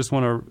 years, I just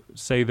want to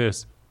say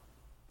this.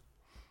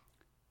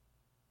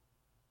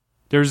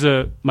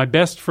 My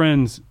best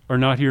friends are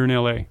not here in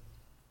L.A.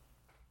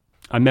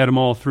 I met them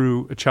all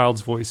through A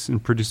Child's Voice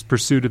in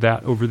pursuit of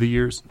that over the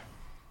years.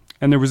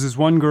 And there was this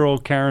one girl,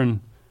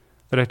 Karen,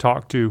 that I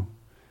talked to.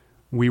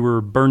 We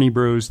were Bernie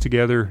Bros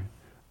together,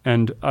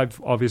 and I'm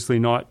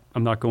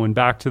not going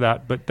back to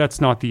that, but that's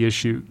not the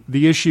issue.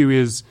 The issue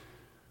is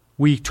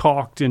we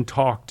talked and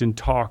talked and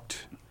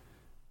talked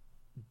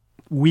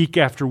week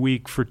after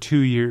week for 2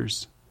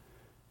 years.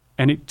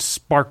 And it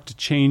sparked a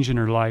change in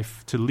her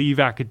life to leave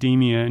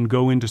academia and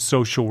go into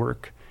social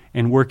work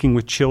and working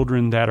with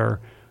children that are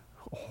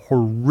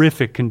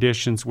horrific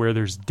conditions where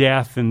there's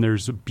death and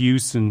there's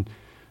abuse and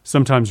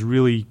sometimes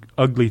really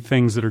ugly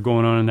things that are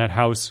going on in that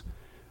house.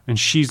 And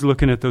she's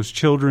looking at those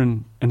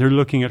children and they're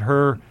looking at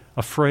her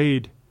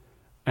afraid.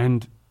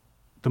 And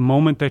the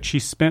moment that she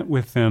spent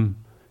with them,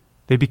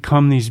 they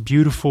become these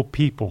beautiful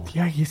people.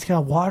 Yeah, you just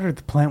got water,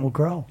 the plant will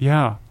grow.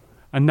 Yeah.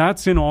 And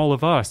that's in all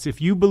of us.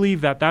 If you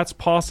believe that that's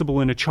possible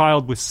in a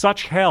child with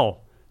such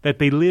hell that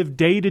they live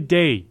day to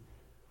day,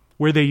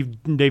 where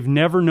they've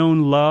never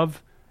known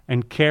love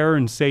and care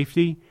and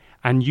safety,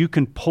 and you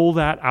can pull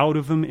that out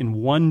of them in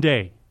one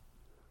day,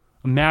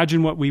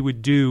 imagine what we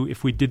would do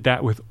if we did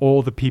that with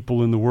all the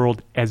people in the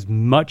world as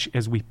much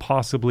as we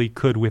possibly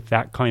could with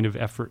that kind of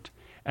effort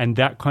and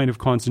that kind of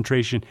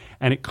concentration.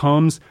 And it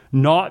comes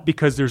not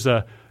because there's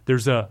a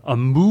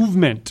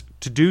movement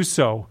to do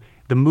so.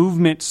 The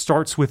movement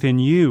starts within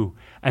you,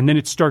 and then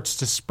it starts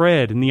to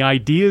spread, and the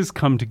ideas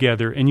come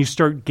together, and you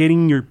start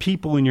getting your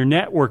people in your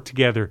network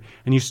together,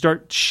 and you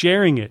start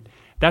sharing it.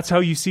 That's how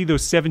you see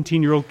those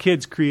 17-year-old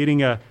kids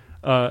creating a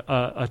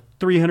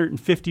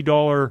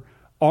 $350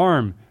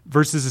 arm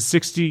versus a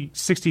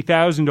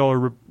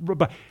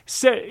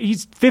 $60,000.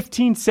 He's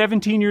 15,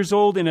 17 years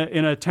old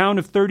in a town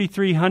of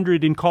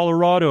 3,300 in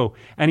Colorado,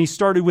 and he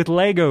started with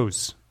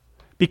Legos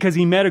because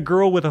he met a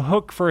girl with a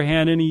hook for a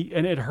hand, and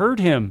it hurt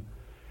him.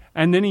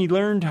 And then he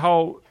learned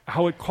how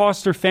it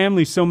cost her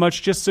family so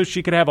much just so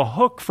she could have a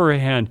hook for a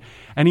hand.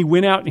 And he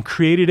went out and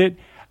created it,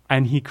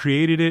 and he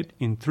created it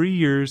in 3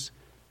 years.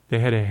 They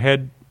had a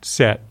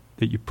headset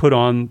that you put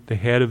on the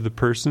head of the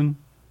person,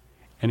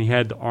 and he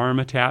had the arm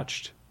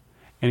attached.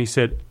 And he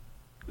said,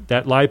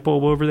 that light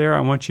bulb over there, I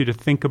want you to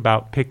think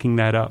about picking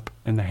that up.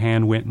 And the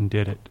hand went and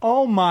did it.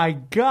 Oh, my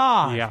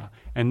God. Yeah.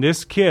 And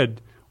this kid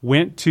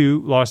went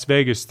to Las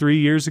Vegas 3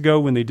 years ago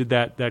when they did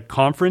that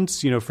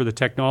conference, for the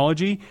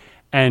technology.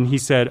 And he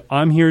said,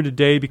 I'm here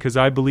today because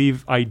I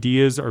believe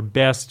ideas are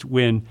best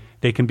when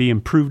they can be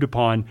improved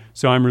upon.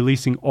 So I'm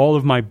releasing all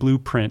of my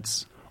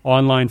blueprints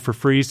online for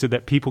free so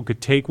that people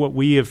could take what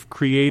we have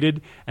created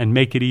and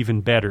make it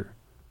even better.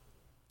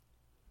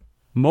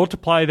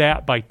 Multiply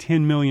that by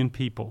 10 million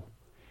people.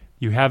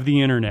 You have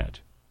the internet.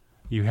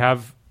 You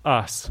have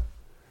us.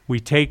 We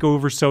take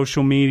over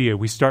social media.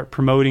 We start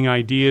promoting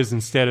ideas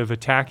instead of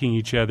attacking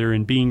each other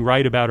and being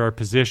right about our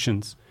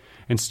positions,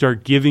 and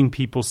start giving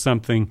people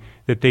something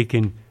that they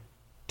can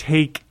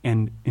take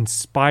and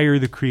inspire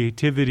the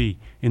creativity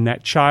in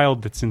that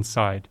child that's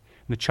inside.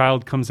 And the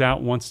child comes out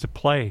and wants to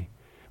play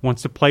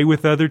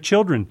with other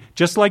children,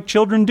 just like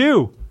children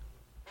do.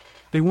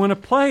 They want to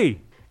play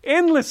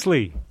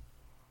endlessly.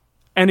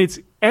 And it's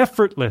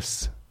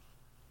effortless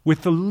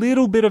with a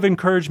little bit of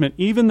encouragement,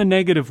 even the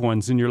negative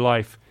ones in your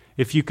life.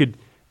 If you could,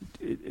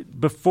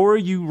 before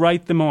you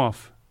write them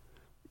off,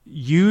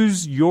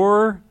 use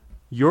your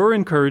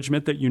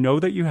encouragement that you know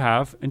that you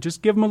have, and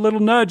just give them a little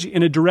nudge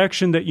in a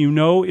direction that you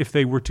know if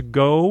they were to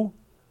go,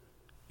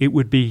 it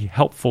would be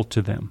helpful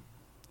to them.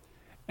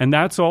 And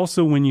that's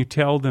also when you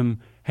tell them,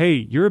 hey,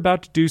 you're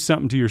about to do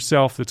something to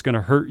yourself that's going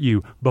to hurt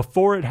you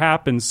before it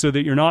happens, so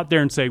that you're not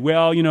there and say,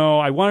 well,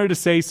 I wanted to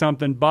say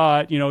something,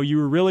 but, you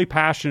were really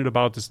passionate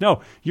about this.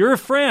 No, you're a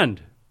friend.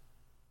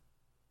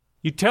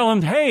 You tell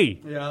them,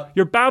 hey,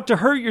 You're about to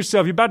hurt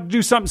yourself. You're about to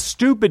do something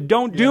stupid.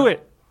 Don't do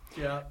it.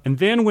 Yeah. And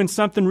then when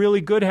something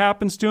really good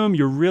happens to him,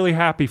 you're really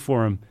happy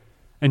for him,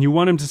 and you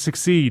want him to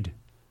succeed.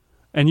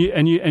 And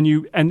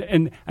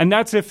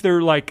that's if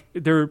they're like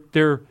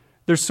they're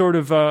sort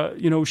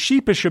of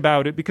sheepish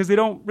about it because they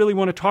don't really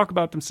want to talk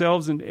about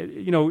themselves, and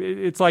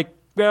it's like,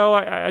 well,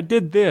 I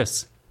did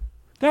this.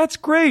 That's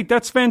great.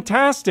 That's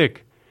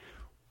fantastic.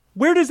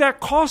 Where does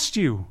that cost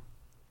you?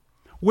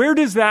 Where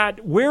does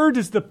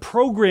the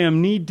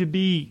program need to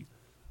be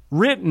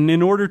written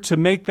in order to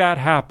make that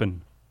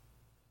happen?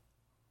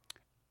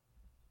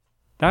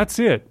 That's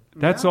it.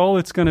 That's all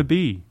it's going to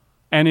be.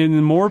 And in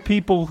the more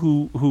people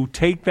who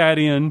take that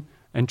in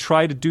and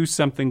try to do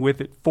something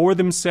with it for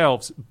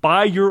themselves,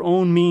 by your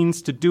own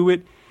means, to do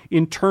it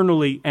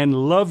internally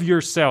and love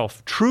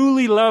yourself,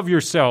 truly love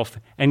yourself,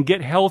 and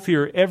get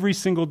healthier every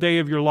single day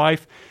of your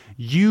life,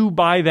 you,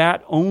 by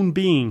that own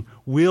being,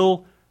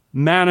 will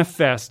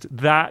manifest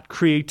that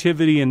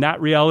creativity and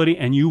that reality,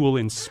 and you will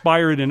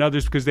inspire it in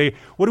others. Because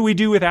what do we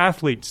do with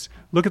athletes?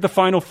 Look at the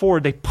Final Four.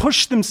 They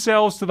push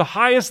themselves to the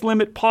highest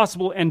limit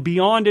possible and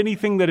beyond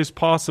anything that is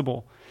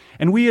possible.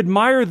 And we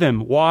admire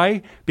them.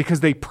 Why?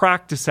 Because they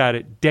practice at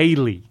it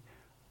daily,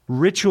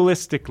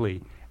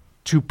 ritualistically,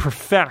 to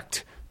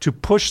perfect, to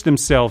push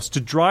themselves,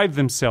 to drive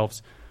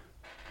themselves.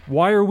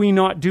 Why are we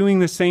not doing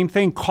the same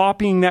thing,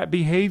 copying that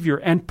behavior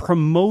and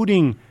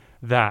promoting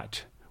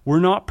that? We're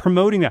not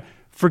promoting that.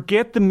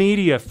 Forget the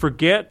media,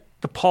 forget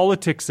the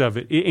politics of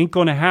it. It ain't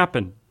going to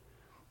happen.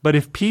 But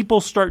if people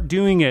start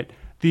doing it,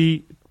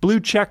 the blue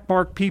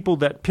checkmark people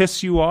that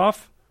piss you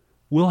off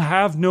will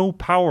have no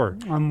power.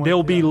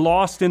 They'll be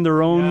lost in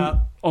their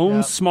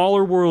own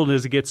smaller world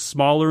as it gets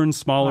smaller and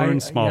smaller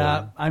and smaller.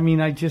 Yeah, I mean,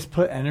 I just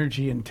put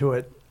energy into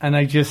it. And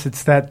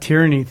it's that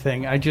tyranny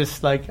thing. I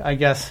guess, I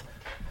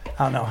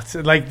don't know. It's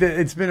like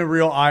it's been a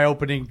real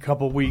eye-opening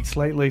couple weeks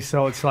lately.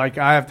 So it's like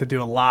I have to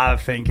do a lot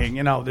of thinking.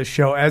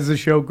 As the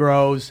show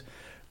grows,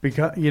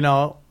 because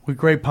with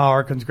great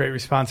power comes great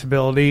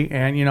responsibility,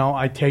 and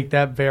I take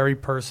that very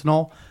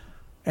personal.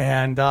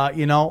 And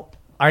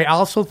I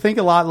also think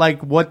a lot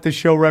like what the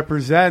show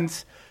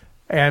represents,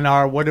 and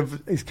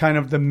is kind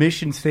of the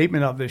mission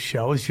statement of this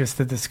show is just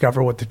to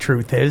discover what the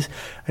truth is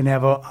and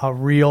have a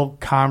real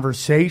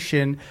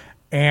conversation.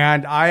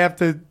 And I have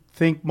to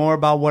think more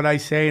about what I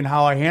say and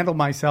how I handle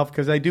myself,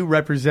 because I do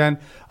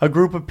represent a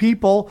group of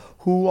people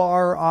who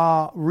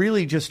are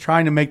really just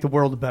trying to make the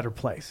world a better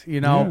place,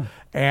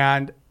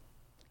 and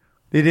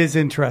it is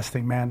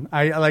interesting, man.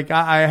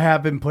 I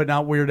have been putting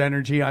out weird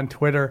energy on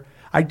Twitter.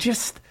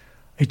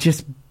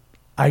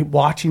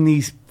 Watching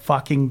these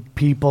fucking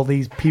people,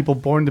 these people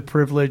born to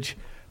privilege,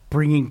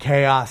 bringing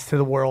chaos to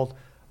the world,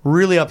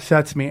 really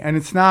upsets me. And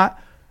it's not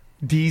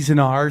D's and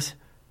R's,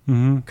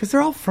 because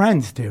they're all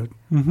friends, dude.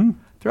 Mm-hmm.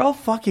 They're all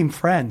fucking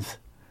friends,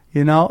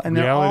 and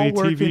they're all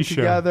working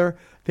together.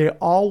 They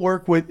all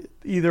work with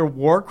either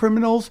war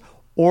criminals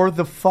or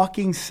the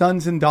fucking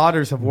sons and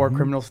daughters of war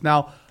criminals.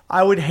 Now,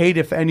 I would hate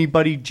if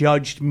anybody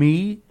judged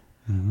me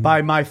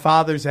by my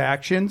father's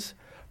actions,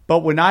 but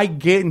when I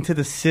get into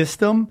the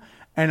system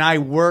and I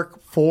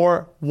work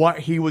for what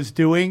he was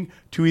doing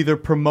to either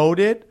promote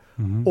it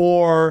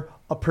or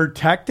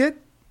protect it,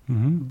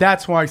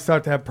 that's where I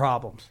start to have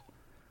problems.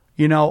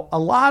 A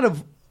lot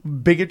of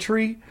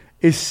bigotry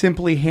is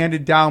simply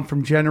handed down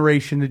from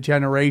generation to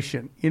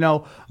generation.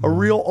 A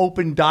real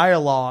open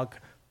dialogue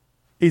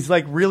is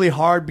like really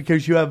hard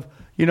because you have,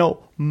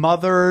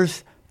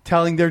 mothers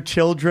telling their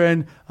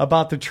children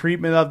about the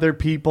treatment of their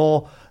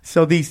people.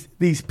 So these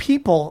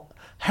people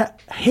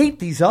hate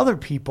these other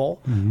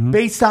people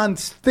based on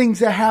things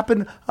that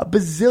happened a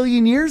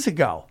bazillion years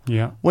ago.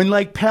 Yeah. When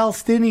like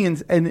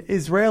Palestinians and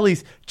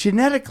Israelis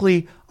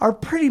genetically are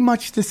pretty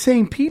much the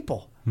same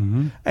people.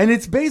 And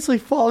it's basically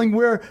falling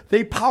where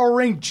they power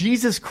rank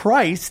Jesus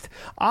Christ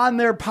on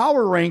their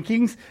power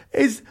rankings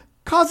is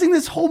causing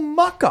this whole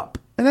muck up.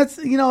 And that's,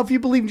 if you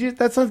believe Jesus,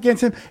 that's not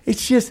against him.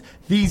 It's just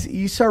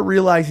you start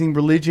realizing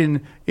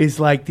religion is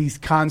like these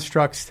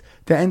constructs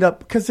that end up,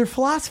 because they're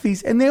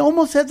philosophies and they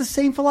almost have the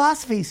same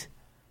philosophies.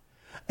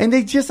 And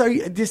they just are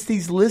just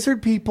these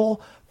lizard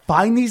people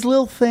find these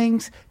little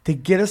things to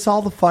get us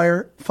all to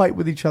fight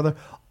with each other,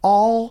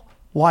 all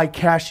while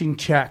cashing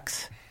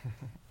checks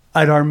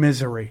at our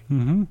misery.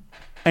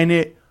 And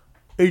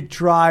it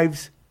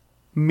drives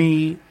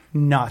me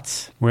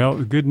nuts. Well,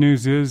 the good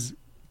news is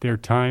their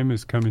time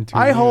is coming to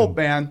an I end. hope,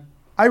 man.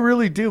 I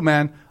really do,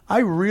 man. I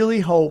really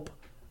hope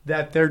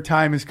that their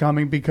time is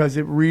coming, because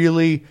it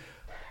really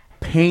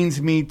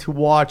pains me to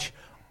watch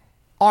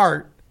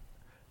art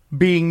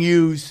being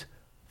used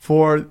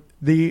for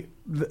the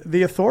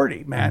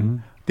authority,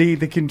 man.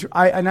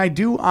 And I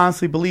do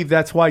honestly believe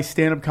that's why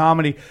stand-up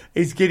comedy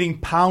is getting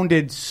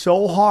pounded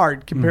so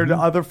hard compared to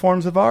other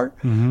forms of art,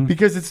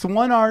 because it's the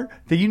one art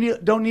that you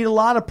don't need a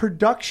lot of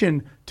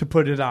production to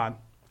put it on.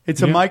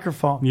 It's a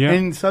microphone,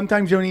 and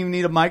sometimes you don't even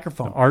need a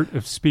microphone. The art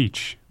of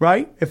speech,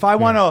 right? If I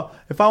want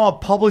to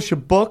publish a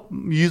book,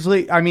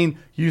 usually I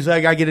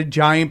gotta get a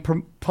giant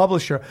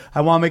publisher.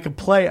 I want to make a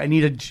play. I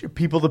need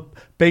people to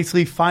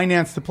basically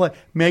finance the play,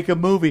 make a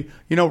movie.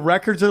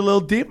 Records are a little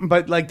deep,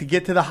 but like to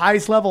get to the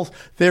highest levels,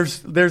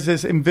 there's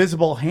this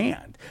invisible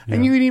hand,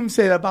 and you can even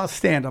say that about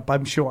stand up.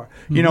 I'm sure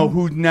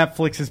who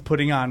Netflix is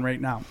putting on right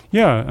now.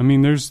 Yeah, I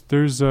mean, there's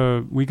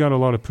we got a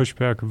lot of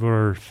pushback of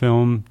our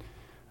film.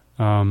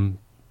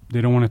 They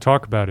don't want to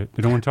talk about it.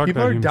 They don't want to talk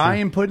about it. People are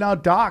dying putting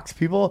out docs.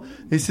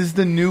 This is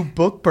the new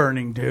book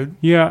burning, dude.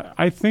 Yeah,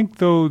 I think,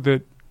 though,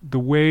 that the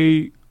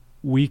way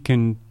we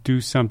can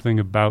do something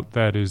about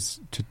that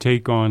is to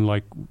take on,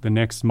 like, the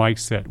next mic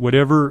set,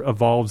 whatever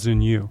evolves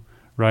in you,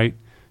 right?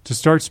 To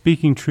start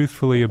speaking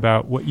truthfully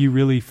about what you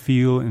really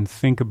feel and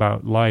think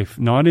about life,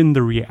 not in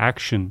the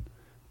reaction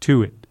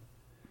to it.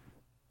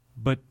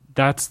 But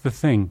that's the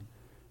thing.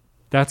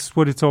 That's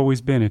what it's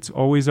always been. It's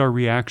always our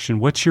reaction.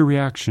 What's your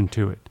reaction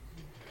to it?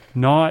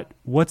 Not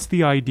what's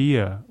the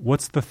idea,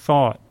 what's the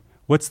thought,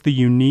 what's the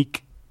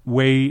unique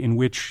way in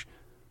which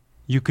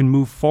you can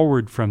move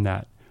forward from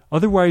that.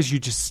 Otherwise, you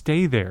just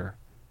stay there,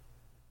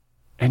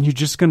 and you're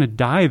just going to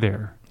die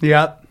there.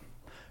 Yep.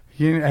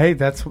 Hey,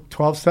 that's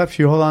 12 steps.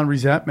 You hold on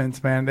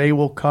resentments, man. They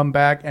will come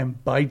back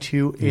and bite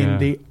you in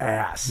the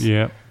ass.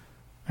 Yeah.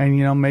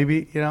 And,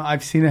 maybe,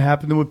 I've seen it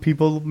happen with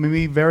people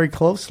maybe very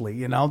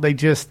closely. It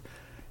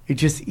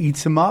just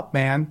eats them up,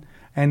 man,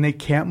 and they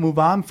can't move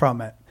on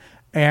from it.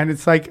 And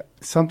it's like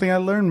something I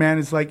learned, man,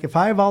 is like if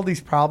I have all these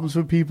problems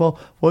with people,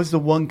 what's the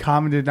one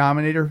common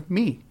denominator?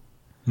 Me.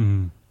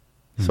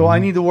 So I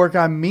need to work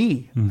on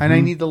me, and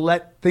I need to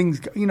let things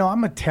go.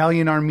 I'm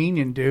Italian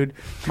Armenian, dude.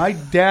 My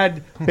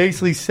dad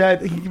basically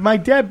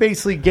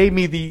gave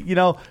me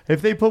the,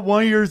 if they put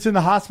one of yours in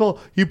the hospital,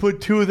 you put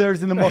two of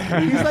theirs in the morgue.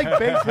 He's like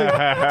basically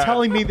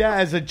telling me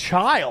that as a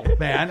child,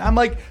 man. I'm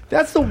like,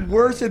 that's the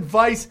worst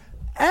advice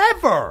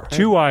ever.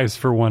 Two eyes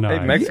for one eye.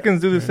 Hey,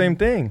 Mexicans do the same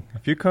thing.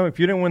 If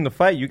you didn't win the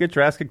fight, you get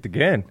your ass kicked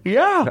again.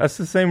 Yeah. That's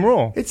the same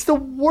rule. It's the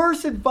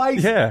worst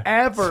advice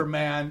ever,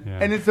 man. Yeah.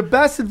 And it's the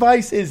best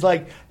advice is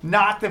like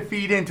not to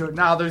feed into it.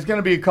 Now, there's going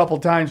to be a couple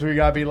times where you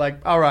got to be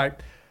like, all right,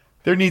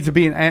 there needs to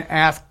be an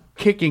ass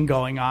kicking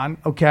going on,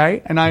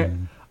 okay? And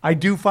I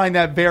do find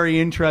that very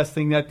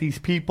interesting that these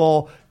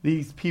people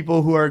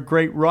who are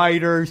great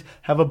writers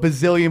have a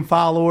bazillion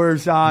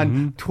followers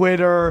on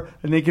Twitter,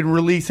 and they can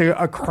release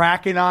a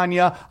Kraken on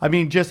you. I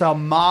mean, just a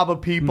mob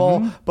of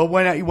people. But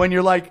when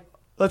you're like,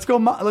 let's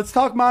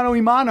talk mano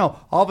a mano,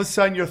 all of a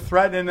sudden you're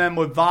threatening them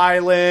with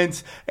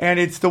violence, and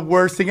it's the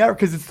worst thing ever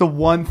because it's the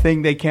one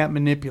thing they can't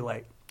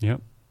manipulate.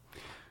 Yep.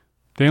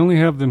 They only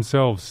have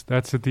themselves.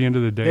 That's at the end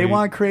of the day. They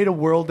want to create a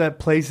world that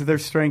plays to their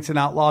strengths and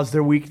outlaws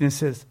their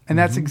weaknesses. And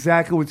that's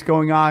exactly what's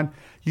going on.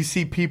 You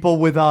see people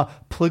with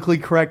politically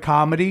correct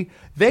comedy.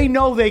 They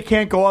know they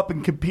can't go up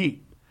and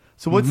compete.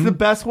 So what's the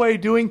best way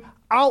of doing?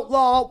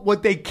 Outlaw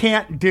what they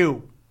can't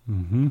do.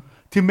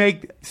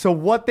 So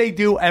what they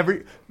do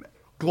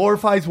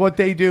glorifies what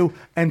they do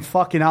and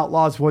fucking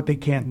outlaws what they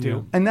can't do.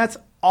 Yeah. And that's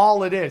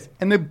all it is.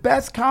 And the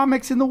best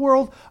comics in the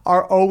world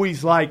are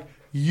always like,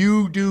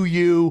 you do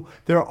you.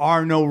 There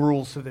are no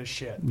rules to this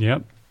shit.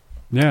 Yep.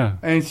 Yeah.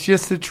 And it's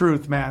just the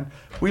truth, man.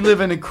 We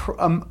live in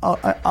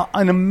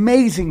an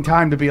amazing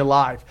time to be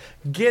alive.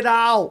 Get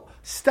out.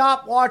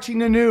 Stop watching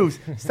the news.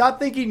 Stop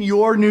thinking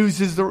your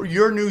news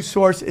your news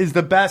source is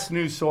the best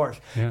news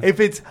source. Yeah. If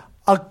it's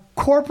a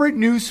corporate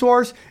news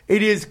source,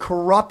 it is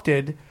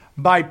corrupted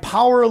by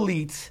power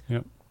elites.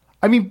 Yep.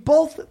 I mean,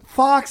 both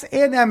Fox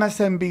and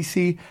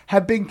MSNBC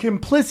have been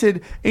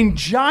complicit in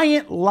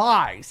giant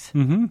lies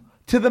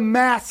to the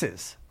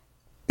masses.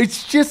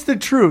 It's just the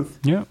truth.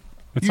 Yep.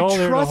 It's You all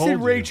there to trusted hold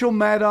you. Rachel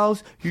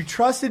Maddow, you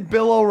trusted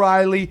Bill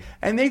O'Reilly,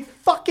 and they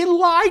fucking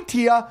lied to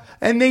you.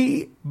 And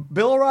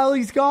Bill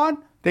O'Reilly's gone.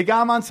 They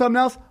got him on something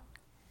else.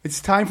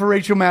 It's time for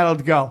Rachel Maddow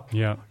to go.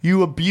 Yeah.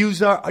 You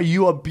abuser.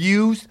 You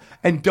abused.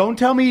 And don't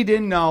tell me you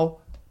didn't know,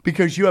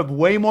 because you have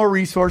way more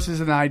resources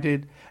than I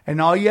did.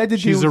 And all you had to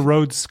do She's a was...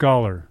 Rhodes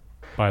Scholar,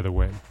 by the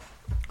way.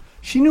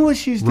 She knew what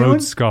she's doing.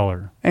 Rhodes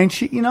Scholar. And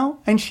she,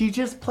 and she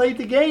just played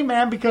the game,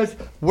 man, because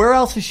where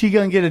else is she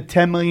going to get a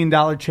 $10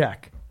 million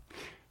check?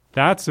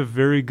 That's a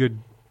very good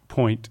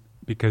point,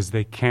 because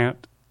they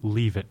can't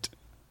leave it.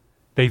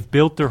 They've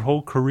built their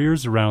whole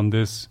careers around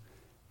this,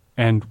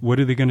 and what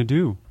are they going to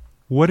do?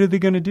 What are they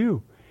going to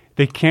do?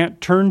 They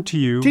can't turn to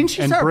you. Didn't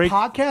she and start break a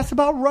podcast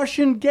about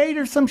Russian Gate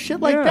or some shit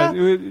like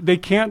that? They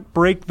can't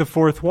break the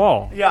fourth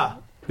wall. Yeah.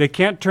 They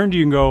can't turn to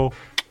you and go,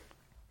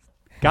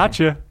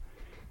 gotcha.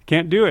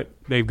 Can't do it.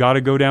 They've got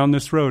to go down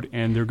this road,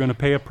 and they're going to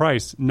pay a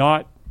price.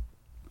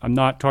 I'm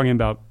not talking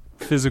about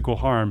physical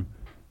harm,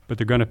 but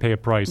they're going to pay a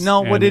price.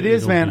 No, what it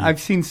is, man, be-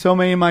 I've seen so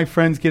many of my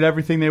friends get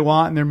everything they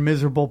want, and they're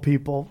miserable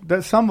people.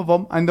 Some of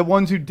them, and the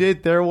ones who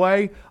did their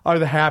way, are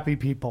the happy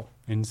people.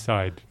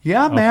 inside.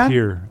 Yeah, up man.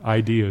 Here,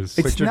 ideas.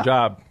 It's Quit your not-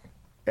 job.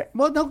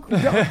 Well, no,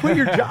 quit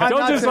your job.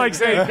 Don't just like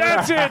say,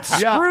 that's it,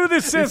 screw the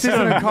This system.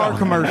 isn't a car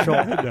commercial.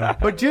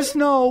 But just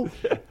know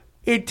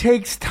it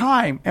takes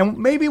time. And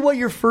maybe what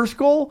your first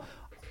goal,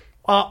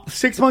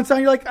 6 months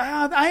down, you're like,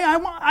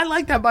 I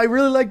like that, but I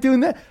really like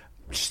doing that.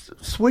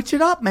 Switch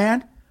it up,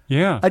 man.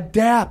 Yeah.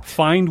 Adapt.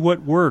 Find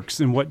what works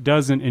and what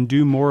doesn't, and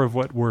do more of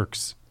what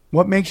works.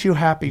 What makes you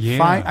happy?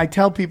 Yeah. I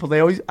tell people,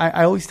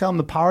 I always tell them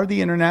the power of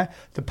the internet,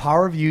 the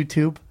power of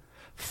YouTube.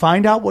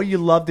 Find out what you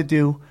love to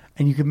do,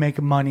 and you can make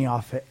money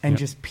off it. And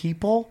just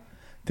people,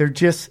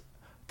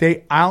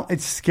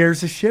 it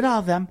scares the shit out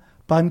of them.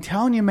 But I'm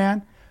telling you,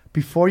 man,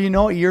 before you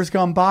know it, years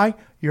gone by,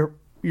 you're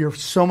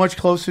so much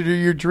closer to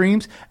your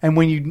dreams. And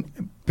when you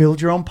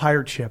build your own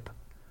pirate ship.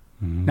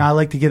 Now, I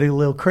like to get a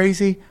little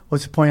crazy.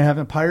 What's the point of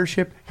having a pirate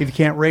ship if you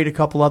can't raid a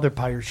couple other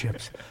pirate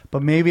ships?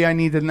 But maybe I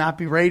need to not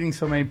be raiding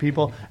so many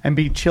people and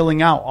be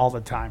chilling out all the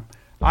time.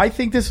 I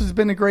think this has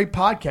been a great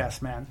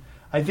podcast, man.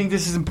 I think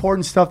this is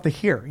important stuff to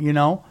hear, you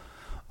know?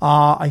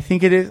 I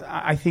think it is.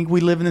 I think we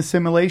live in a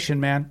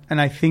simulation, man.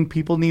 And I think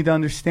people need to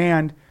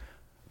understand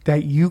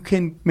that you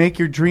can make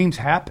your dreams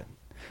happen.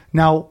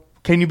 Now,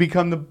 can you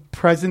become the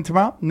president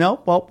tomorrow?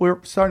 No. Well,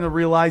 we're starting to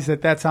realize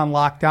that that's on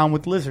lockdown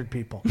with lizard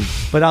people.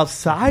 But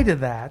outside of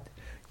that,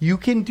 you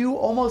can do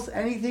almost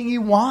anything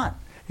you want.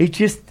 It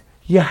just,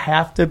 you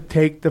have to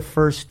take the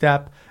first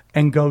step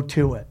and go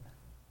to it.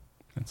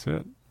 That's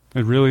it.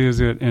 It really is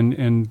it.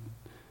 And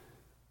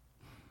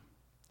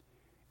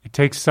it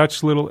takes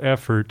such little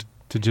effort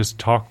to just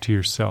talk to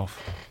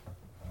yourself.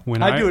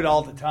 When I do it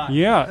all the time.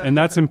 Yeah, and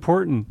that's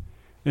important.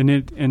 And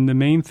the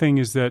main thing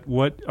is that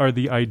what are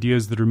the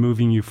ideas that are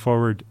moving you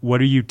forward?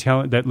 What are you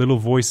telling that little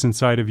voice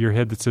inside of your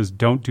head that says,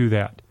 don't do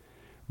that.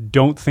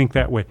 Don't think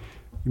that way.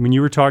 When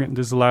you were talking,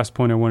 this is the last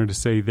point I wanted to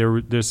say,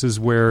 this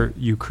is where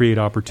you create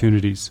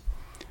opportunities.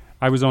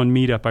 I was on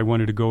Meetup. I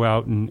wanted to go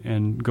out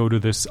and go to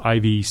this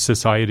Ivy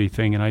Society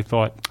thing, and I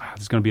thought,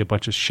 there's going to be a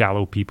bunch of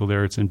shallow people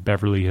there. It's in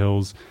Beverly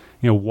Hills.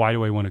 Why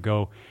do I want to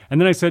go?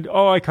 And then I said,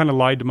 I kind of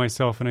lied to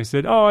myself, and I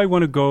said, I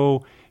want to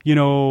go,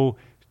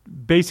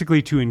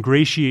 basically to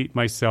ingratiate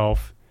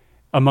myself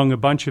among a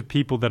bunch of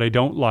people that I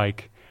don't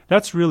like,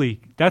 that's really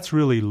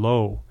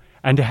low.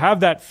 And to have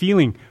that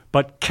feeling,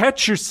 but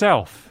catch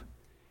yourself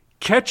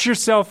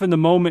in the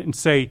moment and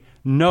say,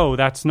 no,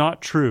 that's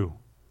not true.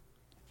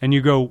 And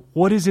you go,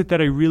 what is it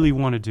that I really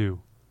want to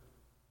do?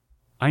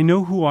 I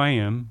know who I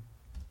am.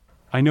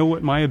 I know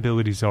what my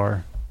abilities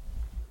are.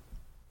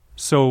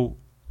 So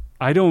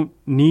I don't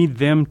need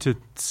them to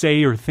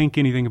say or think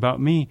anything about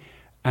me.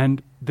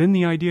 And then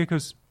the idea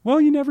goes, well,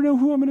 you never know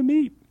who I'm going to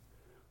meet.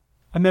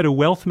 I met a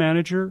wealth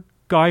manager,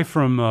 guy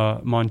from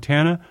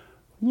Montana,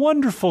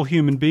 wonderful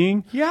human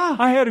being. Yeah.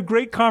 I had a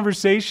great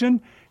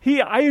conversation.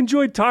 I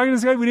enjoyed talking to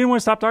this guy. We didn't want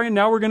to stop talking.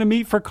 Now we're going to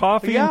meet for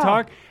coffee and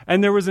talk.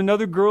 And there was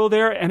another girl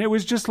there, and it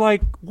was just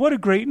like, what a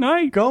great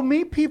night. Go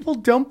meet people.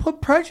 Don't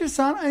put prejudice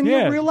on it, and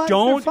you'll realize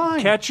don't they're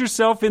fine. catch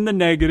yourself in the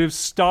negative.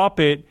 Stop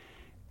it.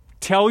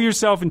 Tell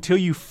yourself until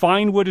you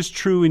find what is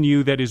true in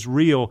you that is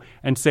real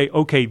and say,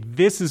 okay,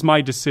 this is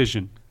my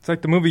decision. It's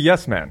like the movie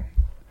Yes Man.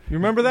 You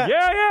remember that?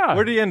 Yeah.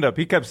 Where did he end up?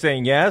 He kept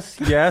saying yes,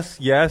 yes,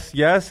 yes,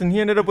 yes, and he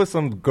ended up with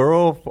some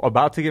girl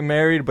about to get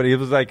married, but it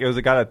was a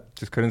guy that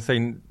just couldn't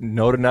say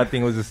no to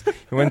nothing. It was just,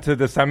 he went to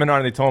the seminar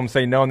and they told him to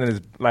say no, and then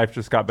his life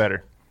just got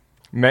better.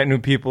 Met new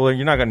people, and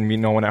you're not going to meet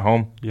no one at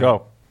home. Yeah.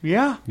 Go.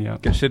 Yeah.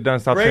 Get shit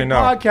done, stop Great saying no.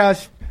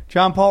 podcast,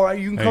 John Paul.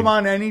 You can come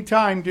on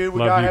anytime, dude.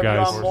 We Love gotta you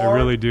have guys. you on more. I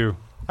really do.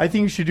 I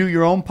think you should do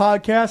your own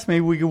podcast. Maybe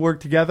we could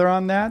work together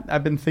on that.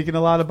 I've been thinking a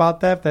lot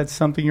about that. If that's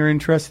something you're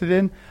interested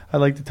in, I'd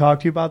like to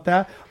talk to you about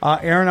that.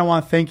 Aaron, I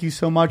want to thank you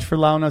so much for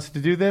allowing us to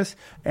do this.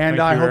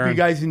 And I hope Aaron. you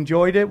guys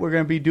enjoyed it. We're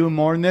going to be doing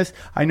more in this.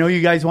 I know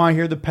you guys want to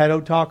hear the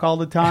pedo talk all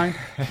the time,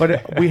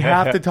 but we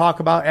have to talk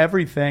about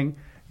everything.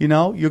 You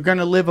know, you're going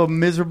to live a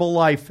miserable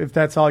life if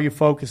that's all you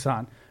focus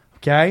on.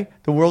 Okay?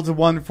 The world's a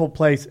wonderful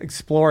place.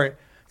 Explore it.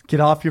 Get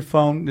off your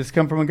phone. This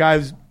comes from a guy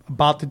who's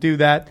about to do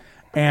that.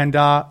 And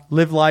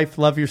live life,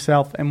 love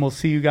yourself, and we'll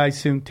see you guys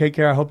soon. Take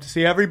care. I hope to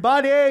see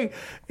everybody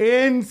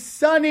in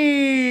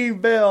Sunnyvale.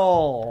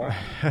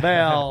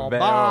 Bye.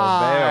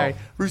 Bell.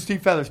 Rooster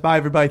Teeth Feathers. Bye,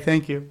 everybody.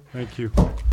 Thank you. Thank you.